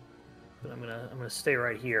 But I'm gonna stay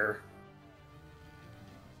right here.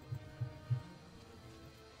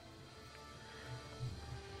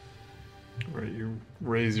 All right, you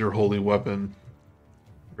raise your holy weapon.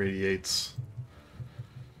 Radiates.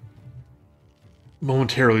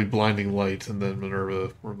 momentarily blinding light, and then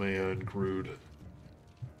Minerva, Romea, and Grood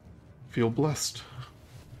feel blessed.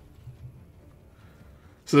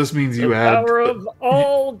 So this means The you add power of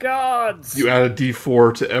all gods. you add a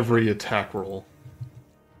D4 to every attack roll.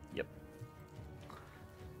 Yep.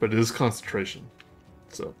 But it is concentration.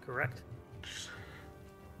 So Correct.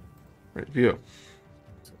 right, Vio.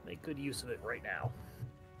 So make good use of it right now.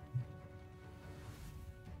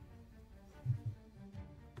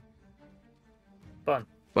 Fun.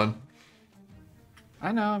 Fun.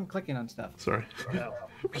 I know, I'm clicking on stuff. Sorry. No.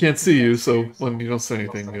 We can't see you, so when you don't say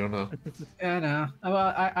anything, you don't know. Yeah, I know.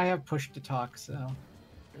 Well, I have push to talk, so.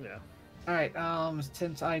 Yeah. Alright,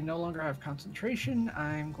 since I no longer have concentration,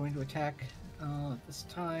 I'm going to attack this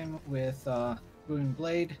time with Booming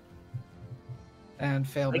Blade. And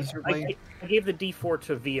fail miserably. I gave the D4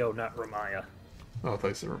 to Vio, not Ramaya. Oh,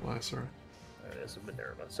 thanks, never mind. Sorry. It is a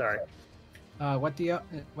Minerva. Sorry. What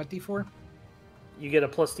D4? You get a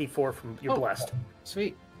plus D4 from your Oh. blessed.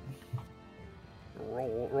 Sweet.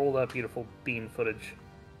 Roll that beautiful bean footage.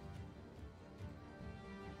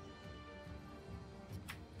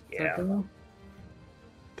 Yeah.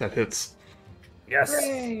 That hits. Yes.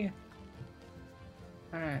 Hooray!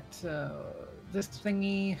 Alright, so this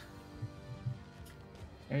thingy.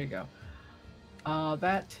 There you go.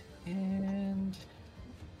 That and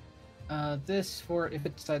this for if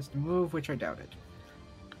it decides to move, which I doubt it.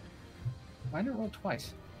 Why did it roll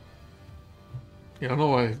twice? Yeah, I don't know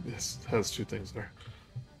why this has two things there.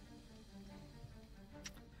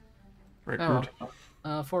 Right, Oh,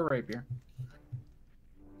 Grood. for rapier.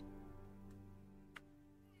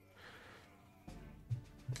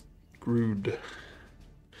 Grood.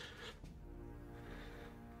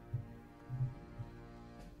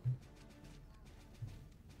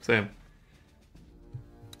 Sam.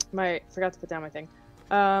 Forgot to put down my thing.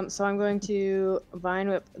 So I'm going to Vine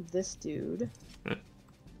Whip this dude. Right.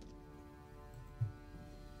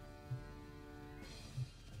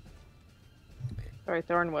 Sorry,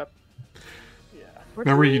 Thorn Whip. Yeah.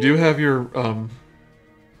 Remember, you do have your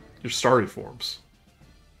starry forms.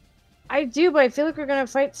 I do, but I feel like we're gonna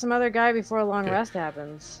fight some other guy before a long rest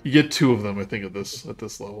happens. You get two of them, I think, at this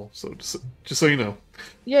level. So just so you know.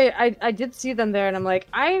 Yeah, I did see them there, and I'm like,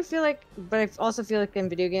 I feel like, but I also feel like in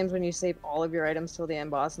video games when you save all of your items till the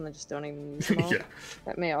end boss and then just don't even use them all, Yeah.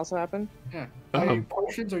 that may also happen. Yeah. Um,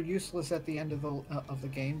 Potions are useless at the end of the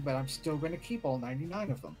game, but I'm still going to keep all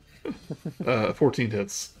 99 of them. 14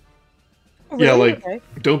 hits. Oh, Yeah, really? like, Okay.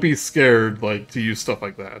 don't be scared, like, to use stuff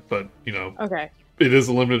like that. But, you know, Okay. it is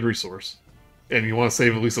a limited resource. And you want to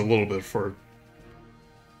save at least a little bit for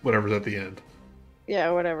whatever's at the end. Yeah,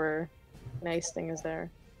 whatever nice thing is there.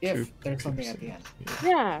 If Two- there's something at the end.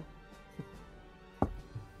 Yeah.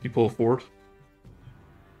 You pull forward.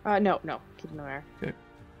 No, keep them there.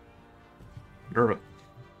 Nerva.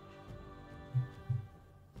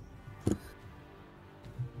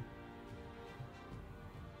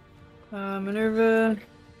 Minerva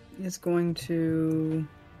is going to.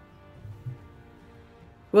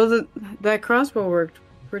 Well, that crossbow worked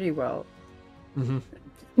pretty well. Mm-hmm.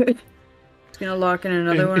 It's gonna lock in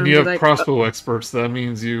another one. And you have like, crossbow experts. That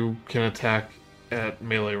means you can attack at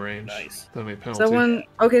melee range. Nice. That may Is penalty. that one?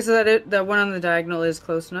 Okay, so that one on the diagonal is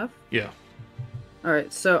close enough. Yeah. All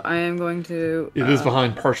right, so I am going to. It is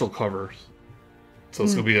behind partial cover. So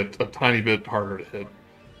it's going to be a tiny bit harder to hit.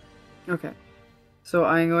 Okay, so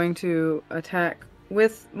I'm going to attack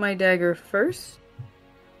with my dagger first.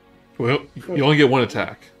 Well, you only get one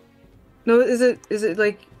attack. No, is it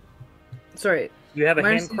like? Sorry, You have a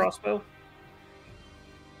Mine hand is- crossbow?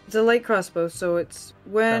 it's a light crossbow, so it's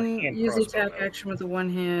when hand you use the crossbow, attack though. action with the one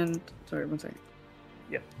hand. Sorry, one second.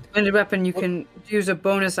 Yep. Ended weapon, you can use a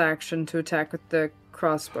bonus action to attack with the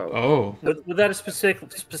crossbow. Oh. What that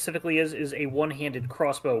specifically is a one-handed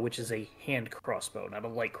crossbow, which is a hand crossbow, not a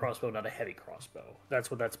light crossbow, not a heavy crossbow. That's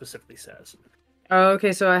what that specifically says. Oh,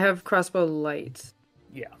 okay, so I have crossbow light.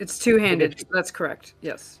 Yeah. It's two-handed. We'll get That's correct.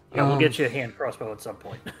 Yes. Yeah, we'll get you a hand crossbow at some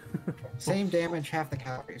point. Same damage, half the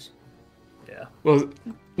calories. Yeah. Well,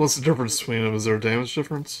 what's the difference between them? Is there a damage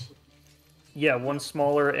difference? Yeah, one's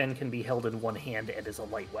smaller and can be held in one hand and is a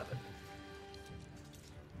light weapon.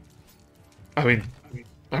 I mean,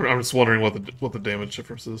 I'm just wondering what the damage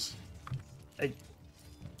difference is. I-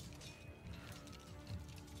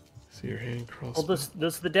 See your hand crossbow. Well,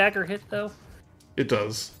 does the dagger hit, though? It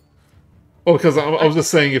does. Oh, because I was just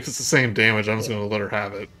saying if it's the same damage, I'm just going to let her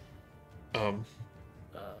have it.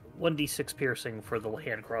 1d6 piercing for the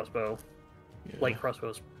hand crossbow. Yeah. Light crossbow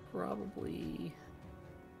is probably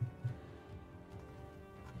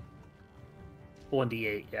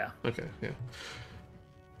 1d8, yeah. Okay, yeah.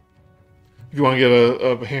 If you want to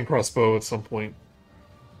get a hand crossbow at some point,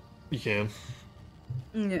 You can.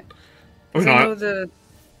 Yeah. Or 'Cause I know not.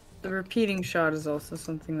 the repeating shot is also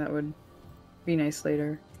something that would be nice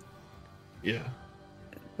later. Yeah.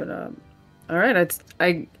 But all right,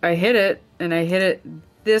 I hit it, and I hit it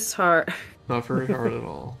this hard. Not very hard at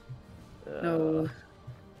all. No.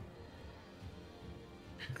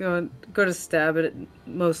 Go to stab it. It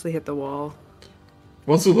mostly hit the wall.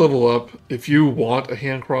 Once we level up, if you want a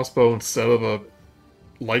hand crossbow instead of a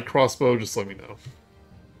light crossbow, just let me know.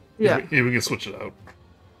 Yeah. Yeah, we can switch it out.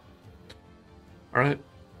 Alright.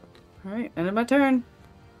 All right, ended my turn.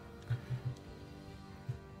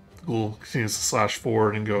 Ghoul continues to slash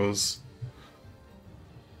forward and goes...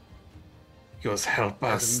 He goes, help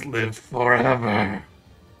us live forever.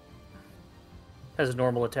 Has a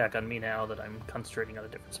normal attack on me now that I'm concentrating on a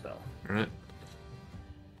different spell. Alright.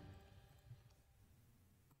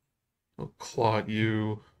 We'll claw at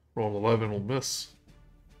you. Roll 11 will miss.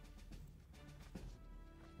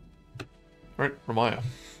 Alright, Ramaya.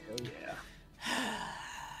 Oh yeah.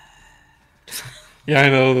 Yeah, I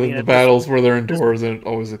know, the Yeah, battles where they're indoors and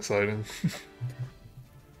always exciting.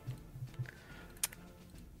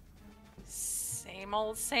 Same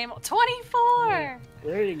old, same old. 24!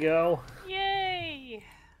 There you go. Yay!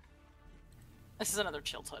 This is another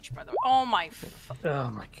chill touch, by the way. Oh my. Oh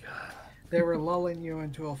my god. They were lulling you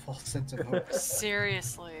into a false sense of hope.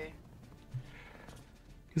 Seriously.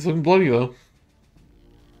 He's looking bloody, though.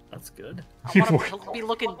 That's good. I want him to be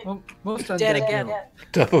looking Well, most dead undead again. do.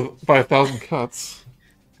 Death by 1,000 cuts.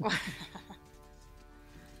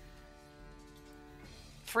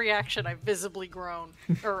 Free action, I visibly groan.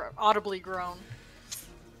 Or audibly groan.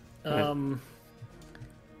 I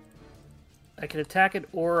can attack it,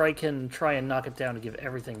 or I can try and knock it down to give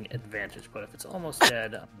everything advantage. But if it's almost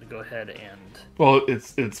dead, I'm gonna go ahead and Well,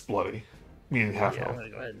 it's bloody. Meaning half yeah, health.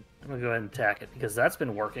 I'm gonna go ahead and attack it because that's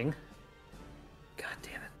been working. God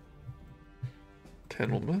damn it!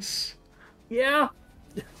 10 will miss. Yeah.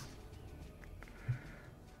 That's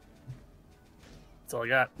all I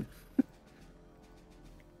got.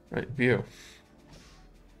 Right, Vio.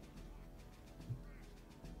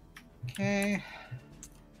 Okay.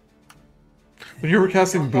 When you were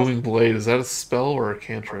casting Booming Blade, is that a spell or a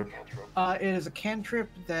cantrip? It is a cantrip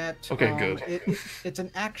that. Okay, good. It's an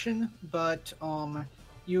action, but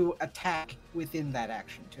you attack within that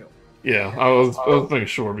action too. Yeah, I was making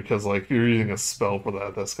sure because like if you're using a spell for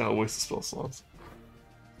that, that's kind of a waste of spell slots.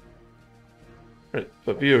 Right,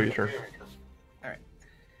 but Vio, your turn. All right.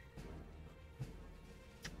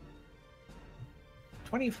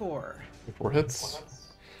 24. 4 hits.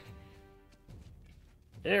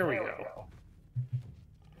 There we go.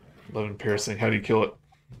 11 piercing. How do you kill it?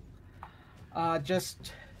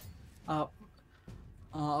 Just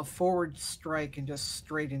forward strike and just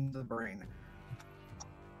straight into the brain.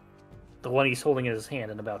 The one he's holding in his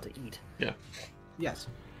hand and about to eat. Yeah. Yes.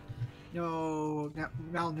 No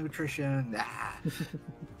malnutrition. Ah.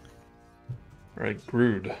 Right,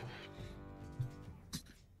 Grood.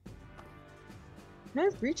 Can I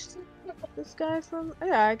reach this guy from?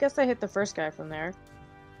 Yeah, I guess I hit the first guy from there.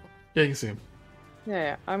 Yeah, you can see him.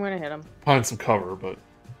 Yeah, I'm gonna hit him. Find some cover, but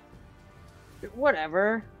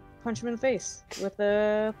Whatever. Punch him in the face with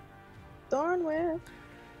a thorn whip.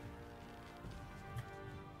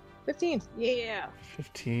 15. Yeah.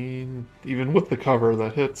 15. Even with the cover,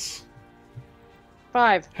 that hits.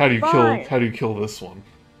 5. How do you Fine. kill this one?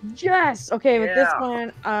 Yes. Okay, with this Yeah.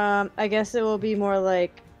 one, I guess it will be more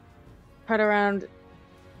like cut around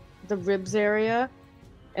the ribs area,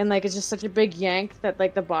 and like it's just such a big yank that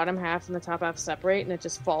like the bottom half and the top half separate, and it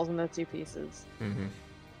just falls into 2 pieces.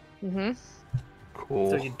 Mm-hmm. So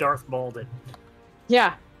Cool. you Darth Mauled it.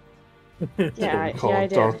 Yeah. That's what Yeah, we call I it,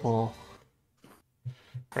 did. Darth Maul.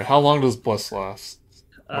 Alright, how long does Bless last?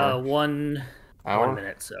 One Hour?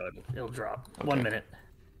 minute, so it'll drop. Okay. 1 minute.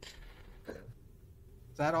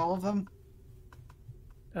 Is that all of them?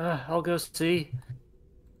 I'll go see.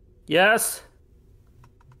 Yes.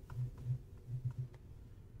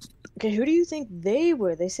 Okay, who do you think they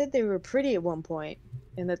were? They said they were pretty at one point,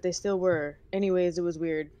 and that they still were. Anyways, it was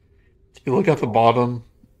weird. You look at the bottom,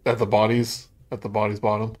 at the body's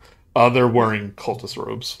bottom. They're wearing cultist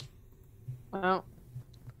robes. Well,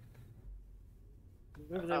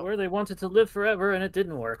 Whoever they were, they wanted to live forever, and it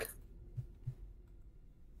didn't work.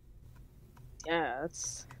 yeah,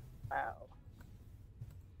 that's wow.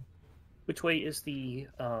 Which way is the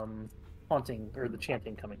haunting or the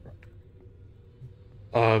chanting coming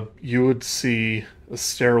from? You would see a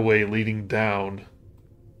stairway leading down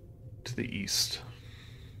to the east.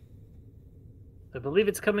 I believe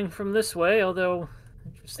it's coming from this way, although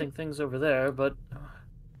interesting things over there, but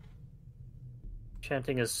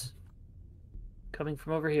chanting is Coming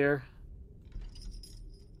from over here.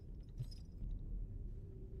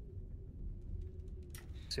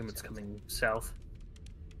 Assume it's coming south.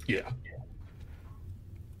 Yeah.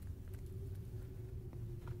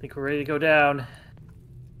 Think we're ready to go down.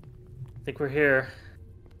 Think we're here.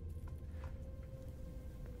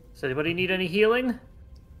 Does anybody need any healing?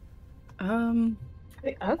 I don't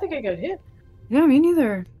think I got hit. Yeah, me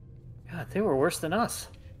neither. God, they were worse than us.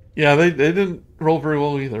 Yeah, they didn't roll very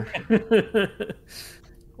well either.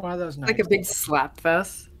 One of those Like nights. a big slap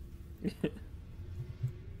fest.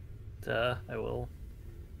 I will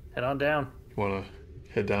head on down. You want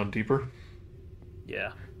to head down deeper?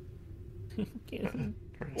 Yeah.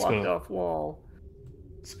 Alright, Blocked off wall.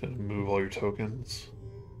 It's gonna move all your tokens.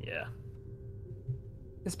 Yeah.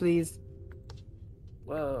 Yes, please.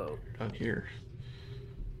 Whoa. Down here.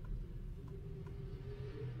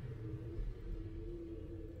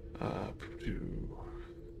 Do-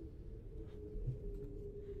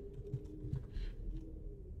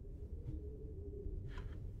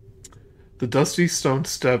 The dusty stone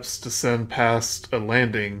steps descend past a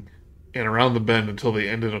landing and around the bend until they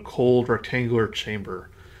end in a cold rectangular chamber.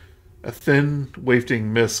 A thin,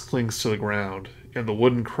 wafting mist clings to the ground, and the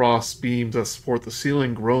wooden cross beams that support the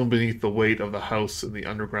ceiling groan beneath the weight of the house in the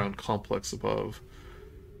underground complex above.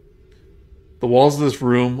 The walls of this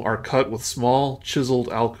room are cut with small, chiseled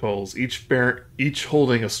alcoves, each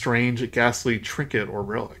holding a strange, ghastly trinket or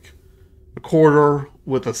relic. A corridor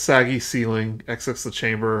with a saggy ceiling exits the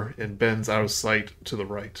chamber and bends out of sight to the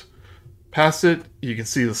right. Past it, you can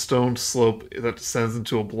see the stone slope that descends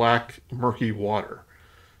into a black, murky water.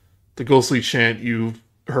 The ghostly chant you've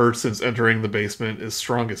heard since entering the basement is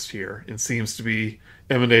strongest here and seems to be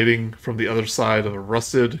emanating from the other side of a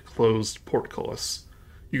rusted, closed portcullis.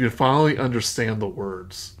 You can finally understand the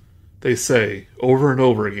words. They say, over and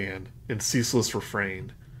over again, in ceaseless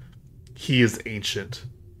refrain, "He is ancient.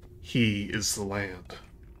 He is the land."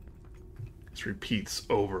 This repeats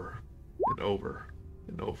over and over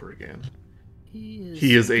and over again.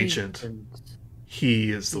 He is ancient.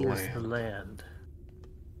 He is the He is land. the land.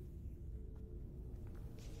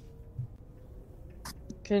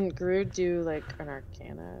 Can Gru do like an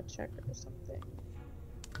Arcana check or something?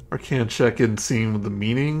 Arcana check and seeing the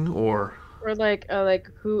meaning, or Or like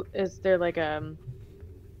who is there like I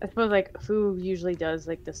suppose like who usually does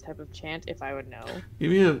like this type of chant if I would know. you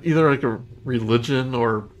mean either like a religion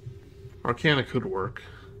or Arcana could work.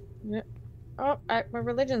 Oh, my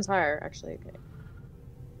religion's higher actually.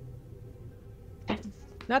 Okay.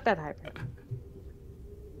 Not that high.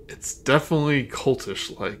 It's definitely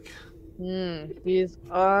cultish like. These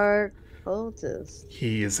are cultists.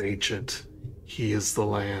 He is ancient. He is the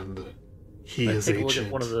land. He Might is take a look ancient.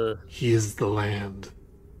 at one of the. He is the land.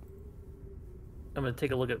 I'm gonna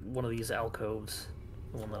take a look at one of these alcoves,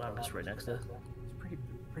 the one that I'm just right next to. It's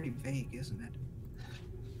pretty vague, isn't it?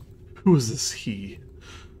 Who is this he?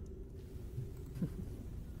 1,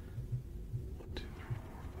 2, 3,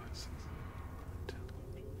 4, 5, 6, 7, 10, 11,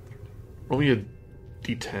 13. Roll me a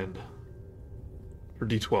d10. Or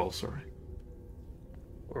d12, sorry.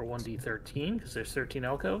 Or 1d13, because there's 13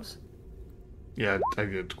 alcoves. Yeah, I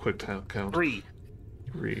did a quick count. 3.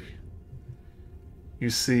 3. You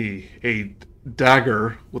see a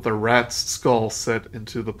dagger with a rat's skull set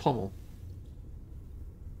into the pommel.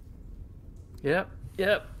 Yep.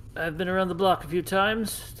 I've been around the block a few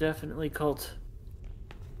times. Definitely cultish.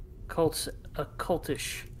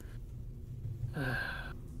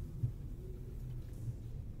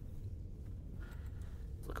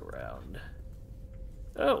 Look around.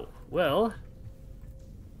 Oh, well.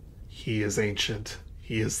 He is ancient.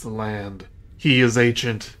 He is the land. He is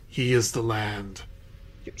ancient. He is the land.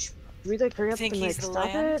 Should we like hurry up Think and he's like the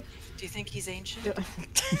stop land? Do you think he's ancient? it?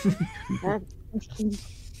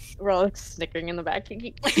 We're all like snickering in the back.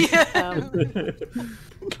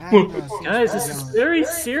 Guys, this is very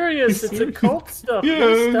serious. It's occult stuff. You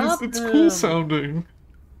gotta Yeah, stop it's them. cool sounding.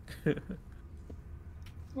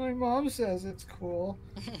 My mom says it's cool.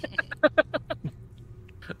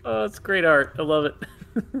 Oh, it's great art. I love it.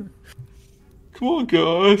 Come on,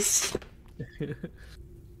 guys.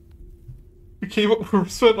 We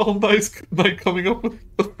spent all night coming up with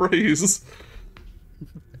the phrase.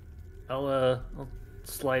 I'll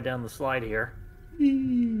slide down the slide here.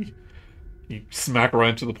 You smack right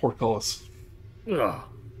into the portcullis. Ugh.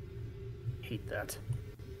 Hate that.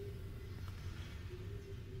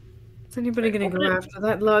 Is anybody Right, gonna open go it. after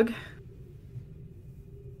that lug?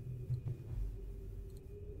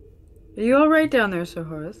 Are you all right down there, Sir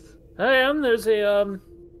Horace? I am. There's a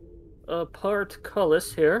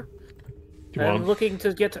portcullis here. Come I'm on. looking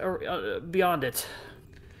to get beyond it.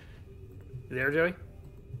 You there, Joey?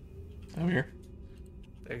 I'm here.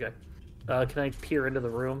 Okay. Can I peer into the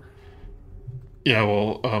room? Yeah,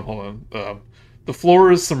 well, hold on. The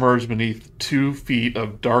floor is submerged beneath 2 feet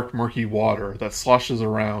of dark, murky water that sloshes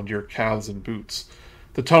around your calves and boots.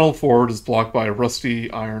 The tunnel forward is blocked by a rusty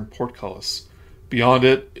iron portcullis. Beyond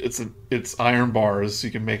it, it's iron bars.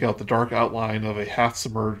 You can make out the dark outline of a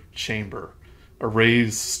half-submerged chamber, a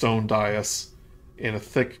raised stone dais, and a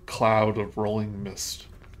thick cloud of rolling mist.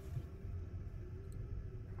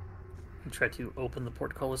 And try to open the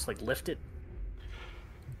portcullis, like lift it.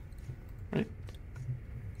 Right.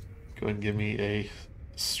 Go ahead and give me a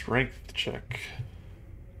strength check.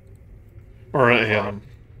 Or a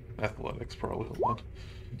athletics, probably. Hold on.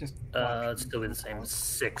 Just It's still be the same.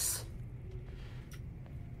 6.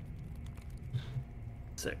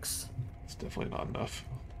 6. It's definitely not enough.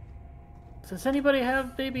 Does anybody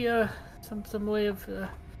have maybe some way of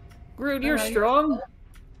Groot, you're No, strong.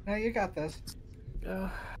 No, you got this.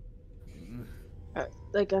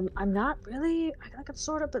 Like I'm not really. I like I'm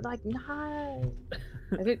sort of, but like not.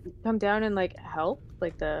 I did come down and like help.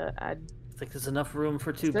 Like I think there's enough room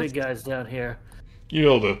for 2 That's- big guys down here.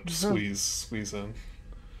 You're able to squeeze in.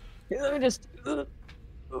 Let me just.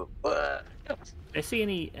 I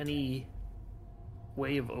see any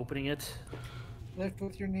way of opening it? Lift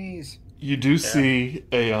with your knees. You do see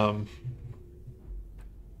the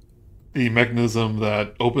mechanism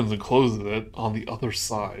that opens and closes it on the other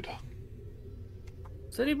side.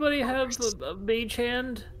 Does anybody have a mage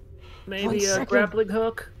hand? Maybe One a second. grappling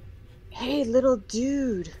hook? Hey, little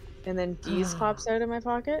dude. And then Deez pops out of my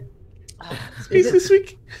pocket.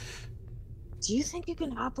 Squeak. Do you think you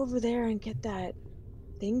can hop over there and get that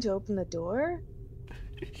thing to open the door?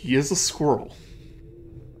 He is a squirrel.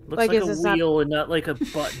 Looks Like, like is a this not- wheel and not like a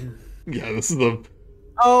button. Yeah, this is the.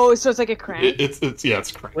 Oh, so it's like a crank? It's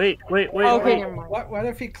crank. Wait. Okay, never mind. What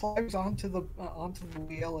if he climbs onto the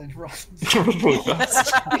wheel and runs? Really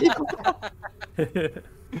fast.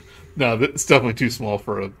 No, it's definitely too small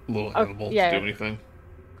for a little animal yeah. to do anything.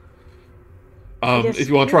 guess- If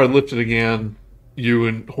you want to try to lift it again, you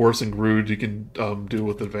and Horse and Grood, you can do it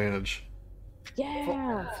with advantage.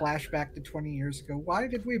 Yeah. Flashback to 20 years ago. Why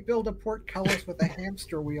did we build a portcullis with a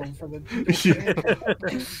hamster wheel for the?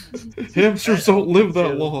 Hamsters don't live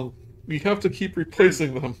that long. We have to keep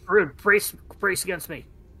replacing them. Groot, brace against me.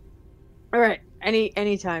 All right.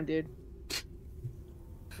 Any time, dude.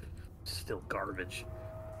 Still garbage.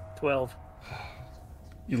 12.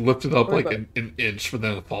 You lift it up What like about- an inch, but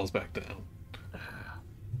then it falls back down.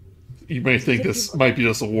 You may think this might be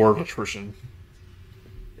just a war of attrition.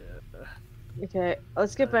 Okay,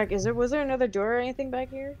 let's get back. Was there another door or anything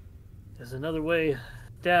back here? There's another way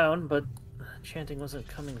down, but chanting wasn't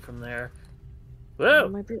coming from there. It Whoa!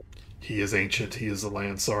 might be- He is ancient. He is the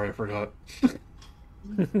land. Sorry, I forgot.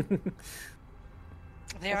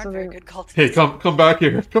 They aren't very good cultists. Hey, come back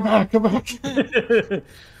here. Come back.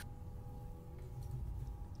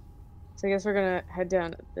 So I guess we're gonna head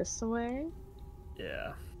down this way.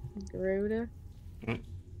 Yeah. Garuda. Mm.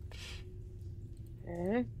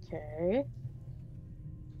 Okay.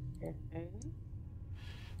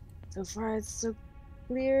 So far it's so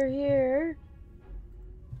clear here.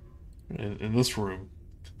 In this room,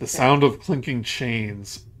 the sound of clinking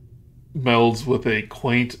chains melds with a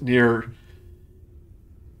quaint, near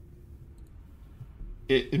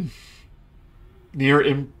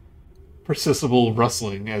imperceptible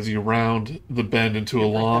rustling as you round the bend into a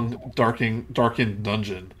long, darkened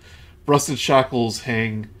dungeon. Rusted shackles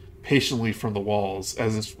hang patiently from the walls,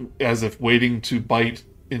 as if waiting to bite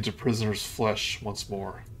into prisoners' flesh once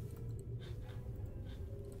more.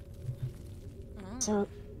 So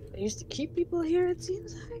they used to keep people here, it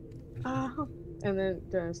seems like. And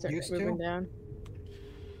then start Used moving to? down.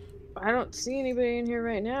 I don't see anybody in here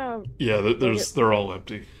right now. Yeah, they're all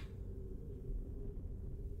empty.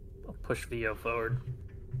 I'll push Vio forward.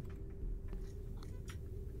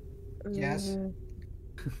 Yes.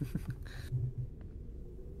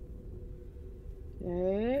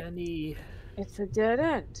 Okay. Any... It's a dead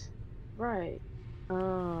end. Right.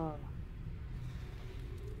 Oh.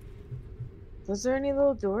 Was there any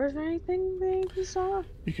little doors or anything that you saw?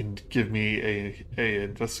 You can give me a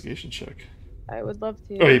investigation check. I would love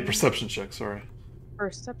to. Oh, a perception check. Sorry.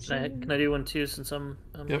 Perception. Can I do one too since I'm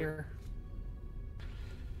Yep. here?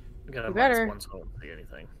 I got a You better. -1, so I won't see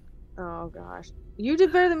anything. Oh gosh. You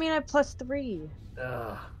did better than me and I had +3.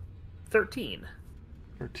 13.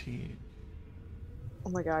 13. Oh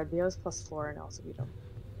my god, Vio's +4 and I also beat him.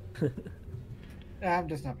 I'm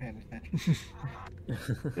just not paying attention.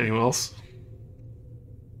 Anyone else?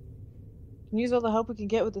 Can use all the help we can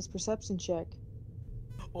get with this perception check.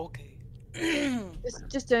 Okay.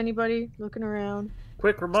 Just anybody looking around.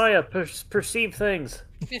 Quick, Ramaya, perceive things.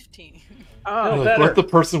 15. Oh, Like, better. let the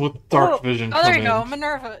person with dark Oh. vision Oh, come there you in. go,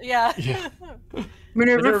 Minerva. Yeah. Yeah.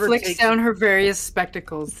 Minerva Minerva flicks takes- down her various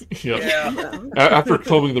spectacles. Yep. Yeah. After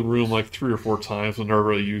combing the room like 3 or 4 times,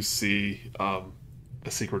 Minerva, you see a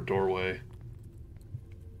secret doorway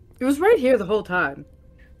It was right here the whole time.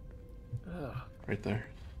 Ugh. right there.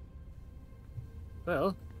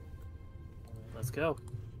 Well, let's go.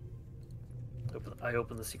 I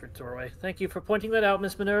open the secret doorway. Thank you for pointing that out,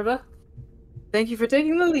 Miss Minerva. Thank you for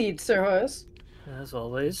taking the lead, Sir Horace. As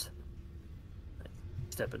always.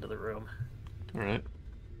 Step into the room. All right.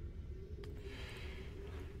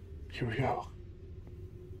 Here we go.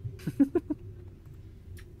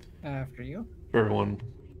 After you. Everyone,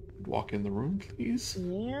 walk in the room, please.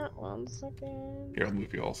 yeah. 1 second. Here, I'll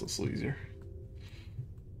move you also so easier.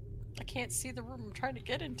 I can't see the room I'm trying to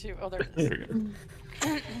get into. Oh, there it There is. we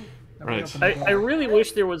go. Right. I really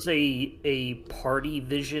wish there was a party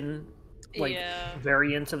vision Yeah.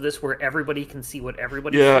 variant of this where everybody can see what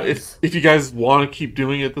everybody Yeah, sees. if you guys want to keep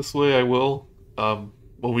doing it this way, I will.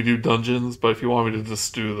 When we do dungeons, but if you want me to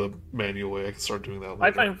just do the manual way, I can start doing that later.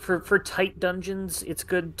 I find for tight dungeons, it's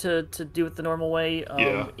good to do it the normal way.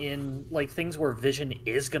 Yeah. In like things where vision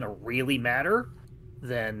is gonna really matter,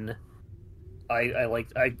 then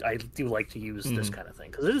I do like to use this kind of thing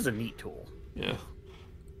because it is a neat tool. Yeah.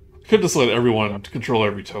 Could just let everyone control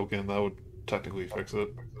every token. That would technically fix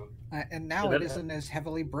it. And now Yeah, it that- isn't as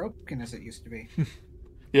heavily broken as it used to be.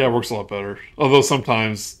 Yeah, it works a lot better. Although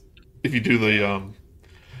sometimes, if you do the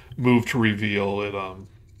move to reveal,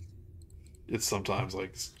 it sometimes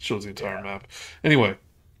like shows the entire map. Anyway.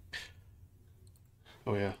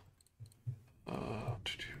 Oh yeah. I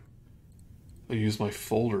use my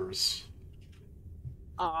folders.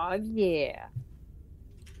 Oh yeah.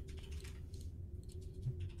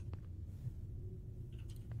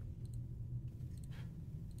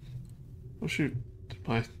 Oh shoot.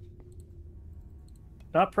 My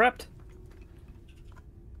Not prepped.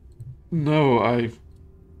 No,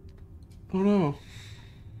 Oh no.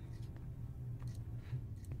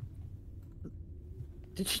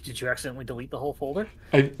 Did you accidentally delete the whole folder?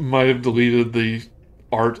 I might have deleted the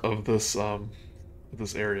art of this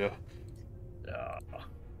area.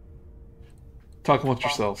 Talk amongst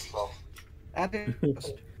yourselves. Add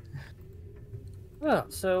it. Well,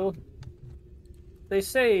 so they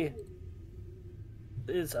say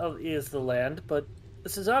is the land, but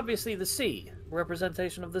this is obviously the sea.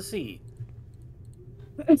 Representation of the sea.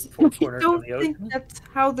 Four I corners don't of the think ocean. that's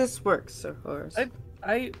how this works, Sir Horace.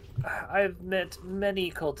 I've met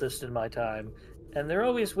many cultists in my time, and they're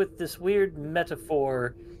always with this weird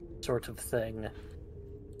metaphor sort of thing.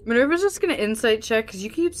 Minerva's just gonna insight check because you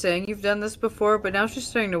keep saying you've done this before, but now she's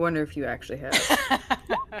starting to wonder if you actually have.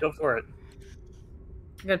 Go for it.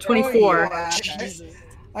 You got 24. Oh, yeah. Jesus.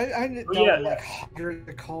 I know yeah. like hundreds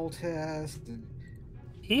of cultists. And...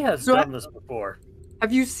 He has So done this before.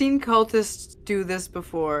 Have you seen cultists do this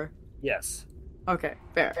before? Yes. Okay,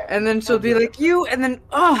 fair. And then she'll be like, you, and then,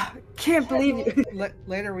 oh, can't believe you.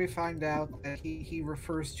 Later we find out that he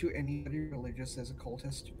refers to anybody religious as a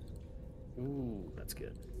cultist. Ooh, that's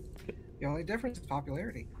good. The only difference is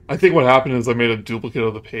popularity. I think what happened is I made a duplicate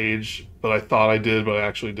of the page, but I thought I did, but I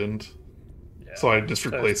actually didn't. Yeah. So I just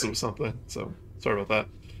So replaced it's it with something. So sorry about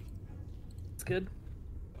That's good.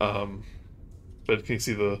 that. But can you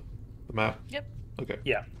see the map? Yep. Okay.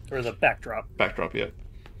 Yeah, or the backdrop. Backdrop, yeah.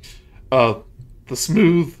 The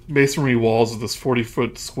smooth masonry walls of this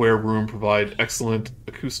 40-foot square room provide excellent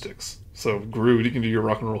acoustics. So, Groot, you can do your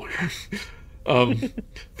rock and roll here.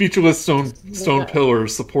 Featureless stone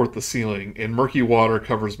pillars support the ceiling, and murky water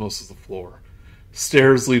covers most of the floor.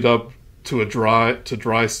 Stairs lead up to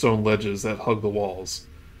dry stone ledges that hug the walls.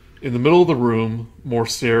 In the middle of the room, more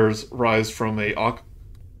stairs rise from a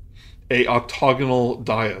octagonal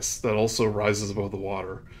dais that also rises above the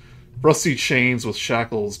water. Rusty chains with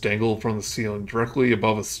shackles dangle from the ceiling directly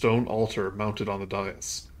above a stone altar mounted on the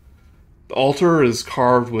dais. The altar is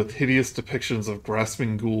carved with hideous depictions of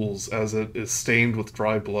grasping ghouls as it is stained with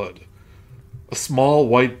dry blood. A small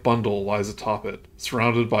white bundle lies atop it,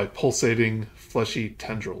 surrounded by pulsating, fleshy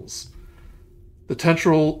tendrils. The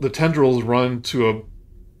tendrils run to a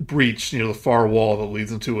breach near the far wall that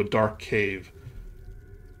leads into a dark cave.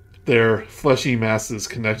 Their fleshy masses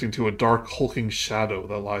connecting to a dark, hulking shadow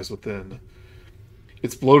that lies within.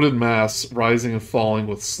 Its bloated mass rising and falling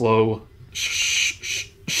with slow,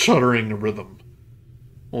 shuddering rhythm.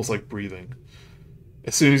 Almost like breathing.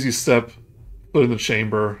 As soon as you step foot in the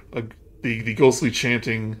chamber, the ghostly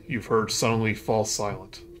chanting you've heard suddenly falls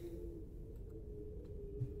silent.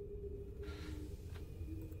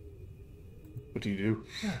 What do you do?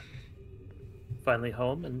 Finally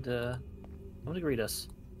home, and I'm gonna greet us.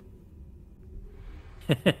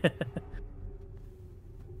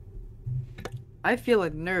 I feel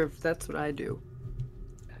unnerved. That's what I do.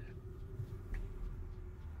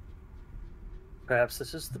 Perhaps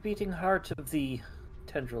this is the beating heart of the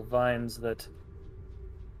tendril vines that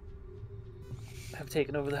have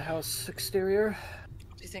taken over the house exterior.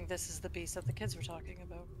 Do you think this is the beast that the kids were talking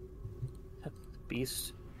about?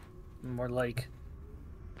 Beast? More like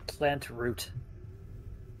plant root.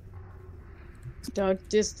 Don't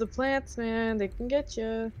diss the plants, man. They can get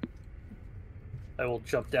you. I will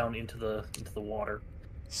jump down into the water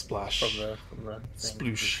Splash. from the thing.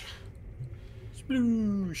 Sploosh.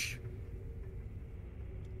 Sploosh.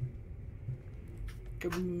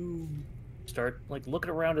 Kaboom. Start like looking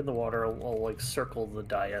around in the water. I'll like circle the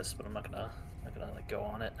dais, but I'm not gonna like go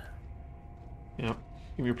on it. Yep.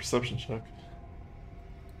 Give me a perception check.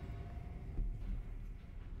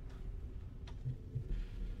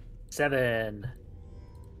 Seven.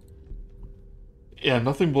 Yeah,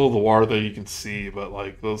 nothing below the water that you can see, but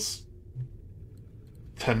like those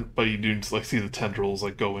but you do like see the tendrils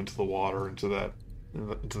like go into the water into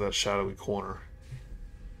that shadowy corner.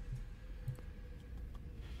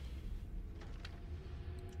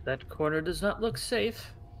 That corner does not look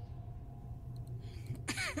safe.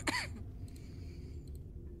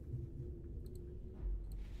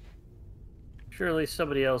 Surely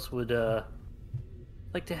somebody else would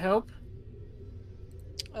like to help.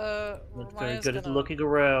 Not very Raya's good at gonna looking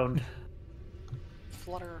around.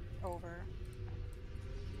 flutter over.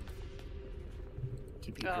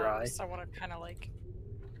 Keep you dry. So I want to kind of like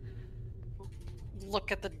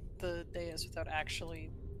look at the dais without actually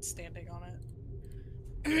standing on it.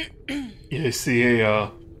 Yeah, you see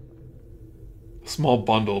a small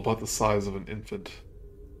bundle about the size of an infant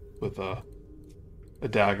with a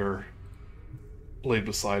dagger laid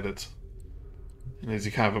beside it. And as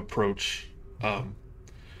you kind of approach, the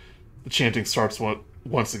chanting starts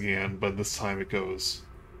once again, but this time it goes,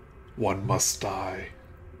 "One must die.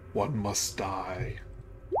 One must die.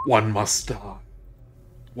 One must die.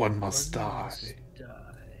 One must die."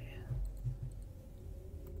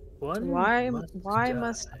 Why must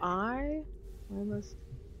I? Why must...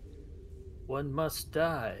 One must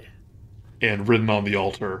die. And written on the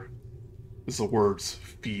altar is the words,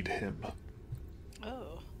 "Feed him."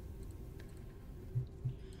 Oh.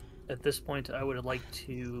 At this point, I would like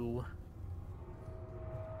to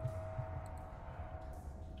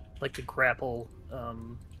grapple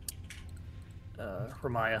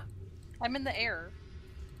Ramaya. I'm in the air.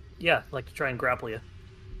 Yeah, like to try and grapple you.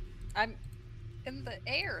 I'm in the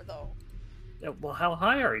air, though. Well, how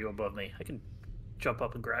high are you above me? I can jump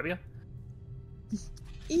up and grab you.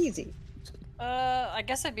 Easy. I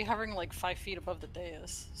guess I'd be hovering like 5 feet above the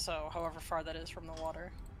dais, so however far that is from the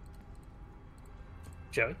water.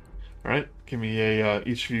 Joey? Alright, give me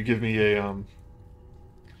each of you give me a,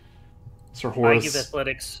 Sir I Horace. give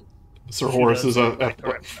athletics. Sir She Horace does is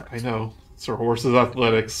correct. I know. Sir Horace is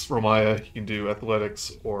athletics. Ramaya, you can do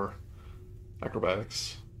athletics or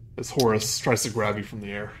acrobatics. As Horace tries to grab you from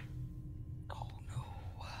the air. Oh no.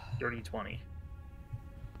 Dirty 20.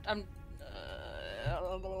 I'm.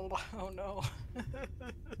 Oh no.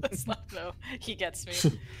 That's not no. He gets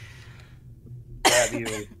me. Grab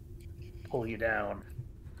you, pull you down,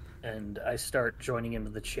 and I start joining into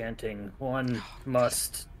the chanting. One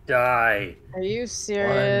must die. Are you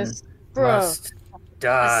serious? One Bro. must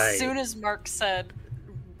die. As soon as Mark said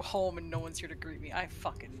home and no one's here to greet me, I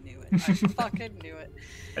fucking knew it. I fucking knew it.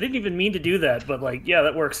 I didn't even mean to do that, but like, yeah,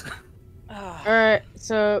 that works. Ugh. Alright,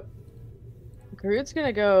 so Groot's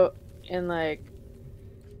gonna go and like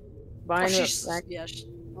Oh, bind him she's, back. yeah,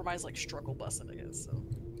 Rami's like struggle busting, I guess. So.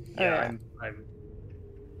 Yeah, yeah. I'm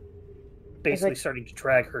basically like- starting to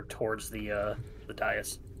drag her towards the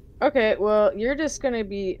dais. Okay, well, you're just gonna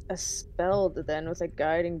be expelled then with a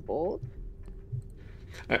guiding bolt.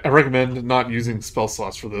 I recommend not using spell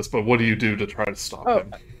slots for this, but what do you do to try to stop Oh.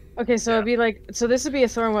 him? Okay, so it'd be like, so this would be a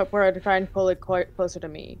thorn whip where I'd try and pull it quite closer to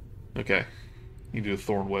me. Okay. You do a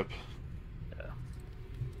thorn whip.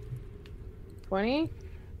 20?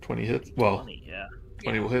 20 hits? Well, 20, yeah.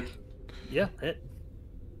 20 will hit. Yeah, hit.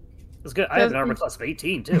 That's good. I have an armor class of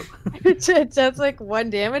 18 too. It does like 1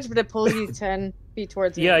 damage, but it pulls you 10 feet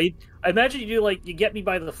towards me. Yeah, I imagine you do like you get me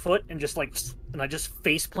by the foot and just like, and I just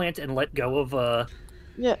face plant and let go of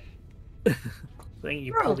Yeah. Then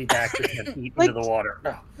you Bro. pull me back to 10 feet Like- into the water.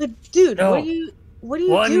 No. But dude, No. what are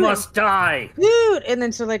you One doing? must die. Dude! And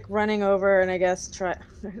then so like running over and I guess try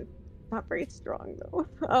not very strong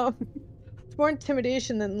though. It's more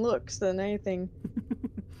intimidation than looks than anything.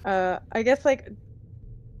 I guess like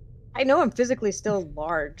I know I'm physically still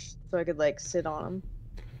large, so I could like sit on him.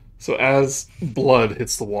 So as blood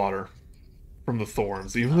hits the water from the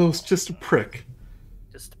thorns, even though it's just a prick,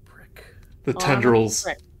 Just a prick. the Oh, tendrils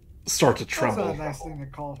I'm a start to That's tremble, not a nice thing to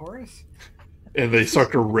call Horace. and they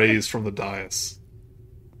start to raise from the dais.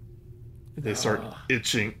 And they start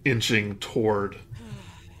inching toward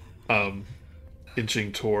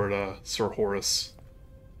Sir Horace.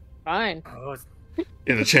 Fine. Oh,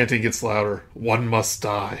 And the chanting gets louder. One must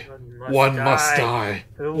die. one One must die.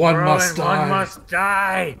 Who One wrote must it? die. One must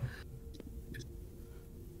die.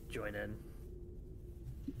 Join in.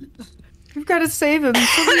 We've got to save him.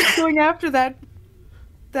 Somebody's going after that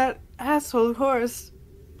asshole horse.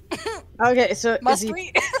 Okay, so Must is he?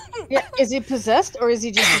 we? Yeah, is he possessed or is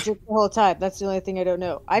he just a jerk the whole time? That's the only thing I don't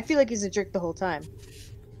know. I feel like he's a jerk the whole time.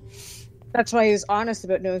 That's why he was honest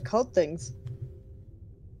about knowing cult things.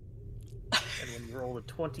 And when you roll a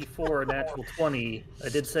 24, a natural 20, I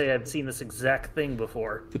did say I've seen this exact thing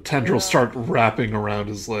before. The tendrils start wrapping around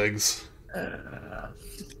his legs.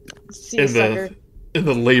 See, sucker. And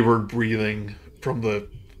the labored breathing from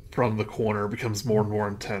the corner becomes more and more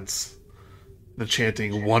intense. The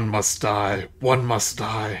chanting, one must die, one must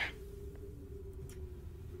die.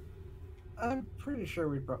 I'm pretty sure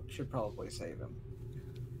we should probably save him.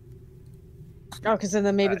 Oh, because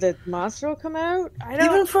then maybe the monster will come out? I don't...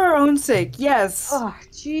 Even for our own sake, yes. Oh,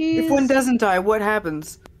 jeez. If one doesn't die, what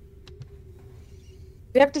happens?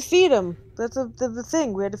 We have to feed him. That's the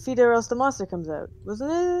thing. We had to feed her or else the monster comes out.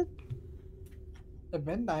 Wasn't it? At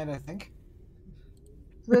midnight, I think.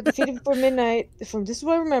 We had to feed him before midnight. This is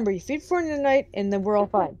what I remember. You feed before midnight, and then we're all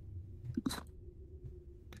fine.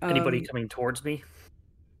 Anybody coming towards me?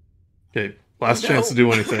 Okay, last chance to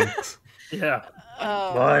do anything. Yeah.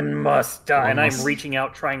 Oh. One must die. One And must- I'm reaching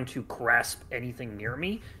out, trying to grasp anything near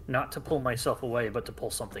me, not to pull myself away, but to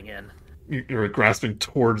pull something in. You're grasping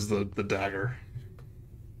towards the dagger.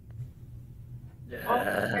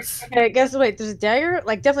 Yes. Okay, guess wait. There's a dagger.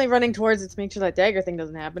 Like definitely running towards it to make sure that dagger thing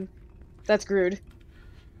doesn't happen. That's Grood.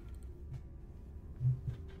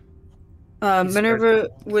 Minerva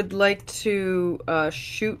would like to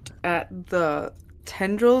shoot at the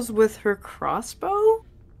tendrils with her crossbow.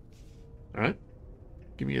 Alright?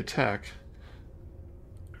 Give me attack.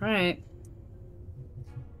 Right.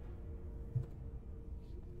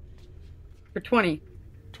 For 20.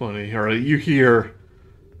 20. Alright, you hear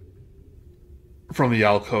from the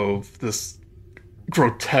alcove this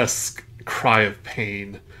grotesque cry of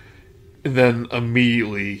pain, and then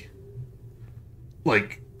immediately,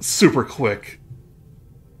 like super quick,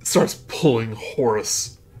 starts pulling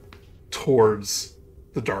Horace towards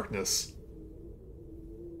the darkness.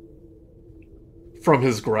 From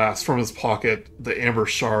his grasp, from his pocket, the amber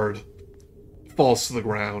shard falls to the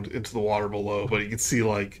ground into the water below, but you can see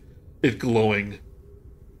like it glowing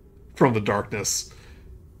from the darkness.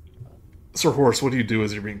 Sir Horace, what do you do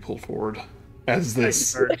as you're being pulled forward? As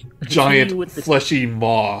this giant with the- fleshy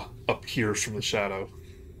maw appears from the shadow.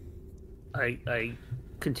 I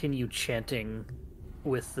continue chanting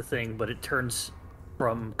with the thing, but it turns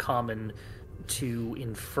from common to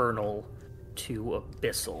infernal to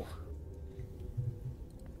abyssal.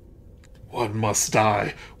 One must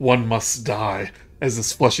die. One must die. As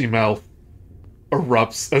this fleshy mouth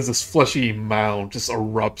erupts, as this fleshy mound just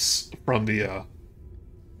erupts from the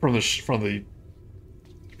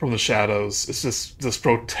shadows. It's just this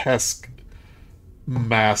grotesque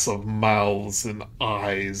mass of mouths and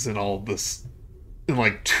eyes and all this, and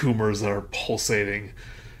like tumors that are pulsating.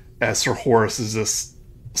 As Sir Horace is just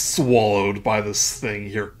swallowed by this thing. You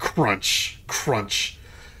hear crunch, crunch,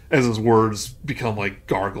 as his words become like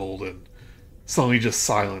gargled and suddenly just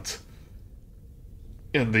silent.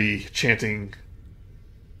 And the chanting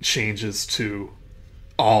changes to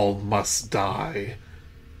all must die.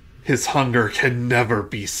 His hunger can never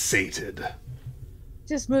be sated.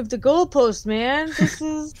 Just move the goalpost, man. This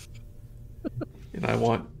is. And I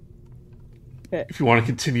want, Okay. if you want to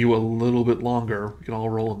continue a little bit longer, we can all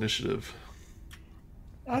roll initiative.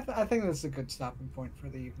 I think this is a good stopping point for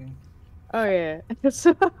the evening. Oh yeah.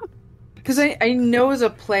 Because I know as a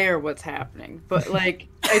player what's happening, but like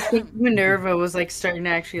I think Minerva was like starting to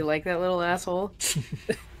actually like that little asshole.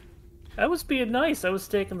 I was being nice. I was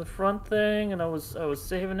taking the front thing, and I was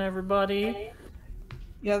saving everybody.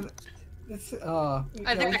 Yeah, it's I think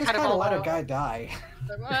that just kind of kinda all let a went guy die.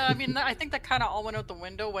 I mean, I think that kind of all went out the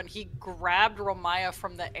window when he grabbed Romaya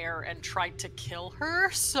from the air and tried to kill her.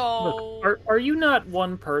 So Look, are you not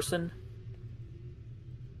one person?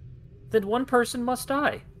 Then one person must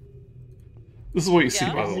die. This is what you see,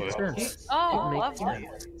 Yeah. by the way. Makes sense. Oh, It makes lovely.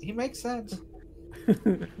 sense. He makes sense.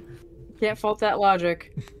 Can't fault that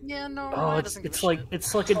logic. Yeah, no, Oh, Mariah it's doesn't give it's a like shit.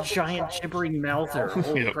 it's like a giant gibbering mouther.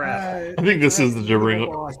 Holy Yep. crap! I think this is the Right, gibbering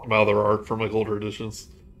boss. Mouther art from like older editions.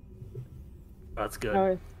 That's good.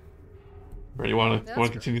 Oh, Right, you want That's to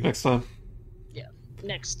good. continue next time?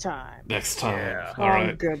 next time. Next time. Yeah. All Oh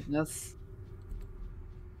right. goodness.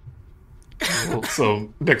 Well,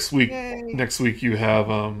 so next week you have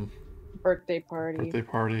Birthday party. birthday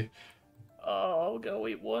party. Oh, I'll go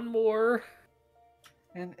eat one more.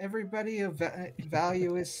 And everybody of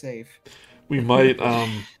value is safe. We might well,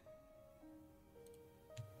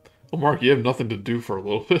 Mark, you have nothing to do for a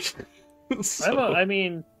little bit. So- I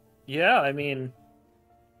mean, I'm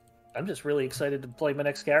just really excited to play my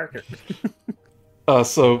next character.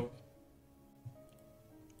 So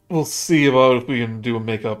we'll see about if we can do a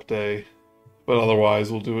makeup day, but otherwise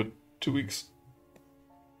we'll do it 2 weeks.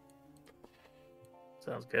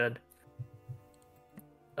 Sounds good.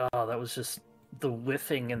 Oh, that was just the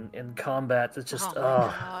whiffing in combat. That just Oh my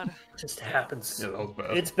god. just happens. Yeah, that was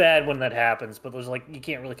bad. It's bad when that happens, but there's like you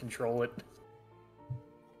can't really control it.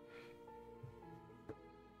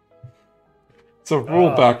 So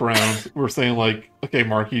rule background, we're saying like, okay,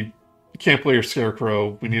 Mark, you can't play your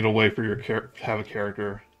scarecrow. We need a way for your have a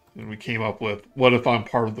character, and we came up with, what if I'm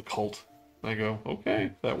part of the cult? And I go,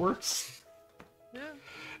 okay, that works.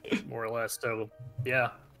 Yeah. More or less. So yeah,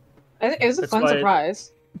 It was a That's fun why-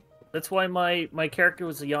 surprise. that's why my character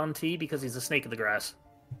was a Yanti because he's a snake of the grass,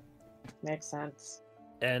 Makes sense.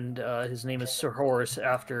 and his name is Sir Horus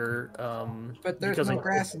after But there's because no I-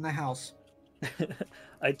 grass in the house.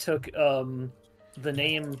 I took the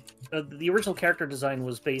name. The original character design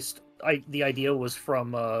was based. The idea was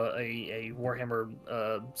from a Warhammer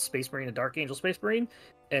Space Marine, a Dark Angel Space Marine,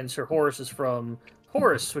 and Sir Horus is from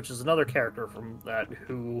Horus, which is another character from that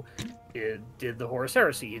who did the Horus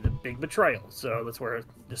Heresy, the big betrayal. So that's where I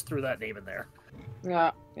just threw that name in there.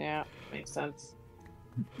 Yeah, makes sense.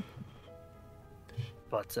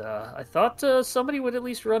 But I thought somebody would at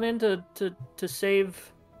least run in to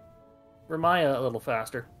save Ramaya a little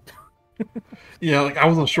faster. Yeah, like I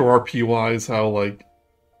wasn't sure RP wise how like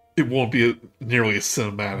it won't be nearly as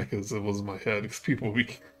cinematic as it was in my head because people will be.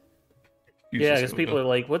 Yeah, because people are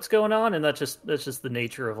like, "What's going on?" And that's just the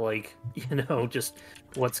nature of like, just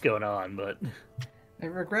what's going on. But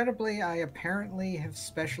And regrettably, I apparently have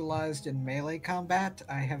specialized in melee combat.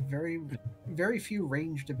 I have very, very few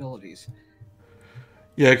ranged abilities.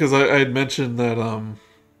 Yeah, because I had mentioned that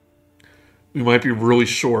we might be really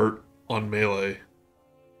short on melee.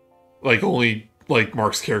 Like only like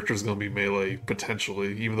Mark's character is going to be melee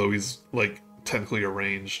potentially, even though he's like technically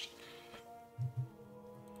arranged.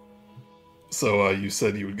 So you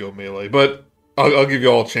said you would go melee, but I'll give you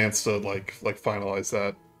all a chance to like finalize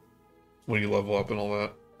that when you level up and all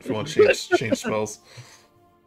that. If you want to change spells.